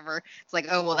 or whatever, it's like,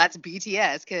 oh, well, that's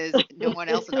BTS because no one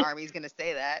else in Army is going to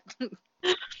say that.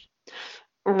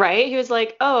 Right? He was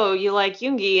like, "Oh, you like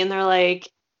Yoongi?" And they're like,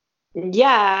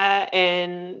 "Yeah."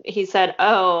 And he said,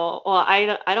 "Oh, well,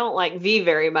 I don't like V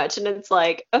very much." And it's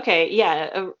like, okay,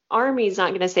 yeah, Army's not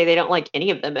going to say they don't like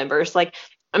any of the members. Like,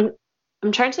 I'm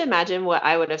I'm trying to imagine what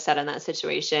I would have said in that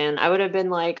situation. I would have been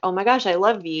like, "Oh my gosh, I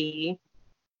love V."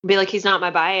 Be like, "He's not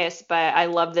my bias, but I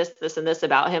love this, this, and this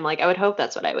about him." Like, I would hope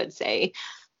that's what I would say.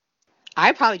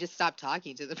 I probably just stopped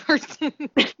talking to the person.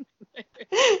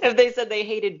 If they said they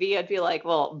hated V, I'd be like,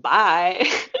 "Well, bye."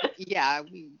 Yeah,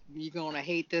 you're gonna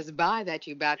hate this buy that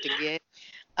you're about to get.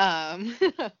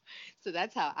 So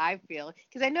that's how I feel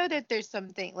because I know that there's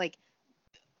something like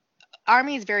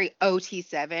Army is very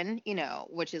OT7,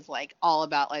 which is like all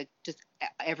about like just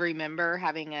every member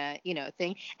having a,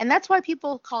 thing. And that's why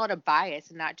people call it a bias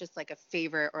and not just like a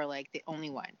favorite or like the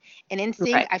only one. And in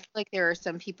sync, Right. I feel like there are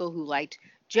some people who liked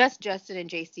just Justin and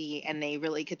JC and they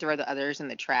really could throw the others in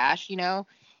the trash.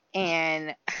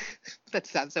 And that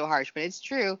sounds so harsh, but it's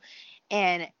true.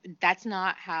 And that's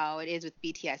not how it is with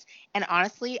BTS. And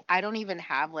honestly, I don't even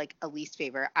have like a least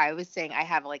favorite. I was saying I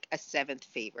have like a seventh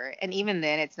favorite. And even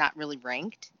then, it's not really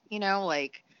ranked.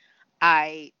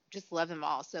 I just love them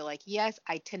all. So like, yes,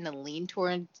 I tend to lean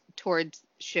towards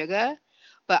Suga,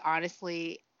 but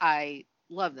honestly, I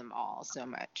love them all so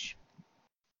much.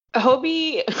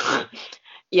 Hobie,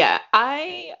 yeah,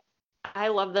 I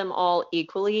love them all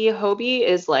equally. Hobie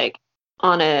is like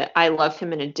I love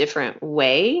him in a different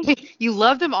way. You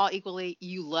love them all equally.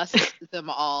 You lust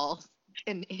them all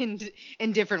in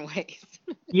different ways.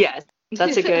 Yes,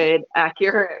 that's a good,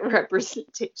 accurate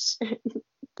representation.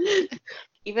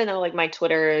 Even though like my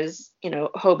Twitter is,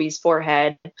 Hobie's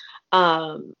forehead,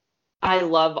 um, I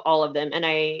love all of them and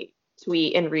I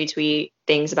tweet and retweet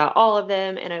things about all of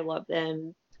them and I love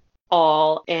them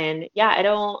all. And yeah,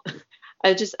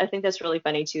 I think that's really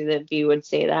funny too that V would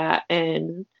say that.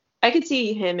 And I could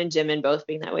see him and Jimin both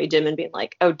being that way. Jimin being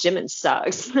like, "Oh, Jimin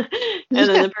sucks." And then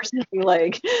Yeah. the person would be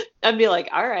like, I'd be like,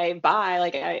 "All right, bye."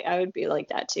 Like I would be like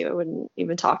that too. I wouldn't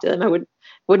even talk to them. I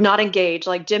would not engage.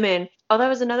 Like Jimin. Oh, that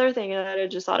was another thing that I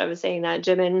just thought I was saying that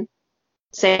Jimin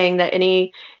saying that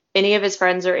any of his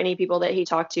friends or any people that he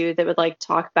talked to that would like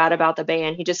talk bad about the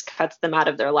band, he just cuts them out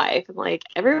of their life. I'm like,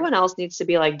 everyone else needs to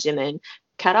be like Jimin.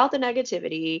 Cut out the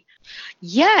negativity.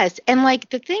 Yes, and like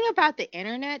the thing about the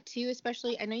internet too,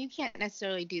 especially, I know you can't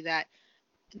necessarily do that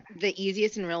the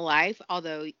easiest in real life,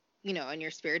 although, in your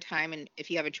spare time and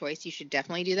if you have a choice, you should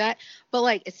definitely do that. But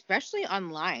like, especially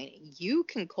online, you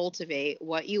can cultivate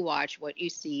what you watch, what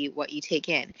you see, what you take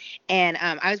in. And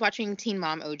I was watching Teen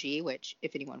Mom OG, which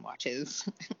if anyone watches,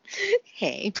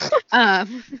 hey.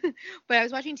 Um, but I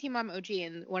was watching Teen Mom OG,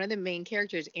 and one of the main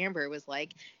characters, Amber, was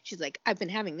like, she's like, "I've been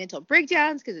having mental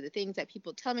breakdowns because of the things that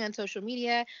people tell me on social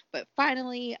media, but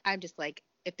finally, I'm just like,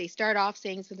 if they start off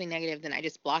saying something negative, then I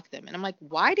just block them." And I'm like,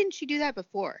 why didn't you do that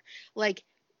before? Like,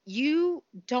 you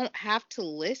don't have to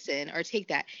listen or take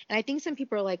that. And I think some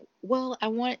people are like, well, I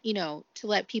want, to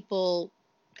let people,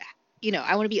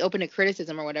 I want to be open to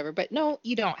criticism or whatever. But no,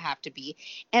 you don't have to be.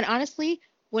 And honestly,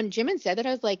 when Jimin said that,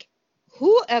 I was like,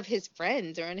 who of his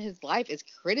friends or in his life is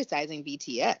criticizing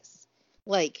BTS?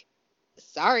 Like,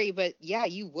 sorry, but yeah,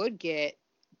 you'd get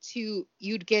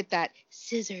that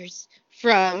scissors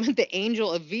from the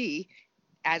Angel of V,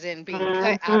 as in being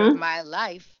cut out of Mm-hmm. my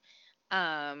life.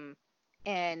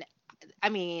 And I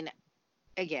mean,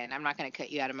 again, I'm not going to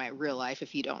cut you out of my real life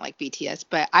if you don't like BTS,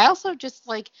 but I also just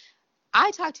like,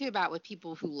 I talk to you about with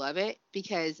people who love it,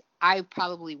 because I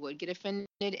probably would get offended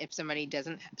if somebody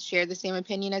doesn't share the same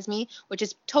opinion as me, which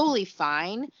is totally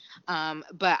fine.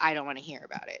 But I don't want to hear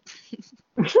about it.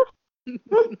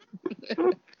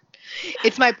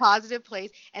 It's my positive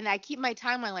place, and I keep my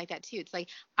timeline like that too. It's like,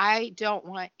 I don't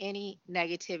want any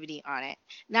negativity on it,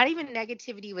 not even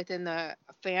negativity within the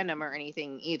fandom or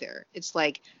anything either. It's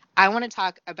like, I want to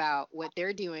talk about what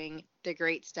they're doing, the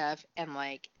great stuff, and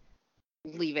like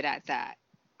leave it at that.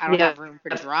 I don't Yeah. have room for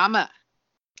drama.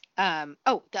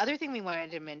 Oh, the other thing I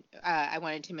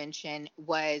wanted to mention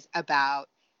was about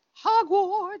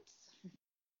Hogwarts.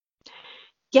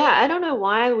 Yeah, I don't know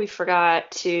why we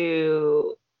forgot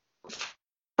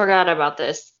about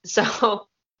this. So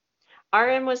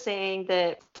RM was saying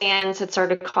that fans had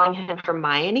started calling him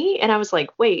Hermione, and I was like,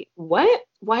 wait, what?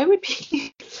 Why were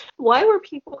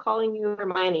people calling you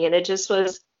Hermione? And it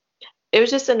was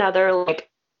just another like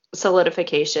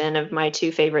solidification of my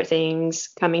two favorite things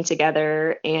coming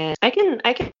together. And I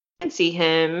can see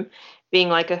him being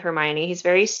like a Hermione. He's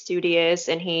very studious,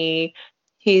 and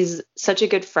he's such a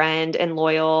good friend and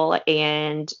loyal,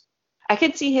 and I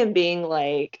could see him being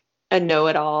like a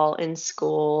know-it-all in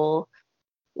school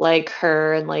like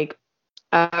her, and like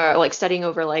studying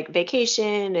over like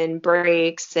vacation and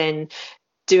breaks and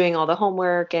doing all the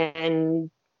homework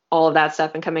and all of that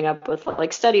stuff and coming up with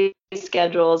like study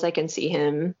schedules. I can see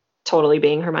him totally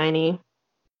being Hermione.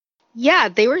 Yeah,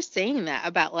 they were saying that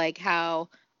about like how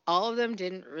all of them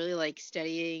didn't really like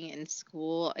studying in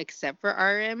school except for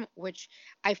RM, which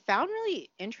I found really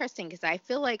interesting, because I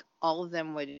feel like all of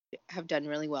them would have done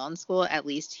really well in school, at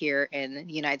least here in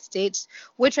the United States,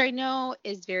 which I know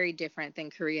is very different than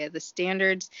Korea. The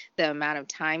standards, the amount of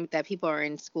time that people are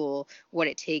in school, what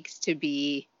it takes to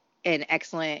be an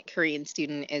excellent Korean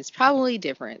student is probably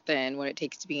different than what it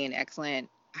takes to be an excellent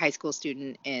high school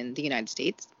student in the United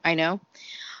States. I know.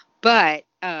 But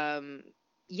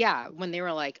yeah, when they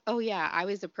were like, "Oh yeah, I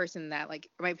was the person that like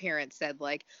my parents said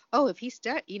like, oh, if he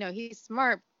he's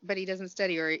smart, but he doesn't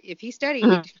study, or if he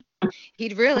studied,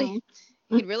 he'd really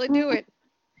he'd really do it."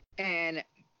 And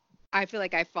I feel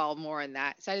like I fall more on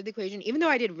that side of the equation. Even though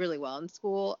I did really well in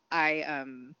school,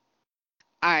 I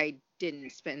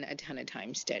didn't spend a ton of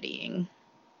time studying.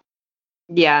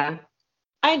 Yeah,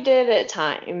 I did at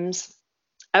times.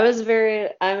 I'm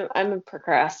a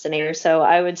procrastinator, so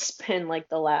I would spend like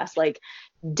the last like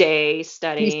day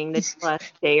studying, the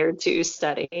last day or two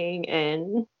studying,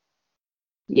 and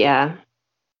yeah.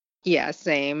 Yeah,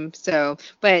 same. So,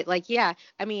 but like, yeah,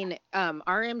 I mean,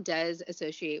 RM does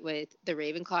associate with the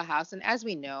Ravenclaw house, and as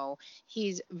we know,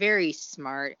 he's very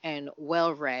smart and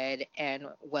well read and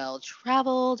well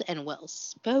traveled and well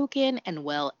spoken and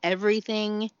well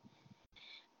everything.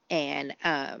 And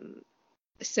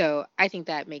so I think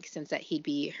that makes sense that he'd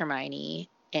be Hermione,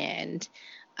 and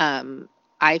um,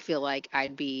 I feel like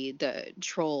I'd be the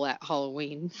troll at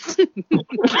Halloween.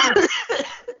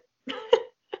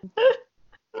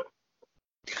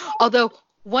 Although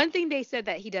one thing they said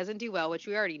that he doesn't do well, which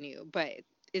we already knew, but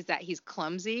is that he's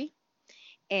clumsy.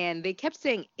 And they kept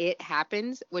saying it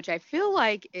happens, which I feel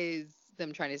like is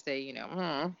them trying to say,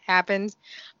 happens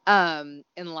in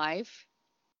life.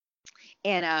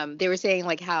 And they were saying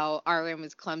like how RM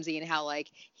was clumsy and how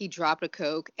like he dropped a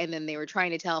Coke, and then they were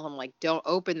trying to tell him like, don't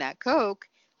open that Coke.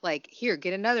 Like, here,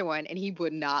 get another one. And he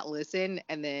would not listen,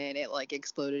 and then it like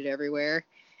exploded everywhere.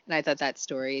 And I thought that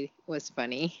story was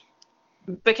funny.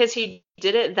 Because he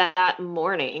did it that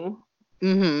morning.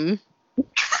 Mm-hmm.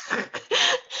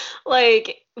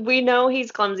 Like we know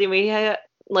he's clumsy.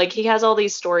 Like he has all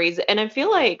these stories, and I feel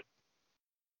like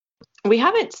we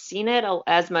haven't seen it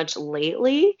as much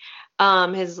lately.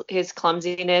 His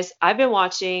clumsiness. I've been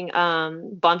watching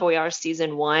Bon Voyage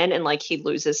season 1, and like he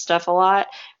loses stuff a lot.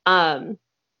 Um,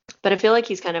 but I feel like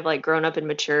he's kind of like grown up and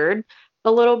matured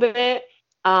a little bit.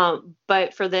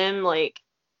 But for them, like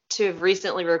to have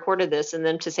recently recorded this and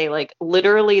then to say like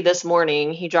literally this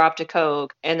morning he dropped a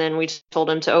Coke and then we told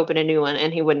him to open a new one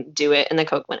and he wouldn't do it and the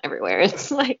Coke went everywhere.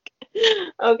 It's like,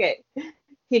 okay,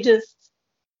 he just,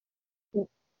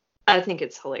 I think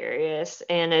it's hilarious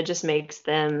and it just makes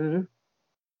them,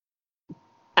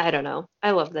 I don't know,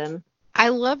 I love them. I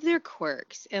love their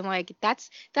quirks, and like that's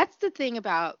the thing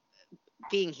about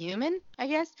being human, I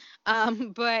guess.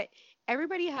 But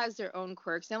everybody has their own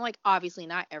quirks. And like, obviously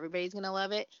not everybody's going to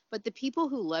love it, but the people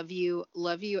who love you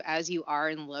as you are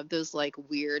and love those like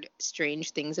weird,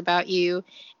 strange things about you.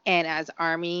 And as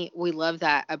Army, we love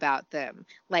that about them.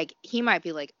 Like, he might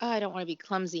be like, oh, I don't want to be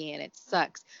clumsy and it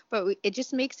sucks. But it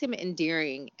just makes him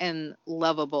endearing and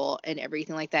lovable and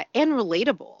everything like that, and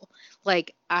relatable.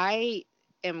 Like, I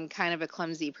am kind of a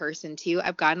clumsy person too.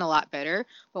 I've gotten a lot better.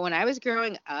 But when I was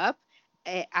growing up,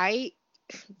 I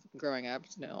growing up,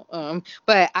 no.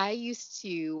 But I used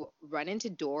to run into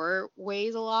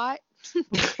doorways a lot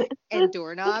and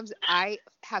doorknobs. I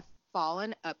have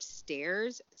fallen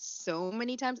upstairs so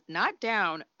many times, not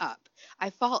down, up. I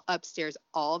fall upstairs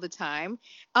all the time.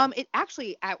 It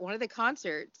actually, at one of the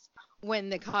concerts, when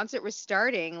the concert was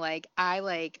starting, like, I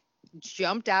like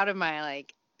jumped out of my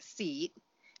like seat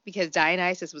because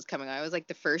Dionysus was coming on. It was like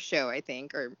the first show, I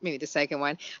think, or maybe the second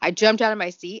one. I jumped out of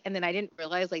my seat, and then I didn't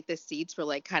realize like the seats were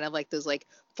like kind of like those like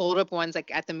fold up ones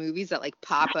like at the movies that like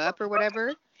pop up or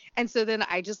whatever. And so then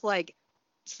I just like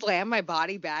slammed my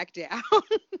body back down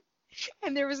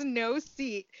and there was no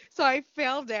seat. So I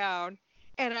fell down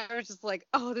and I was just like,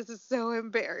 oh, this is so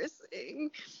embarrassing.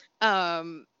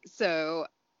 So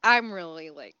I'm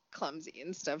really like clumsy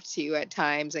and stuff too at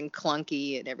times, and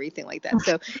clunky and everything like that.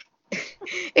 So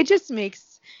it just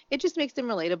makes them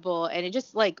relatable, and it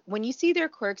just like when you see their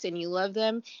quirks and you love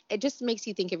them, it just makes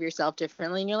you think of yourself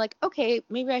differently, and you're like, okay,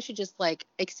 maybe I should just like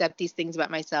accept these things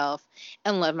about myself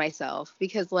and love myself,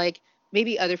 because like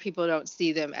maybe other people don't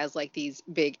see them as like these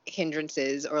big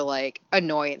hindrances or like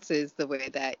annoyances the way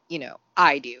that,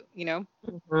 I do,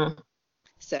 Mm-hmm.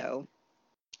 So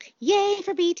yay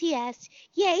for BTS,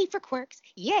 yay for quirks,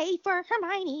 yay for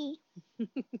Hermione.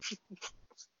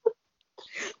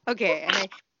 Okay, and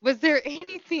was there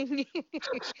anything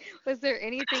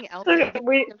else that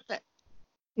you have said?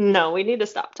 No, we need to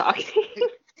stop talking.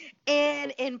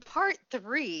 And in part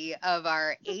 3 of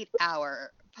our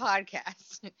 8-hour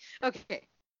podcast. Okay.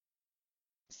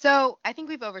 So I think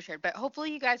we've overshared, but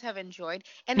hopefully you guys have enjoyed.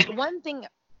 And one thing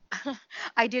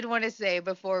I did want to say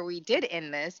before we did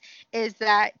end this is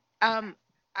that I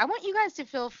want you guys to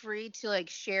feel free to like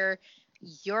share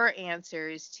your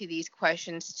answers to these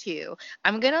questions too.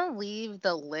 I'm going to leave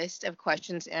the list of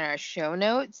questions in our show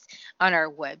notes on our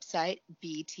website,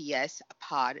 btspod.com,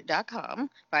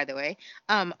 by the way.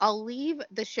 I'll leave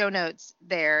the show notes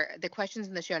there, the questions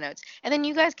in the show notes, and then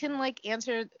you guys can like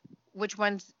answer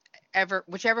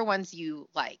whichever ones you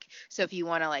like. So if you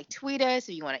want to like tweet us,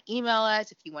 if you want to email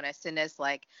us, if you want to send us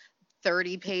like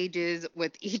 30 pages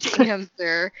with each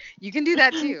answer, you can do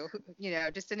that too.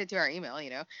 Just send it to our email,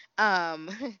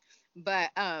 but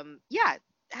yeah,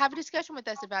 have a discussion with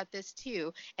us about this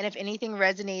too. And if anything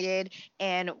resonated,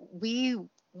 and we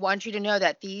want you to know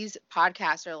that these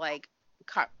podcasts are like,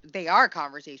 they are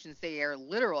conversations. They are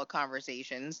literal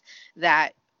conversations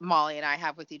that Molly and I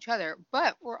have with each other,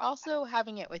 but we're also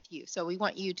having it with you. So we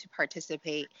want you to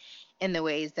participate in the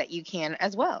ways that you can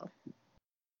as well.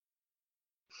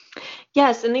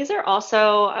 Yes, and these are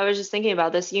also, I was just thinking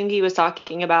about this. Yoongi was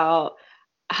talking about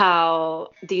how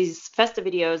these festive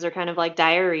videos are kind of like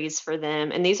diaries for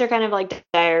them, and these are kind of like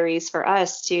diaries for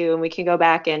us too, and we can go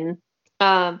back and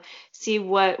see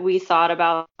what we thought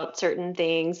about certain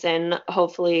things, and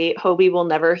hopefully Hobie will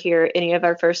never hear any of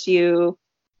our first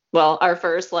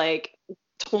like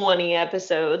 20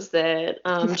 episodes that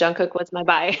Jungkook was my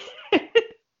bye.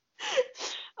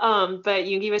 But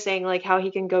Yoongi was saying like how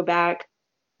he can go back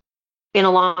in a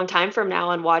long time from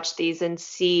now and watch these and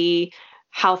see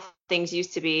how things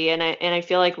used to be, and I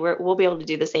feel like we'll be able to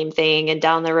do the same thing, and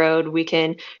down the road we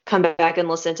can come back and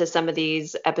listen to some of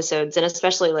these episodes, and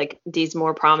especially like these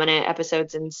more prominent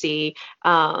episodes, and see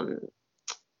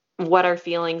what our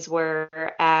feelings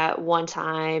were at one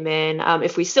time, and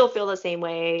if we still feel the same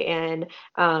way, and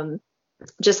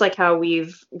just like how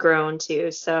we've grown too.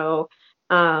 So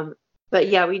but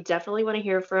yeah, we definitely want to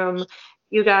hear from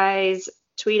you guys.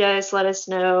 Tweet us, let us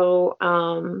know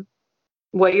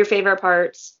what your favorite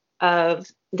parts of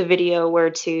the video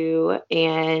were too,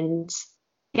 and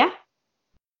yeah.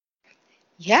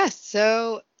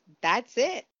 So that's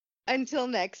it. Until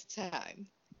next time,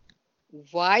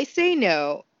 why say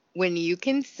no when you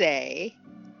can say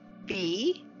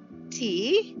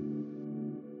BT?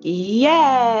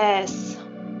 Yes.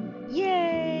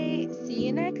 Yay! See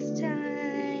you next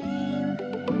time.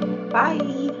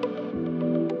 Bye.